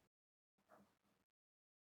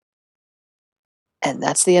 And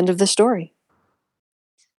that's the end of the story.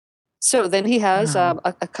 So then he has a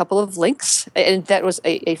couple of links, and that was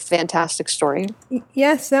a fantastic story.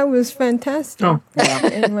 Yes, that was fantastic. Oh,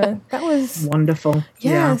 yeah. That was wonderful.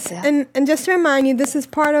 Yes, Yeah. and just to remind you, this is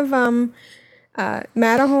part of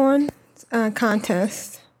Matterhorn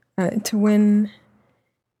contest to win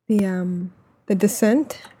the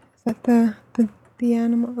descent. Is that the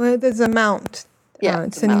animal? Well, there's a mount.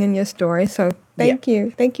 Sending in your story. So thank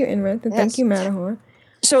you, Inrit, and thank you, Matterhorn.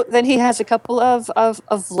 So then he has a couple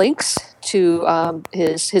of links to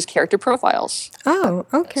his character profiles. Oh,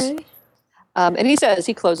 okay. And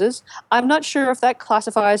he closes, I'm not sure if that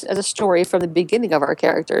classifies as a story from the beginning of our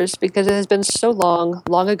characters because it has been so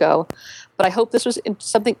long ago, but I hope this was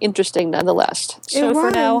something interesting nonetheless. So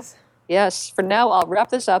for now, I'll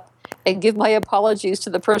wrap this up and give my apologies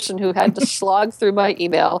to the person who had to slog through my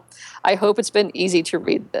email. I hope it's been easy to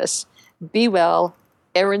read this. Be well,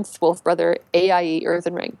 Aaronth Wolfbrother, AIE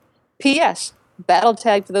Earthen Ring. P.S. Battle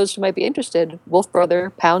tag for those who might be interested,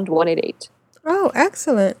 Wolfbrother, pound 188. Oh,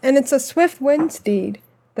 excellent. And it's a swift wind steed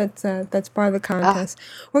that's part of the contest.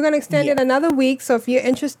 We're going to extend it another week, so if you're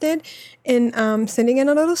interested in sending in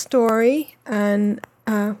a little story, and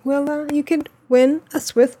you could win a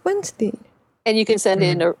swift wind steed. And you can send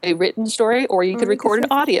in a written story, or you could record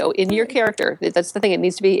an audio in your character. That's the thing. It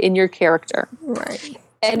needs to be in your character. Right.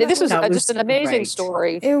 And this was just an amazing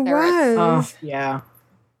story. It was. Oh, yeah.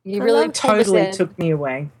 You really totally took me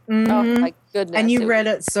away. Mm-hmm. Oh, my goodness. And you read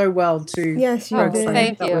it so well, too. Yes, you did.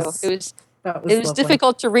 Thank you. It was lovely.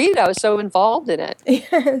 Difficult to read. I was so involved in it.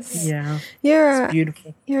 Yes. Yeah. It's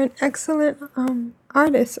beautiful. You're an excellent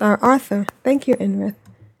artist, or author. Thank you, Inrit.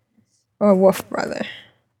 Or Wolfbrother.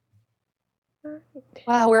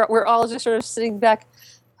 Wow, we're all just sort of sitting back,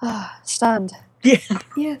 stunned. Yeah.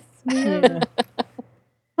 Yes. Yeah.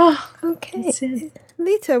 Okay.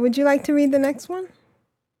 Lita, would you like to read the next one?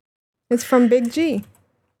 It's from Big G.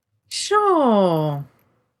 Sure.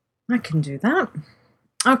 I can do that.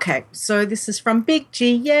 Okay, so this is from Big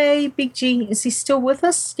G. Yay, Big G. Is he still with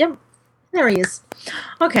us? Yep, there he is.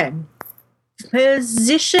 Okay.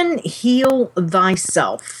 Position heal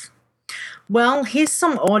thyself. Well, here's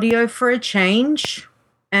some audio for a change.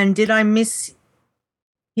 And did I miss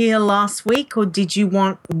here last week, or did you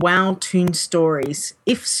want WoW Toon stories?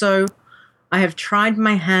 If so, I have tried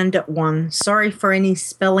my hand at one. Sorry for any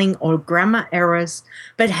spelling or grammar errors,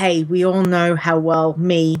 but hey, we all know how well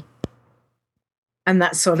me and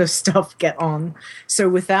that sort of stuff get on. So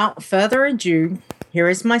without further ado, here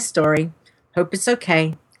is my story. Hope it's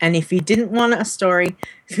okay. And if you didn't want a story,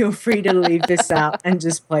 feel free to leave this out and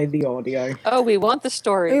just play the audio. Oh, we want the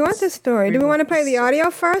story. We want the story. Do we want to play the audio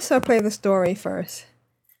first or play the story first?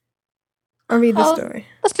 I'll read the story.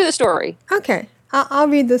 Let's do the story. Okay, I'll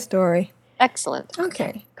read the story. Excellent.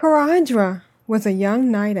 Okay. Karadra was a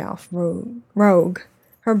young night elf rogue.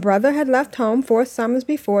 Her brother had left home 4 summers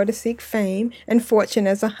before to seek fame and fortune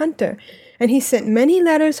as a hunter, and he sent many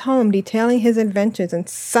letters home detailing his adventures in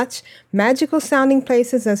such magical-sounding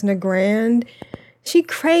places as Nagrand. She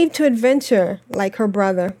craved to adventure like her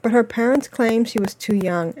brother, but her parents claimed she was too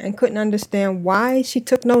young and couldn't understand why she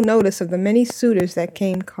took no notice of the many suitors that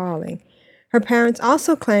came calling. Her parents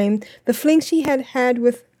also claimed the fling she had had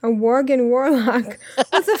with a Worgen warlock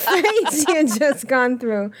was a phase she had just gone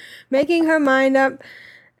through, making her mind up.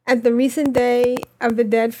 At the recent Day of the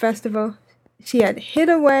Dead festival, she had hid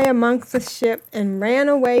away amongst the ship and ran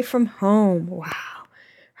away from home. Wow.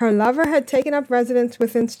 Her lover had taken up residence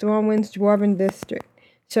within Stormwind's dwarven district.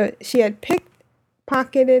 So she had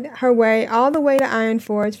pickpocketed her way all the way to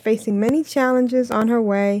Ironforge, facing many challenges on her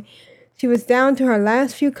way. She was down to her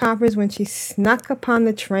last few coppers when she snuck upon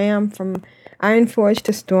the tram from Ironforge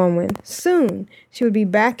to Stormwind. Soon, she would be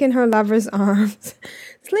back in her lover's arms.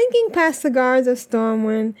 Slinking past the guards of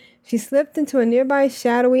Stormwind, she slipped into a nearby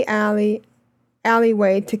shadowy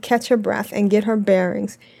alleyway to catch her breath and get her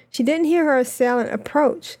bearings. She didn't hear her assailant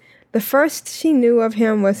approach. The first she knew of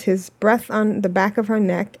him was his breath on the back of her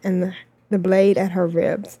neck and the blade at her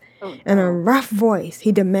ribs. In a rough voice,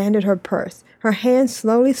 he demanded her purse. Her hand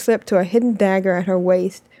slowly slipped to a hidden dagger at her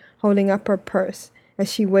waist, holding up her purse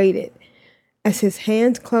as she waited. As his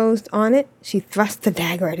hands closed on it, she thrust the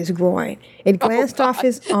dagger at his groin. It glanced off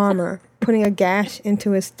his armor, putting a gash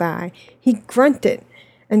into his thigh. He grunted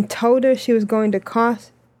and told her she was going to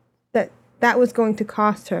that was going to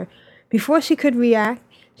cost her. Before she could react,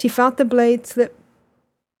 she felt the blade slip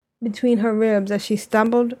between her ribs as she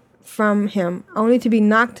stumbled from him, only to be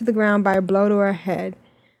knocked to the ground by a blow to her head.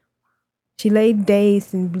 She lay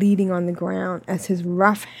dazed and bleeding on the ground as his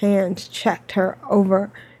rough hands checked her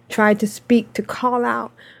over, tried to speak, to call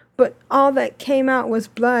out, but all that came out was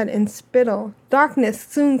blood and spittle. Darkness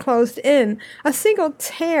soon closed in. A single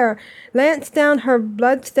tear lanced down her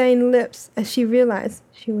blood-stained lips as she realized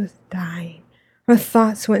she was dying. Her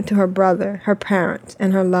thoughts went to her brother, her parents,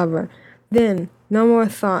 and her lover. Then, no more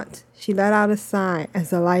thoughts. She let out a sigh as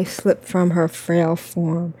the life slipped from her frail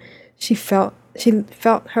form. She felt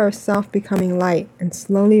herself becoming light and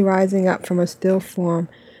slowly rising up from her still form.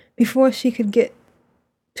 Before she could get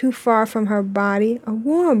too far from her body, a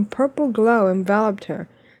warm purple glow enveloped her.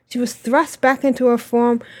 She was thrust back into her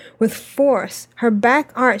form with force, her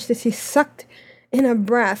back arched as she sucked in a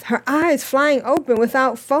breath, her eyes flying open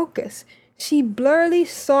without focus. She blurrily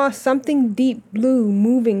saw something deep blue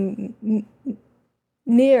moving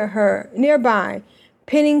nearby,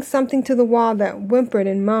 pinning something to the wall that whimpered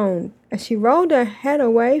and moaned. As she rolled her head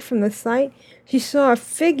away from the sight, she saw a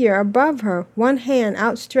figure above her, one hand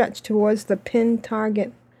outstretched towards the pinned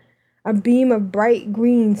target. A beam of bright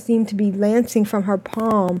green seemed to be lancing from her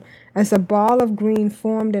palm as a ball of green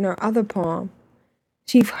formed in her other palm.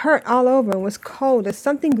 She hurt all over and was cold as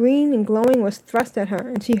something green and glowing was thrust at her,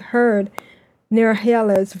 and she heard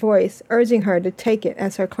Nirhela's voice urging her to take it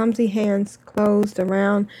as her clumsy hands closed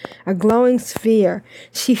around a glowing sphere.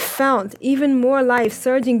 She felt even more life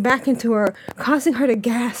surging back into her, causing her to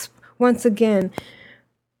gasp once again.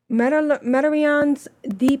 Metarion's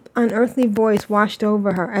deep, unearthly voice washed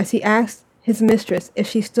over her as he asked his mistress if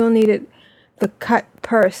she still needed the cut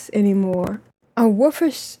purse anymore. A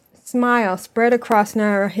wolfish smile spread across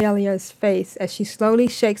Nirhela's face as she slowly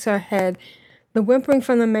shakes her head. The whimpering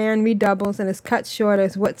from the man redoubles and is cut short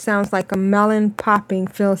as what sounds like a melon popping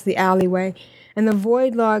fills the alleyway, and the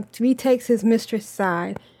void log retakes his mistress'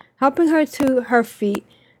 side. Helping her to her feet,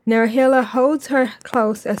 Nirhela holds her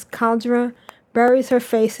close as Caldra buries her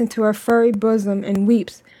face into her furry bosom and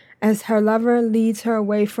weeps as her lover leads her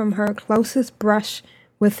away from her closest brush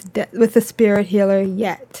with the spirit healer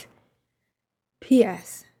yet.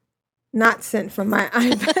 P.S. not sent from my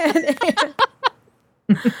iPad.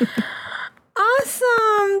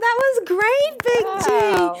 Awesome! That was great, Big G.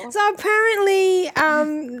 So apparently,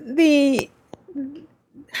 the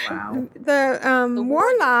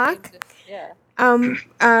warlock,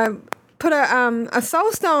 put a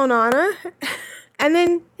soul stone on her, and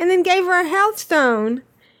then gave her a health stone.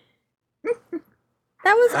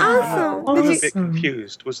 That was awesome. I'm a bit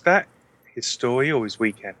confused. Was that his story or his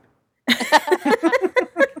weekend?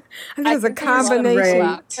 I think it was a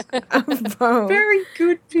combination of both. Very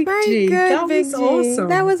good, Big Very G. good, That Big was G. awesome.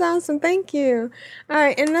 That was awesome. Thank you. All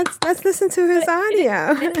right, and let's listen to his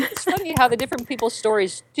audio. It's funny how the different people's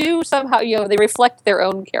stories do somehow, they reflect their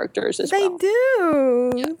own characters as well. They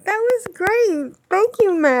do. Yeah. That was great. Thank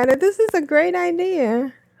you, Matt. This is a great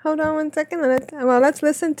idea. Hold on one second. Let's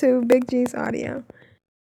listen to Big G's audio.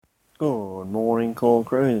 Good morning, Core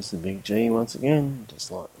Crew. This is Big G once again. Just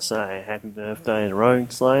like to say happy birthday to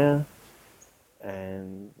Rogue Slayer.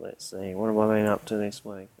 And let's see, what have I been up to this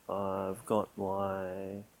week? I've got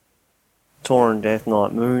my Tauren Death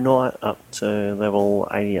Knight Moon Knight up to level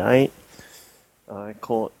 88. I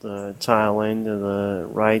caught the tail end of the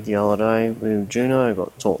raid the other day with Juno.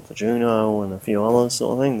 Got to talk to Juno and a few others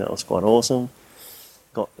sort of thing. That was quite awesome.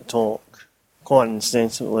 Got to talk quite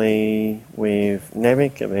extensively with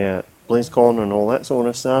Nevik about BlizzCon and all that sort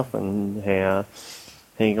of stuff, and how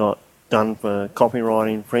he got done for copyright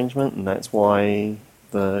infringement, and that's why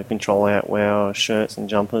the Control Out WoW shirts and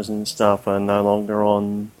jumpers and stuff are no longer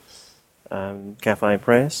on Cafe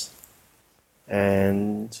Press.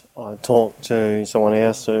 And I talked to someone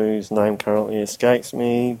else whose name currently escapes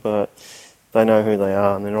me, but they know who they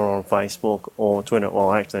are, and they're not on Facebook or Twitter.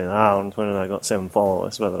 Well, actually they are on Twitter. They've got 7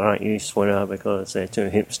 followers, but they don't use Twitter because they're too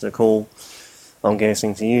hipster cool, I'm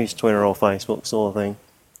guessing, to use Twitter or Facebook sort of thing.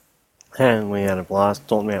 And we had a blast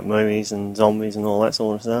talking about movies and zombies and all that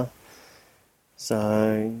sort of stuff.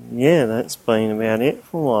 So, yeah, that's been about it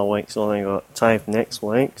for my week. So I think I've got TAFE next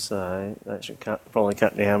week, so that should probably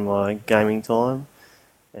cut down my gaming time.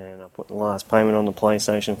 And I put the last payment on the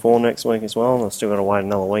PlayStation 4 next week as well, and I've still got to wait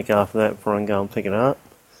another week after that before I can go and pick it up.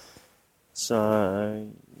 So,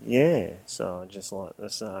 yeah, so I'd just like to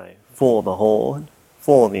say, for the Horde,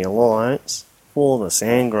 for the Alliance, for the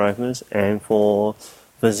Sandgropers, and for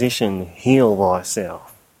Physician, heal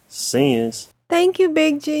thyself. See yous. Thank you,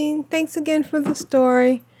 Big G. Thanks again for the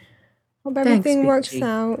story. Hope everything works G.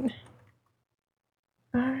 out.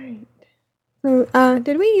 All right. So,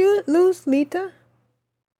 did we lose Lita?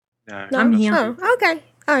 No, I'm here. Oh, okay.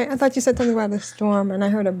 All right. I thought you said something about the storm, and I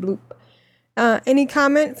heard a bloop. Any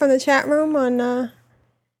comment from the chat room on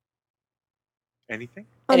anything?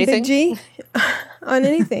 On Big G? On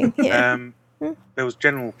anything? Yeah. There was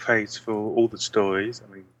general praise for all the stories.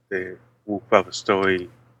 I mean, the Wolf Brothers story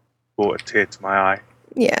brought a tear to my eye.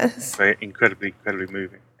 Yes. Very incredibly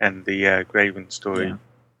moving. And the Graven story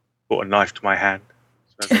brought a knife to my hand.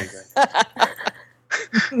 So there you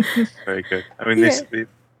go. Very good. I mean,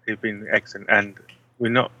 they've been excellent. And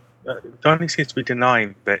we're not... Donnie seems to be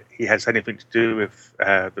denying that he has anything to do with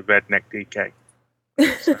the redneck DK.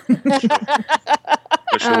 So,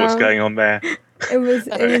 not sure what's going on there. It was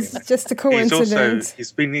just a coincidence.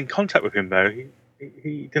 He's been in contact with him, though.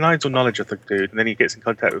 He denies all knowledge of the dude, and then he gets in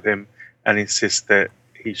contact with him and insists that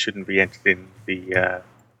he shouldn't be entered in the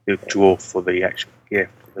draw for the actual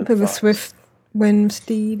gift. For the Swift Wind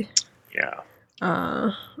Steed. Yeah.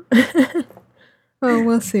 Well,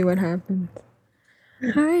 we'll see what happens.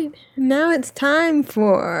 All right. Now it's time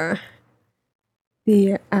for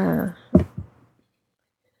the...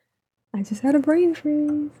 I just had a brain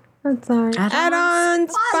freeze. I'm sorry. Add-on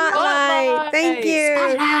Spotlight. Thank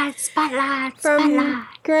you. Spotlight. From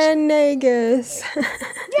Grand Nagus.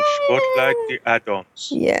 Spotlight the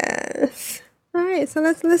add-ons. Yes. All right, so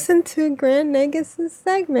let's listen to Grand Nagus'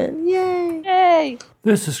 segment. Yay. Yay.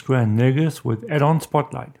 This is Grand Nagus with Add-on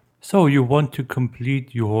Spotlight. So you want to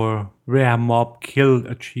complete your rare mob kill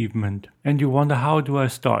achievement, and you wonder, how do I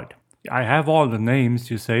start? I have all the names,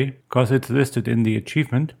 you say, because it's listed in the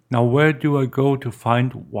achievement. Now where do I go to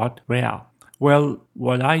find what rare? Well,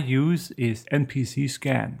 what I use is NPC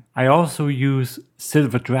Scan. I also use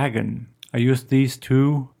Silver Dragon. I use these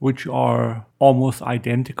two, which are almost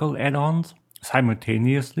identical add-ons,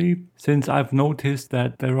 simultaneously, since I've noticed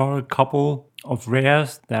that there are a couple of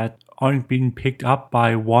rares that aren't being picked up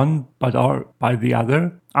by one but are by the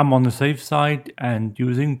other. I'm on the safe side and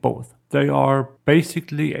using both. They are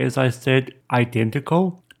basically, as I said,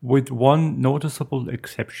 identical, with one noticeable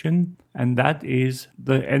exception, and that is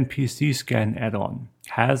the NPC Scan add-on.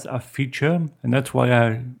 Has a feature, and that's why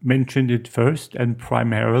I mentioned it first and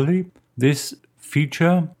primarily. This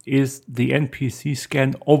feature is the NPC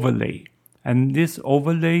scan overlay. And this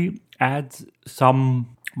overlay adds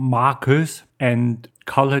some markers and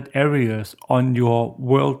colored areas on your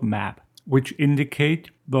world map, which indicate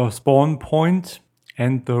the spawn points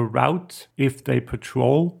and the routes, if they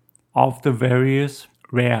patrol, of the various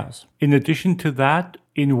rares. In addition to that,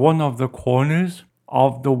 in one of the corners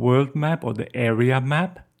of the world map or the area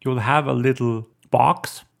map, you'll have a little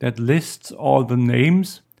box that lists all the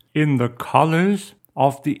names in the colors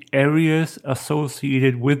of the areas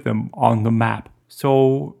associated with them on the map.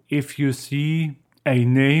 So if you see a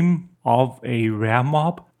name of a rare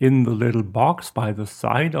mob in the little box by the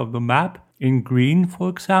side of the map, in green for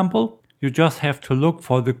example, you just have to look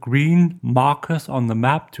for the green markers on the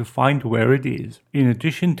map to find where it is. In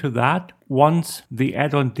addition to that, once the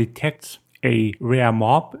add-on detects a rare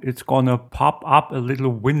mob, it's gonna pop up a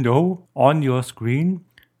little window on your screen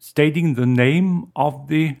stating the name of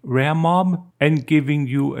the rare mob and giving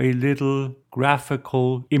you a little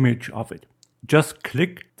graphical image of it. Just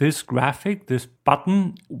click this graphic, this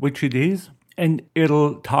button, which it is, and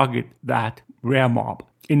it'll target that rare mob.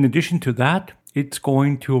 In addition to that, it's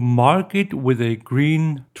going to mark it with a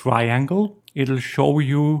green triangle. It'll show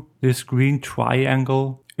you this green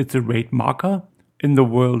triangle. It's a raid marker in the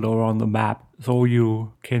world or on the map, so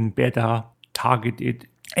you can better target it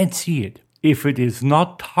and see it. If it is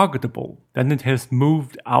not targetable, then it has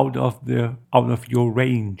moved out of your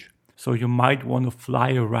range. So you might want to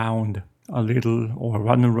fly around a little or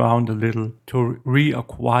run around a little to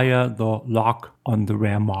reacquire the lock on the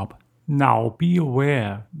rare mob. Now be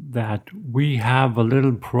aware that we have a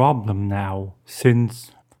little problem now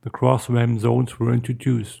since the cross-realm zones were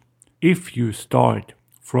introduced. If you start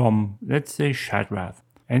from, let's say, Shadrath,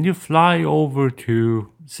 and you fly over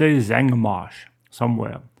to, say, Zangamarsh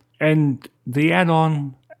somewhere, and the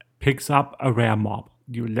add-on picks up a rare mob.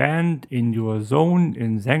 You land in your zone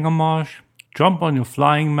in Zangamarsh, jump on your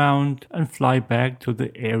flying mount, and fly back to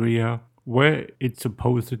the area where it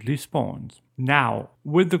supposedly spawns. Now,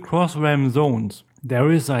 with the cross-realm zones,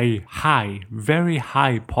 there is a high, very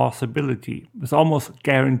high possibility, it's almost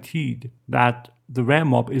guaranteed, that the rare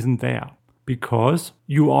mob isn't there. Because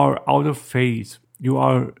you are out of phase. You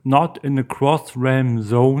are not in the cross-realm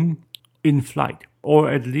zone in flight.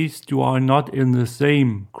 Or at least you are not in the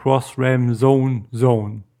same cross-realm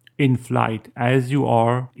zone in flight as you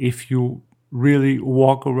are if you really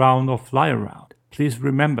walk around or fly around. Please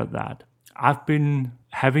remember that. I've been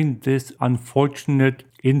having this unfortunate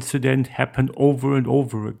incident happen over and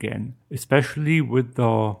over again, especially with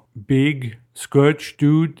the big Scourge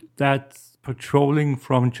dude that's patrolling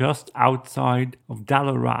from just outside of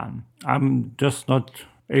Dalaran. I'm just not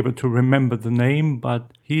able to remember the name,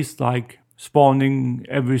 but he's like spawning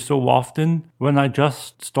every so often. When I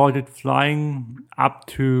just started flying up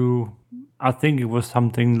to, I think it was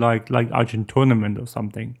something like Argent Tournament or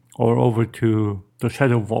something, or over to the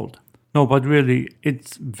Shadow Vault. No, but really,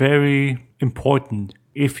 it's very important.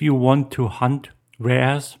 If you want to hunt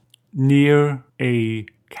rares near a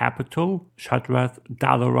capital, Shadrath,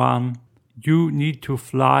 Dalaran, you need to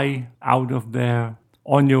fly out of there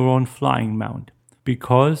on your own flying mount.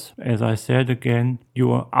 Because, as I said again,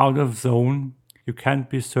 you are out of zone. You can't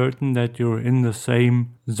be certain that you're in the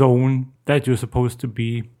same zone that you're supposed to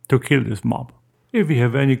be to kill this mob. If you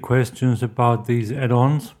have any questions about these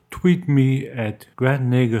add-ons, tweet me at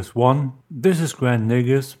GrandNegus1. This is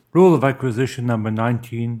GrandNegus. Rule of acquisition number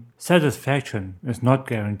 19. Satisfaction is not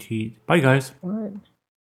guaranteed. Bye, guys.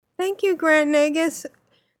 Thank you, Grand Negus.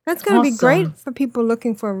 That's going to be great for people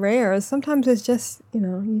looking for rares. Sometimes it's just,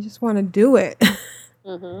 you just want to do it.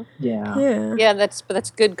 Mm-hmm. Yeah. Yeah,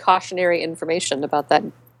 that's good cautionary information about that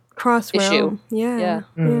cross-realm issue. Yeah.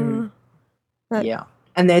 Yeah.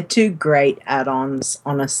 And they're two great add-ons,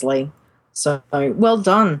 honestly. So, well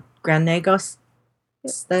done, Grand Negos.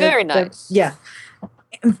 Very nice. Yeah.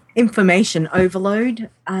 Information overload.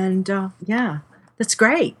 And, that's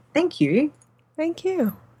great. Thank you. Thank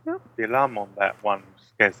you. Yep. The alarm on that one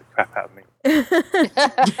scares the crap out of me.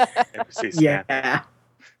 Yeah.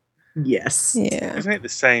 Yes. Yeah. Isn't it the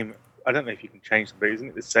same? I don't know if you can change them, but isn't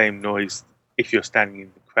it the same noise if you're standing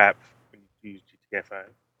in the crap when you use GTFO?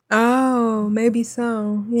 Oh, maybe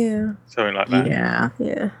so. Yeah. Something like that.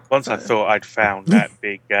 Yeah. Once I thought I'd found that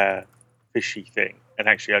big fishy thing, and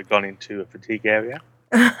actually I'd gone into a fatigue area,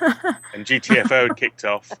 and GTFO had kicked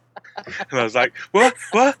off, and I was like, "What?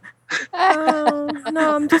 Oh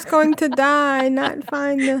no! I'm just going to die, not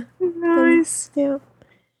find the nice. Yeah.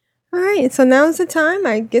 All right. So now's the time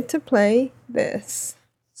I get to play this.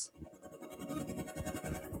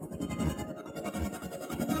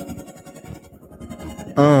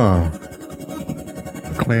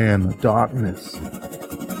 clan of darkness.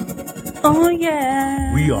 Oh,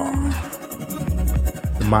 yeah. We are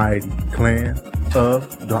the mighty clan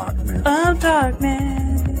of darkness. Of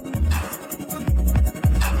darkness.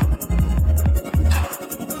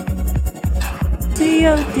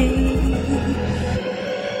 COD.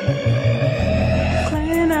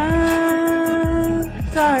 Clan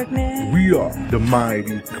of darkness. We are the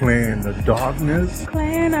mighty clan of darkness.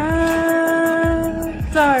 Clan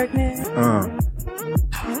of darkness.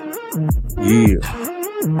 Yeah.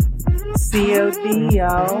 COD,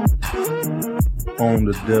 y'all. On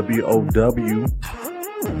the WOW.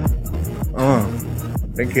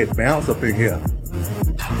 They get bounce up in here.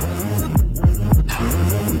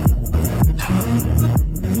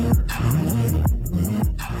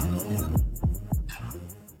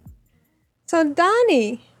 So,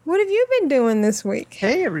 Donnie, what have you been doing this week?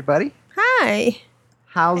 Hey, everybody. Hi.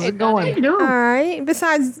 How's it going? All right.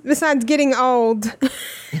 Besides getting old.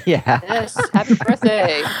 Yeah. Yes, happy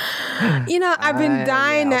birthday. You know, I've been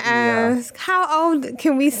dying to ask, how old,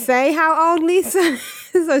 can we say how old Lisa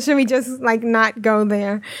is? Or should we just like not go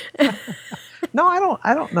there? No,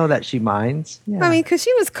 I don't know that she minds. Yeah. I mean, because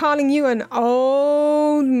she was calling you an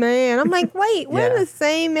old man. I'm like, wait, we're the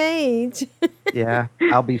same age. Yeah,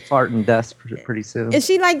 I'll be farting dust pretty soon. Is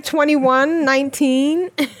she like 21,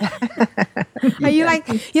 19? Are you like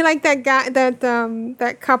that guy,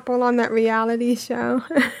 that couple on that reality show?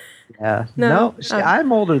 Yeah. No.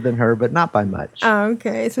 I'm older than her, but not by much. Oh,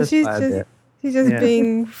 okay. So she's just Yeah.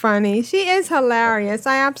 being funny. She is hilarious.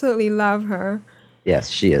 I absolutely love her. Yes,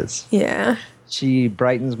 she is. Yeah. She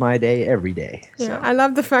brightens my day every day. Yeah. I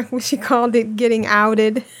love the fact when she called it getting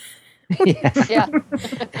outed. Yeah.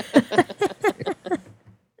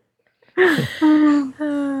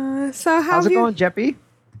 So how's it going, Jeppy?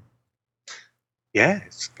 Yeah,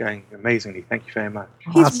 it's going amazingly. Thank you very much.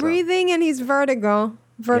 He's breathing and he's vertical.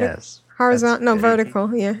 Yes, Horizontal. No,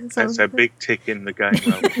 vertical. Yeah. So That's a big tick in the going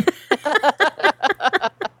well.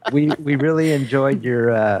 We really enjoyed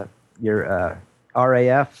your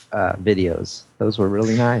RAF videos. Those were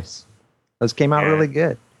really nice. Those came out really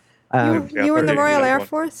good. you were in the Royal Air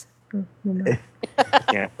Force?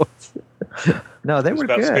 Yeah. No, they It was were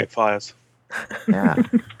about good. Spitfires. Yeah.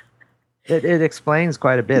 It explains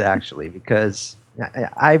quite a bit, actually, because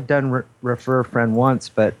I've done refer a friend once,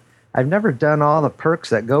 but I've never done all the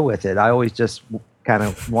perks that go with it. I always just kind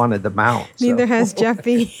of wanted the mount. So. Neither has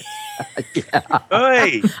Jeffy.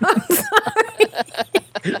 Hey!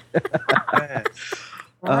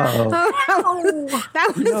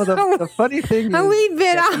 That was the funny thing a is, wee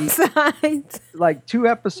bit Jeffy, outside. like 2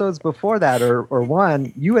 episodes before that, or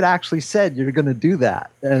one, you had actually said you're going to do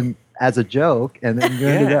that, and as a joke, and then you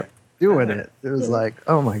ended up doing it. It was like,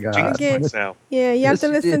 oh my god! Yeah, you have Yes, to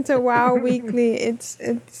you listen did. to WoW Weekly. It's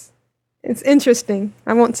interesting.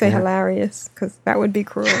 I won't say Yeah. hilarious because that would be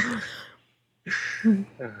cruel.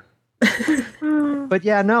 But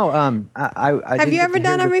yeah, no. I Have didn't you get ever to hear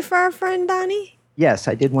done a the- refer a friend, Donnie? Yes,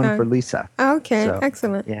 I did one Oh. for Lisa. Okay, So,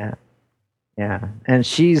 excellent. Yeah, and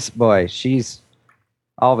she's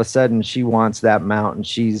all of a sudden she wants that mount, and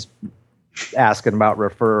she's asking about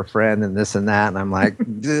refer a friend and this and that, and I'm like,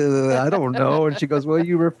 I don't know. And she goes, well,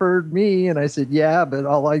 you referred me, and I said, yeah, but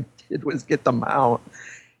all I did was get the mount.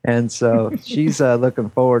 And so she's looking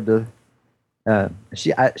forward to.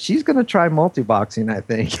 She's going to try multi-boxing, I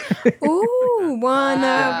think. Ooh, one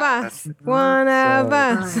of us. One of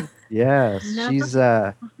us. Yes, she's.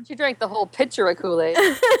 She drank the whole pitcher of Kool-Aid.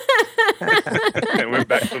 And we're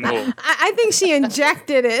back for more. I think she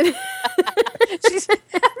injected it.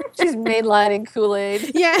 She's mainlining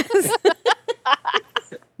Kool-Aid. Yes.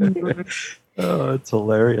 Oh, it's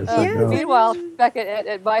hilarious. I know. Meanwhile, back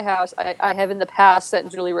at my house, I have in the past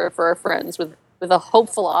sent Julie refer friends with a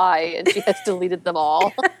hopeful eye, and she has deleted them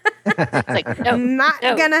all. It's like, no, Not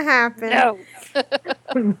gonna happen.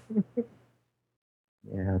 No.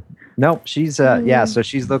 Yeah. Nope. She's so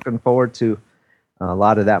she's looking forward to a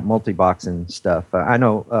lot of that multi-boxing stuff. I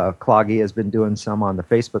know Cloggy has been doing some on the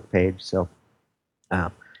Facebook page, so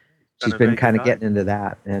she's been kind of getting into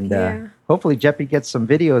that, and hopefully Jeppy gets some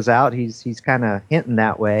videos out. He's kind of hinting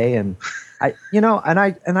that way, and I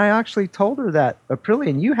actually told her that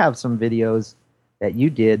Aprillian, you have some videos that you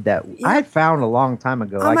did that I had found a long time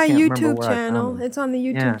ago. On my I can't remember YouTube where I found channel. them. It's on the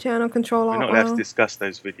YouTube Yeah. channel, Control We're Alt not allowed to WoW. discuss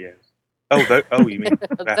those videos. You mean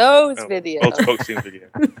Those videos. Multi-boxing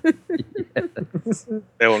videos.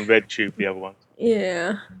 They're on RedTube, the other ones.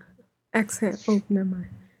 Yeah. Excellent. Oh, never mind.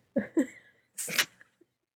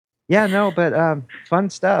 Yeah, no, but fun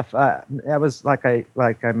stuff. That was like I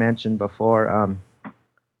mentioned before.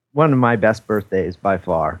 one of my best birthdays by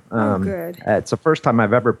far. Good. It's the first time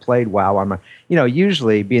I've ever played WoW.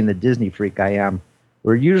 Usually being the Disney freak I am,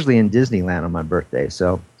 we're usually in Disneyland on my birthday,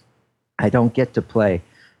 so I don't get to play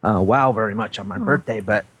WoW very much on my birthday.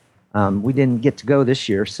 But we didn't get to go this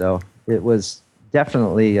year, so it was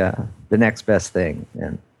definitely the next best thing,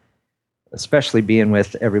 and especially being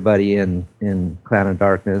with everybody in Clan of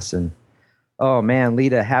Darkness. And oh man,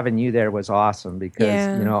 Lita, having you there was awesome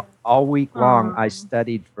because all week long I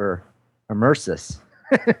studied for Immersus,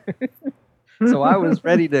 so I was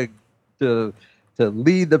ready to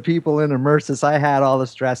lead the people in Immersus. I had all the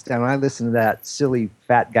stress down. I listened to that silly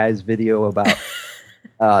fat guy's video about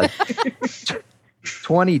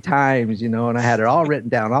 20 times, and I had it all written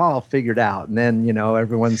down, all figured out. And then,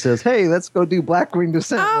 everyone says, "Hey, let's go do Blackwing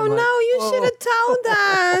Descent." Oh, no, you should have told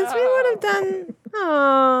us. We would have done.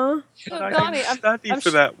 Oh, Donnie, Study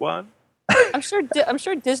for that one. I'm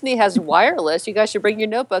sure Disney has wireless. You guys should bring your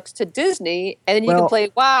notebooks to Disney, and then you can play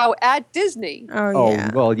WoW at Disney. Oh,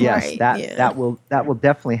 yeah. Well, yes, Right, that will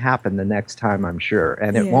definitely happen the next time, I'm sure,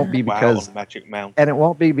 and it won't be because on Magic Mountain. and it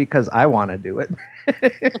won't be because I want to do it.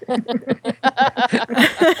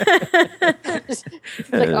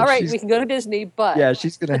 Like, all right, we can go to Disney, but Yeah,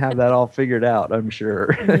 she's gonna have that all figured out, I'm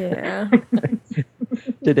sure. Yeah.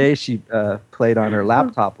 Today she played on her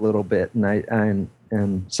laptop a little bit, and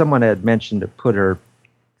someone had mentioned to put her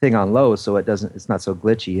thing on low so it's not so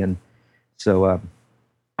glitchy, and so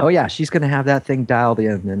she's gonna have that thing dialed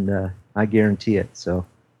in, and I guarantee it. So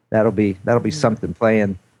that'll be something,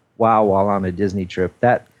 playing WoW while on a Disney trip.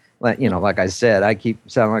 That, like I said, I keep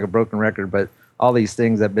sounding like a broken record, but all these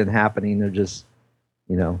things that have been happening are just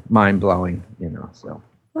mind blowing. So.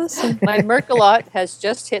 Awesome. my Merkalot has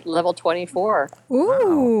just hit level 24.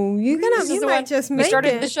 Ooh, you might just make it. We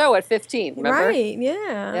started the show at 15, remember? Right,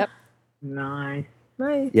 yeah. Yep. Nice.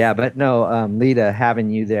 Nice. Yeah, but no, Lita, having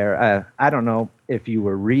you there, I don't know if you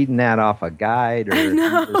were reading that off a guide or if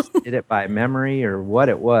you just did it by memory or what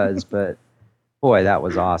it was, but boy, that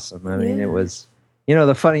was awesome. I mean, it was,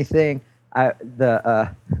 the funny thing,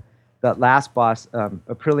 that last boss,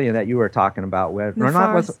 Aprillian, that you were talking about,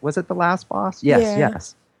 was it the last boss?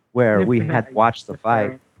 Yes, where we had watched the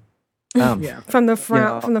fight. From the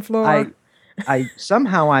front, from the floor. I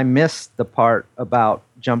somehow I missed the part about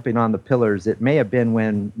jumping on the pillars. It may have been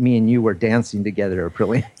when me and you were dancing together,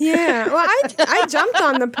 Aprillian. Yeah, well, I jumped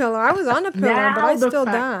on the pillar. I was on the pillar, but I still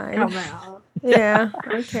died. Yeah,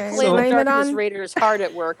 okay. Blame it on Raiders hard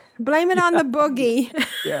at work. Blame it on the boogie.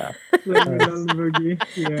 Yeah. Blame it on the boogie.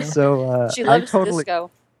 Yeah. So she loves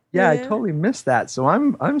disco. Yeah, I totally missed that. So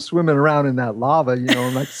I'm swimming around in that lava, and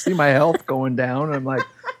I see my health going down. And I'm like,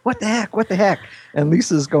 what the heck? And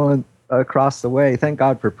Lisa's going across the way. Thank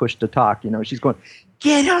God for push to talk. She's going,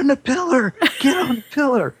 get on the pillar.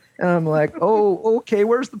 And I'm like, oh, okay,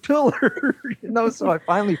 where's the pillar? So I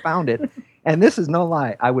finally found it. And this is no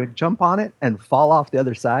lie. I would jump on it and fall off the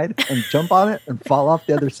other side, and jump on it and fall off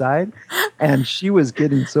the other side. And she was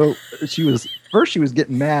getting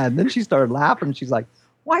mad. And then she started laughing. She's like,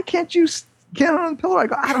 why can't you get on the pillar? I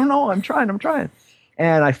go, I don't know. I'm trying.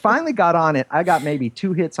 And I finally got on it. I got maybe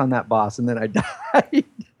 2 hits on that boss, and then I died.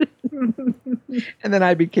 And then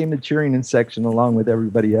I became the cheering in section along with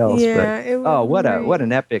everybody else. Yeah, but what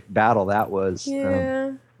an epic battle that was.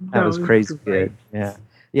 Yeah. That was crazy good. Yeah.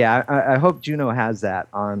 Yeah, I hope Juno has that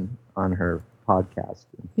on her podcast.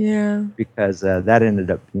 Yeah. Because that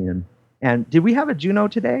ended up being... And did we have a Juno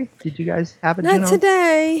today? Did you guys have a Juno? Not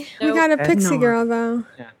today. Nope. We got a Pixie Girl, though.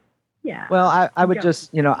 Yeah. Well, I would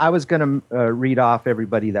just, I was going to read off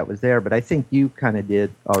everybody that was there, but I think you kind of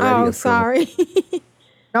did already. Oh, sorry.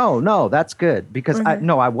 No, that's good. Because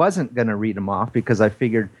I wasn't going to read them off because I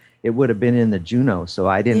figured it would have been in the Juno, so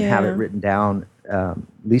I didn't have it written down.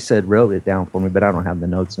 Lisa had wrote it down for me, but I don't have the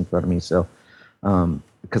notes in front of me. So,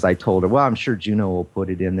 because I told her, well, I'm sure Juno will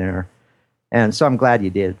put it in there. And so I'm glad you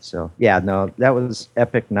did. So, yeah, no, that was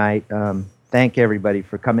epic night. Thank everybody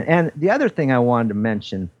for coming. And the other thing I wanted to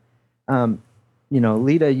mention,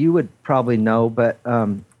 Lita, you would probably know, but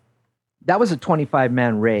that was a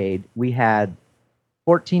 25-man raid. We had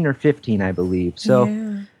 14 or 15, I believe. So,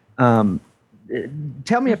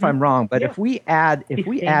 tell me if I'm wrong, but if we add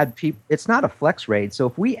people, it's not a flex raid. So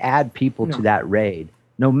if we add people to that raid,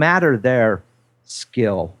 no matter their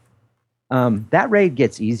skill, that raid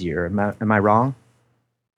gets easier. Am I wrong?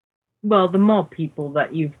 Well, the more people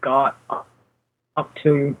that you've got up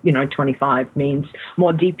to, 25 means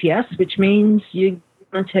more DPS, which means you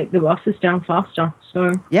to take the bosses down faster.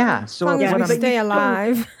 So yeah, so as long as what we I'm- stay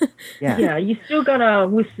alive. yeah, you still gotta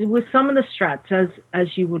with some of the strats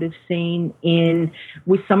as you would have seen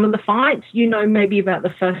with some of the fights. Maybe about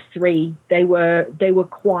the first 3, they were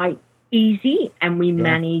quite easy, and we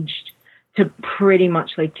managed to pretty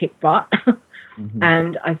much kick butt. Mm-hmm.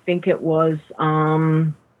 And I think it was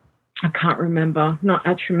I can't remember, not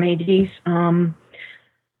Atramedes,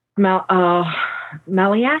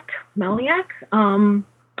 Maliak,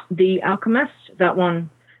 the alchemist. That one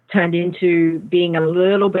turned into being a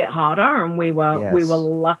little bit harder, and we were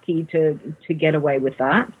lucky to get away with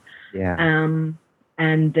that. Yeah.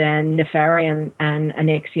 And then Nefarian and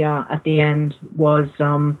Anexia at the end was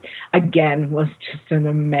just an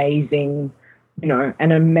amazing,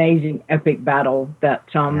 an amazing epic battle that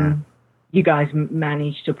you guys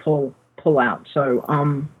managed to pull out.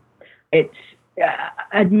 So it's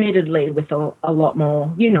admittedly with a lot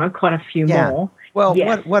more, quite a few more. Well,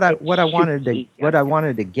 yes, what I wanted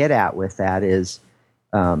to get at with that is,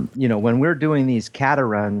 when we're doing these kata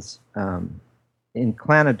runs in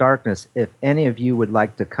Clan of Darkness, if any of you would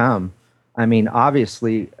like to come, I mean,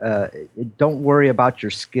 obviously, don't worry about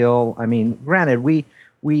your skill. I mean, granted, we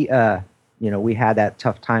had that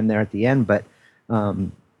tough time there at the end, but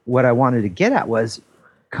what I wanted to get at was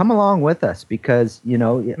come along with us, because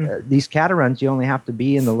these kata runs, you only have to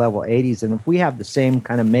be in the level 80s, and if we have the same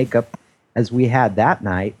kind of makeup as we had that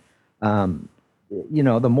night,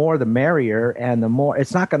 the more the merrier, and the more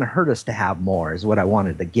it's not going to hurt us to have more, is what I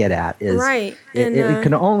wanted to get at. Is right. It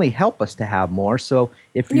can only help us to have more. So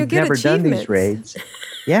if you've never done these raids,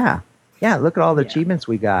 look at all the achievements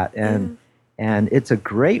we got, and it's a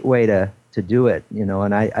great way to do it,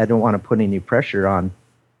 and I don't want to put any pressure on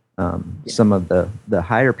some of the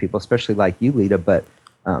higher people, especially like you, Lita, but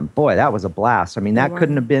boy, that was a blast. I mean, there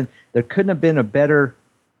couldn't have been a better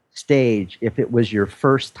stage if it was your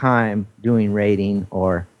first time doing raiding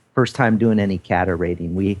or first time doing any kata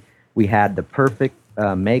raiding. We had the perfect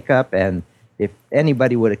makeup, and if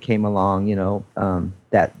anybody would have came along,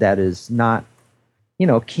 that is not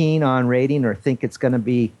keen on raiding, or think it's going to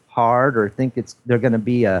be hard, or think they're going to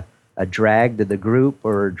be a drag to the group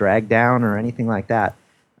or a drag down or anything like that,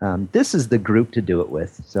 this is the group to do it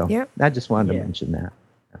with. So I just wanted to mention that.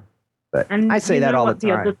 But I say that all the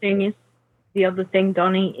time. The other thing,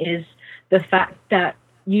 Donnie, is the fact that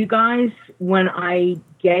you guys, when I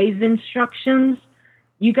gave instructions,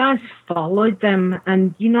 you guys followed them,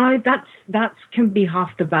 and that's can be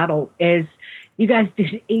half the battle. Is you guys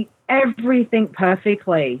did everything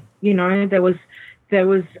perfectly. There was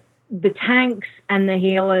the tanks and the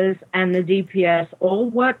healers and the DPS all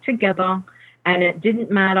worked together, and it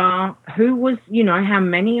didn't matter who was, how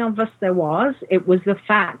many of us there was. It was the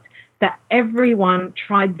fact that everyone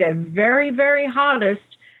tried their very, very hardest,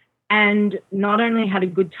 and not only had a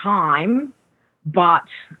good time, but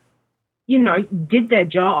did their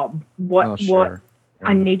job. What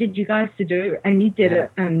I needed you guys to do, and you did it.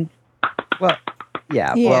 And well,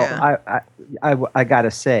 I gotta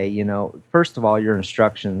say, first of all, your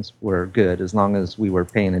instructions were good, as long as we were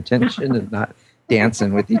paying attention and not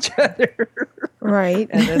dancing with each other. Right.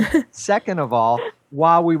 And then second of all,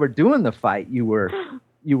 while we were doing the fight, you were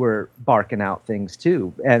barking out things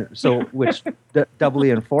too, and so which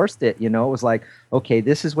doubly enforced it. It was like, okay,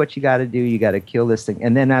 this is what you got to do. You got to kill this thing,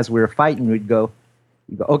 and then as we were fighting, you go,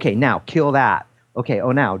 okay, now kill that. Okay,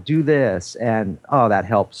 now do this, and that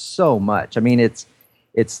helps so much. I mean, it's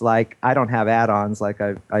like I don't have add-ons like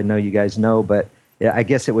I know you guys know, but I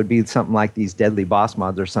guess it would be something like these deadly boss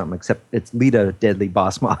mods or something, except it's Lita deadly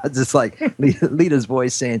boss mods. It's like Lita's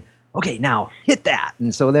voice saying, okay, now hit that,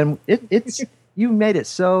 and so then it's. You made it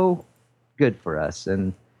so good for us,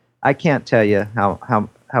 and I can't tell you how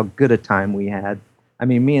good a time we had. I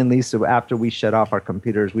mean, me and Lisa, after we shut off our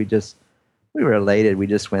computers, we were elated. We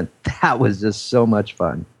just went, that was just so much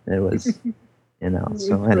fun. It was, so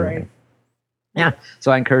anyway. Great. Yeah,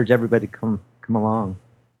 so I encourage everybody to come along.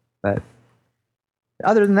 But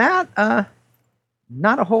other than that,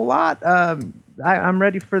 not a whole lot. I'm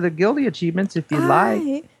ready for the Guildy achievements if you'd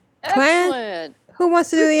like. Excellent. Who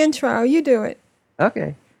wants to do the intro? You do it.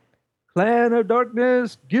 Okay. Clan of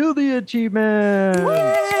Darkness Guildy achievement. All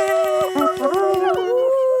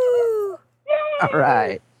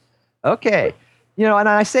right. Okay. And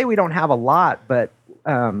I say we don't have a lot, but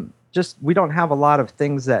we don't have a lot of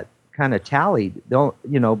things that kind of tallied. But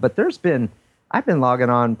I've been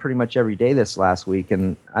logging on pretty much every day this last week,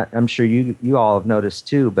 and I'm sure you all have noticed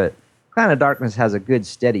too, but Clan of Darkness has a good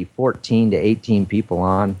steady 14 to 18 people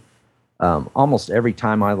on. Almost every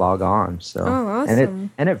time I log on. So,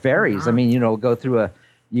 awesome. and it varies. I mean, go through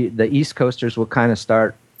the East Coasters will kind of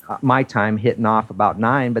start my time hitting off about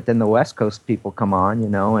 9, but then the West Coast people come on,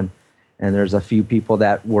 and there's a few people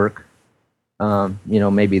that work,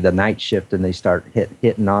 maybe the night shift, and they start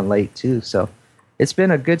hitting on late too. So it's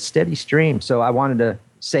been a good steady stream. So I wanted to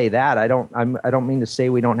say that I don't mean to say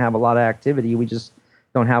we don't have a lot of activity. We just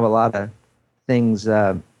don't have a lot of things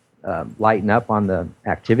lighting up on the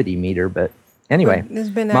activity meter. But anyway, there's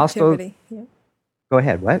been activity. Yeah. Go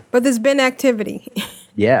ahead. What? But there's been activity.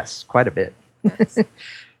 Yes, quite a bit. Yes.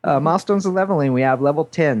 Milestones of leveling. We have level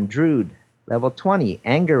 10, Druid. Level 20,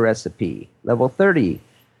 Anger Recipe. Level 30,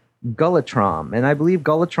 Gullatrom. And I believe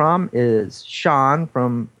Gullatrom is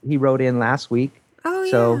Sean he wrote in last week. Oh,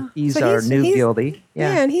 yeah. So he's our new guildie.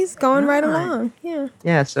 Yeah, and he's going right along. Yeah.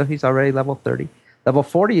 Yeah, so he's already level 30. Level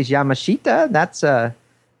 40 is Yamashita. That's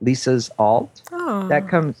Lisa's alt. Oh, that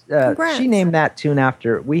comes. She named that tune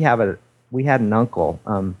after we had an uncle.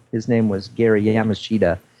 His name was Gary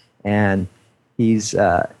Yamashita, and he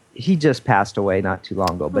just passed away not too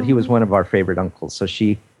long ago. But he was one of our favorite uncles, so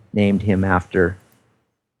she named him after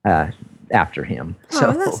him.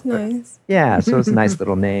 So that's nice. Yeah, so it's a nice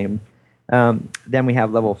little name. Then we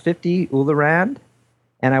have level 50, Ularand,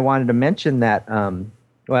 and I wanted to mention that.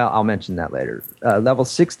 I'll mention that later. Level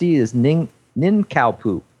 60 is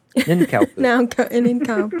Nincowpoop. Nincowpoop.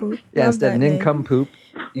 Nincowpoop. Yeah, instead of Nincompoop,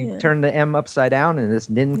 you turn the M upside down and it's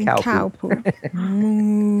Nincowpoop.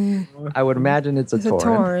 I would imagine it's a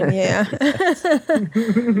Tauren. Yeah.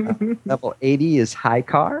 Level 80 is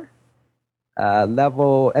Hykar. And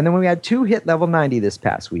then we had 2 hit level 90 this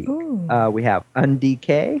past week. We have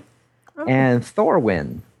Undk and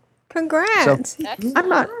Thorwin. Congrats! So I'm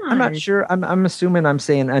not sure. I'm assuming I'm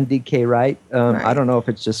saying Undk right. Right. I don't know if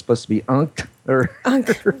it's just supposed to be Unk or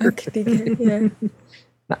yeah.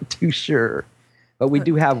 Not too sure. But we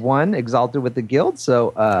do have one exalted with the guild.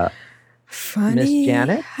 So Miss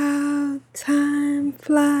Janet. How time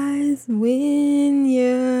flies when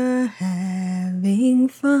you're having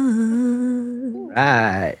fun.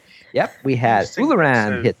 Right. Yep, we had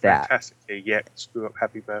Ularand hit that. Fantastically, yet screw up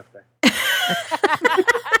happy birthday.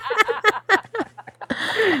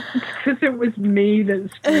 Because it was me that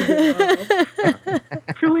screwed it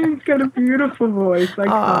up. Julian's got a beautiful voice.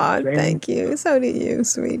 Thank you. So do you,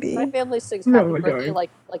 sweetie. My family sings happy birthday like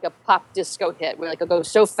a pop disco hit. Where it'll go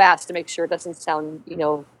so fast to make sure it doesn't sound,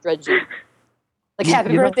 dredgy. Like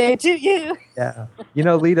happy birthday to you. Yeah.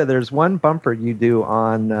 Lita, there's one bumper you do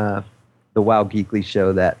on the WoW Geekly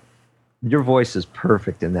show that your voice is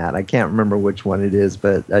perfect in that. I can't remember which one it is,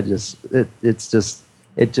 but it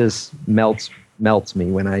just melts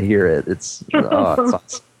me when I hear it. It's awesome.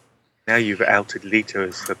 Now you've outed Lita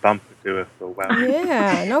as the bumper doer for WoW.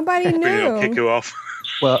 Yeah, nobody knew. You'll kick her off.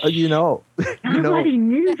 Well, Nobody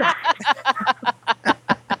knew that.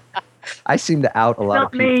 I seem to out a lot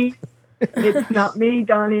of people. It's not me,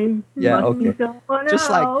 darling. Yeah, okay.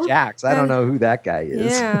 Just like Jax. I don't know who that guy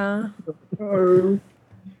is. Yeah.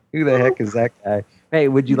 Who the heck is that guy? Hey,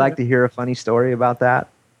 would you like to hear a funny story about that?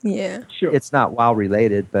 Yeah. Sure. It's not WoW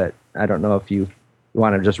related, but I don't know if you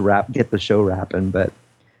want to just get the show wrapping. But,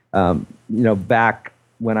 back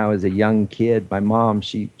when I was a young kid, my mom,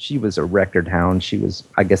 she was a record hound. She was,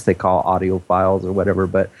 I guess they call audiophiles or whatever,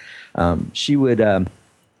 but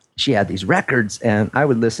she had these records and I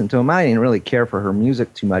would listen to them. I didn't really care for her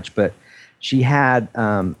music too much, but she had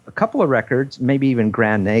a couple of records. Maybe even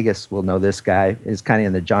Grand Nagus will know this guy. Is kind of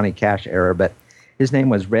in the Johnny Cash era, but his name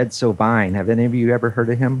was Red Sovine. Have any of you ever heard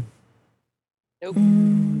of him? Nope.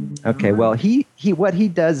 Okay, well, he what he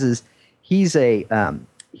does is he's a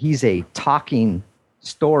talking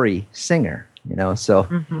story singer. So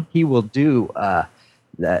he will do.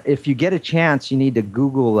 If you get a chance, you need to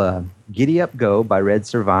Google "Giddy Up Go" by Red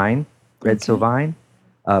Sovine.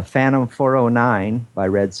 Phantom 409 by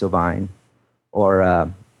Red Sovine.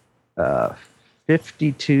 Or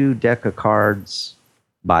 52 Deck of Cards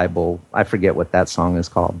Bible. I forget what that song is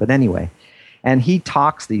called. But anyway, and he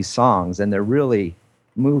talks these songs, and they're really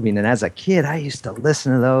moving. And as a kid, I used to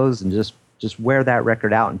listen to those and just wear that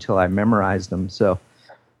record out until I memorized them. So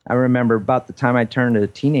I remember about the time I turned a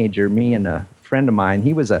teenager, me and a friend of mine,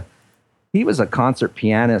 he was a concert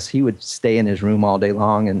pianist. He would stay in his room all day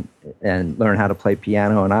long and learn how to play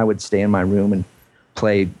piano, and I would stay in my room and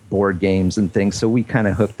play board games and things. So we kind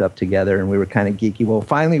of hooked up together, and we were kind of geeky. Well,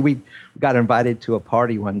 finally we got invited to a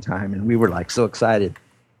party one time, and we were like so excited.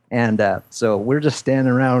 And so we're just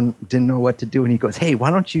standing around, didn't know what to do. And he goes, "Hey, why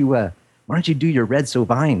don't you do your Red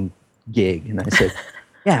Sovine gig?" And I said,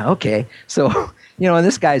 "Yeah, okay." So, and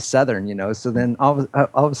this guy's Southern, so then all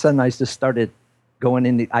of a sudden I just started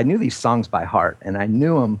going I knew these songs by heart, and I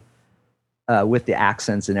knew them with the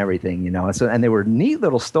accents and everything, So, and they were neat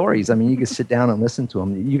little stories. I mean, you could sit down and listen to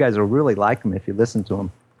them. You guys will really like them if you listen to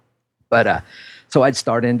them. But so I'd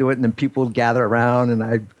start into it, and then people would gather around, and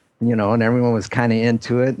and everyone was kind of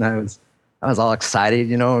into it, and I was all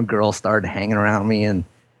excited, and girls started hanging around me, and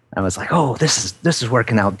I was like, oh, this is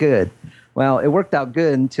working out good. Well, it worked out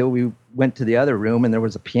good until we went to the other room, and there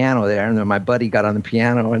was a piano there, and then my buddy got on the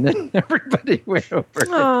piano, and then everybody went over.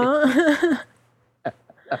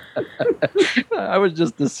 I was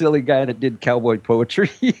just the silly guy that did cowboy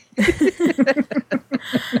poetry.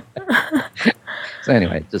 So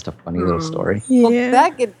anyway, just a funny little story. Yeah. Well,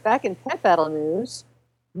 back in pet battle news,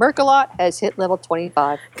 Merkalot has hit level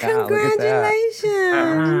 25.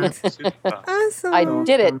 Congratulations! Awesome. I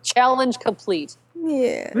did it. Challenge complete.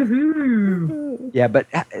 Yeah. Yeah, but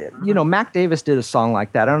Mac Davis did a song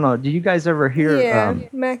like that. I don't know. Did you guys ever hear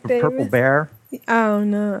Mac Davis. Purple Bear? Oh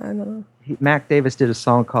no, I don't know. Mac Davis did a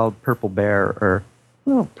song called Purple Bear or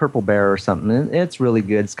Purple Bear or something. It's really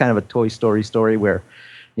good. It's kind of a Toy Story story where,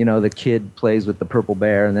 the kid plays with the purple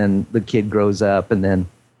bear, and then the kid grows up, and then,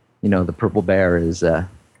 the purple bear is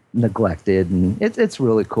neglected, and it's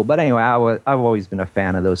really cool. But anyway, I've always been a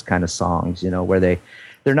fan of those kind of songs, where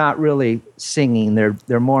they're not really singing.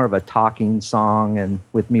 They're more of a talking song and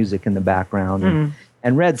with music in the background.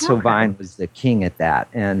 And Red Sovine was the king at that.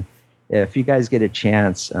 And if you guys get a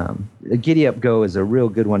chance, Giddy Up Go is a real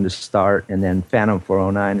good one to start, and then Phantom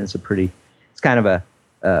 409 is it's kind of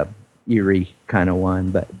a eerie kind of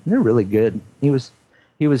one, but they're really good. He was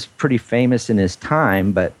pretty famous in his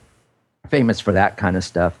time, but famous for that kind of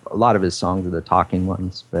stuff. A lot of his songs are the talking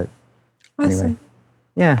ones, but anyway,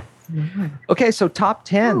 yeah. Okay, so top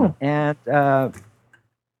 10, and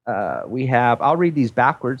we have. I'll read these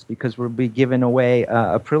backwards because we'll be giving away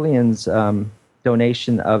Aprillian's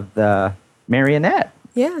donation of the marionette.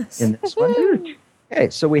 Yes. In this one. Okay,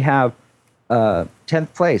 so we have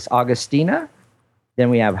 10th place, Augustina. Then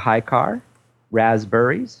we have Haikar,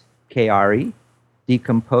 Raspberries, KRE,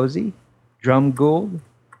 Decomposi, Drum Gould,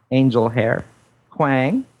 Angel Hair,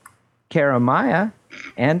 Quang, Karamaya,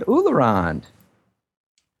 and Ularond.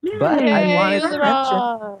 But I wanted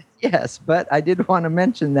to mention, but I did want to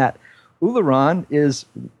mention that Ularond is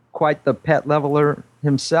quite the pet leveler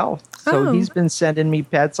himself. So he's been sending me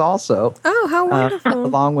pets also. Oh, how wonderful.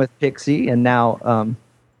 Along with Pixie and now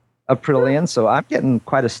Aprillian. So I'm getting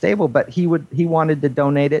quite a stable, but he wanted to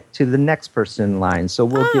donate it to the next person in line. So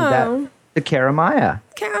we'll give that to Karamaya.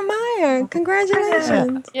 Karamaya,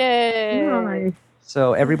 congratulations. Yay. Nice.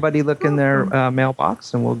 So everybody look in their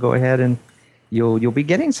mailbox, and we'll go ahead and you'll be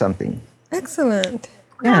getting something. Excellent.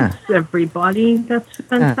 Yeah, everybody. That's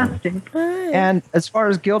fantastic. And as far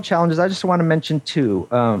as guild challenges, I just want to mention two.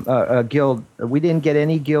 Guild, we didn't get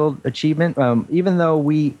any guild achievement, even though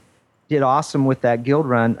we did awesome with that guild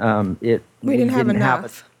run. We didn't have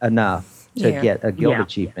enough to get a guild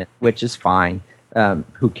achievement, which is fine.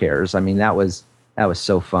 Who cares? I mean, that was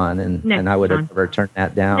so fun, and I would have never turned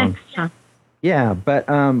that down. Yeah, but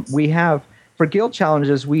we have. For guild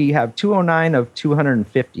challenges, we have 209 of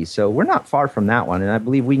 250, so we're not far from that one, and I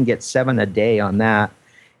believe we can get 7 a day on that.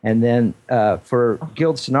 And then for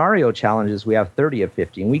guild scenario challenges, we have 30 of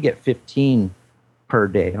 50, and we get 15 per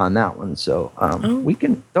day on that one. So we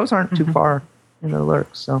can; those aren't too far in the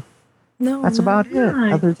lurks. So that's about it.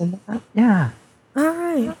 Other than that, yeah. All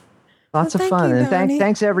right. Lots of fun, and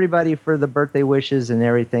thanks everybody for the birthday wishes and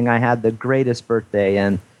everything. I had the greatest birthday,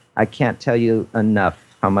 and I can't tell you enough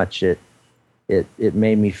how much it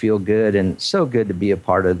made me feel good, and so good to be a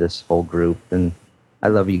part of this whole group. And I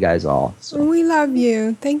love you guys all. So. We love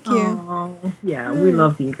you. Thank you. Oh, yeah, we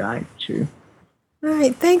love you guys too. All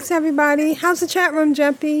right. Thanks, everybody. How's the chat room,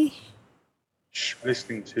 Jumpy?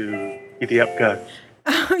 Listening to Giddy Up Go.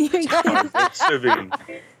 Oh, you're kidding. It's serving.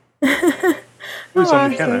 Who's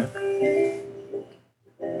on the piano?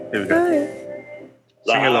 Here we go.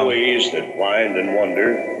 The highways that wind and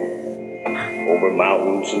wander over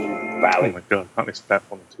mountains and valleys. Oh my God, I can't listen to that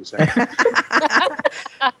one in 2 seconds.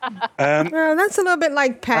 Well, that's a little bit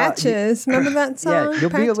like Patches. Remember that song? Yeah, you'll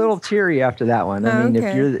be a little teary after that one. I mean,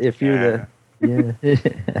 if you're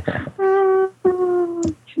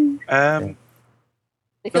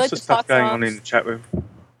lots of stuff going on in the chat room.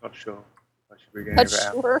 Not sure. I should be getting Not it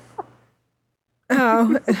out. sure.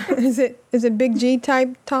 Oh, is it Big G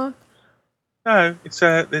type talk? No, it's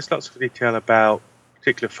there's lots of detail about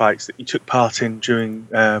particular fights that you took part in during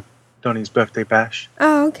Donnie's birthday bash.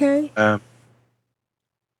 Oh, okay.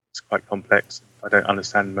 It's quite complex. I don't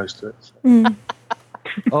understand most of it. So.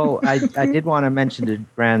 Oh, I did want to mention to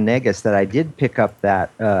Grand Negus that I did pick up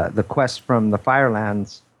that the quest from the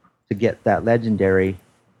Firelands to get that legendary.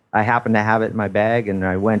 I happened to have it in my bag, and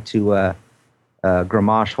I went to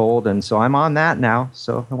Gramash hold, and so I'm on that now.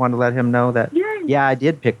 So I want to let him know that, yeah, I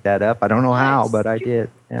did pick that up. I don't know how, but I did.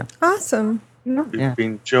 Yeah. Awesome. We've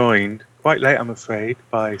been joined, quite late I'm afraid,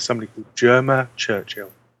 by somebody called Germa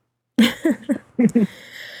Churchill.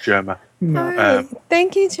 Germa. All right.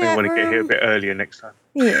 Thank you, They chat want to get here a room. bit earlier next time.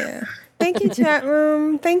 Yeah. Thank you, chat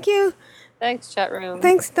room. Thank you. Thanks, chat room.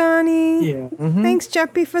 Thanks, Donnie. Yeah. Thanks,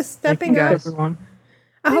 Jeppy, for stepping up. Everyone.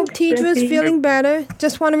 I hope Tidra's feeling better.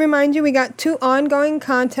 Just want to remind you, we got 2 ongoing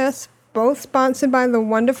contests, both sponsored by the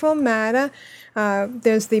wonderful Matter.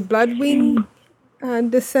 There's the Bloodwing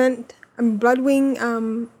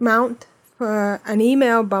Bloodwing mount for an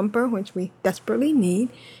email bumper, which we desperately need,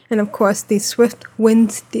 and of course the Swift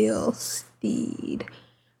Windsteel Steed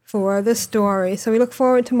for the story. So we look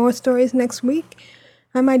forward to more stories next week.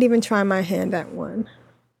 I might even try my hand at one.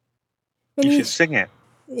 You should sing it.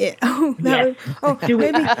 Yeah. Oh, Do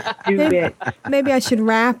it. maybe I should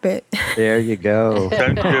rap it. There you go.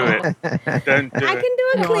 Don't do it. Don't do I it. can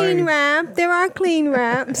do a clean rap. There are clean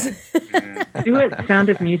raps. Do it Sound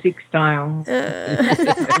of Music style.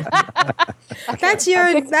 That's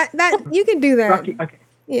your that you can do that. Rocky, okay.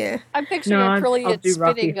 Yeah. I'm picturing No, a I'll brilliant do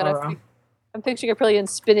Rocky spinning on Horror. I'm picturing a brilliant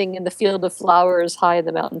spinning in the field of flowers high in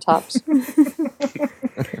the mountaintops. All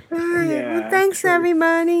right. Well, thanks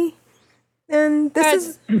everybody. And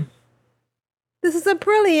this is a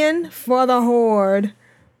Aprillian for the Horde.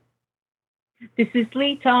 This is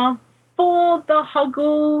Lita for the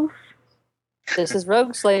Huggles. This is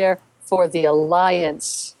Rogue Slayer for the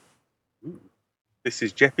Alliance. This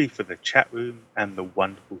is Jeppy for the chat room and the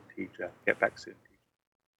wonderful Tidra. Get back soon.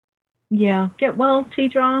 Yeah. Get well,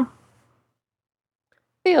 Tidra.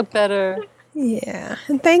 Feel better. Yeah.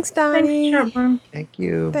 And thanks, Donnie. Thanks, chat room. Thank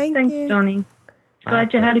you. Thanks, Donnie.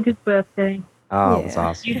 Glad you had a good birthday. Oh, it was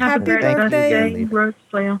awesome. You have Happy a great birthday. birthday, Rogue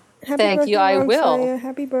Slayer. Happy Thank birthday, you, I Rogue will. Slayer.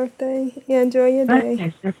 Happy birthday. Yeah, enjoy your day.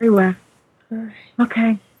 Birthdays everywhere.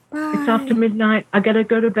 Okay. Bye. It's after midnight. I gotta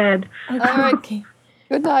go to bed. All right.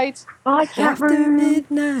 Good night. Bye, chat After room.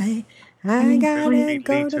 midnight, I gotta Meet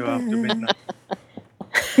go Lita to after bed. midnight.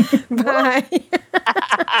 Bye.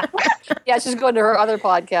 Yeah, she's going to her other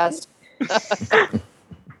podcast.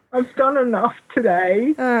 I've done enough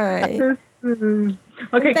today. All right.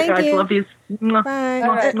 Okay, Thank guys. you. Love you. Bye.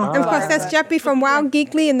 All right. And of course, that's Jeppy from Wow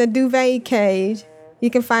Geekly and the Duvet Cage. You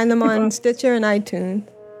can find them on Stitcher and iTunes.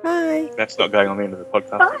 Bye. That's not going on the end of the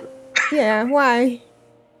podcast, is it? Yeah, why?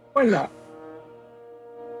 Why not?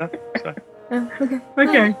 Nothing. Sorry. Okay.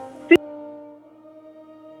 Okay.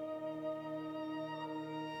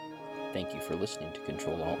 Thank you for listening to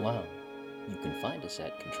Control Alt WoW. You can find us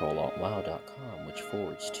at controlaltwow.com, which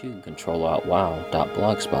forwards to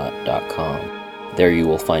controlaltwow.blogspot.com. There you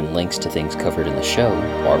will find links to things covered in the show,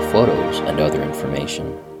 our photos, and other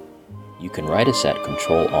information. You can write us at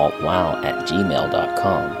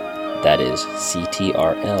controlaltwow@gmail.com. That is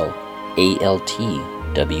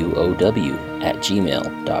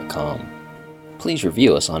CTRLALTWOW@gmail.com. Please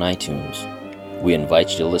review us on iTunes. We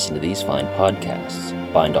invite you to listen to these fine podcasts.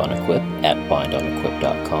 Bind on Equip at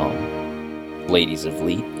bindonequip.com. Ladies of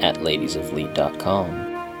Leet at ladiesofleet.com.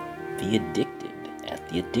 The Addicted at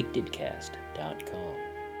theaddictedcast.com.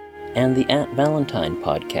 And the At Valentine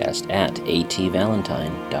podcast at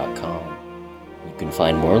atvalentine.com. You can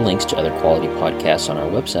find more links to other quality podcasts on our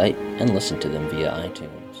website and listen to them via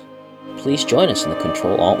iTunes. Please join us in the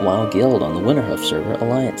Control Alt WoW Guild on the Winterhoof server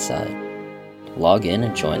Alliance side. Log in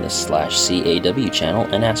and join the /CAW channel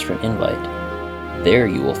and ask for an invite. There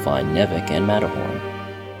you will find Nevik and Matterhorn.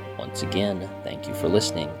 Once again, thank you for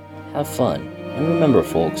listening, have fun, and remember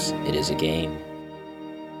folks, it is a game.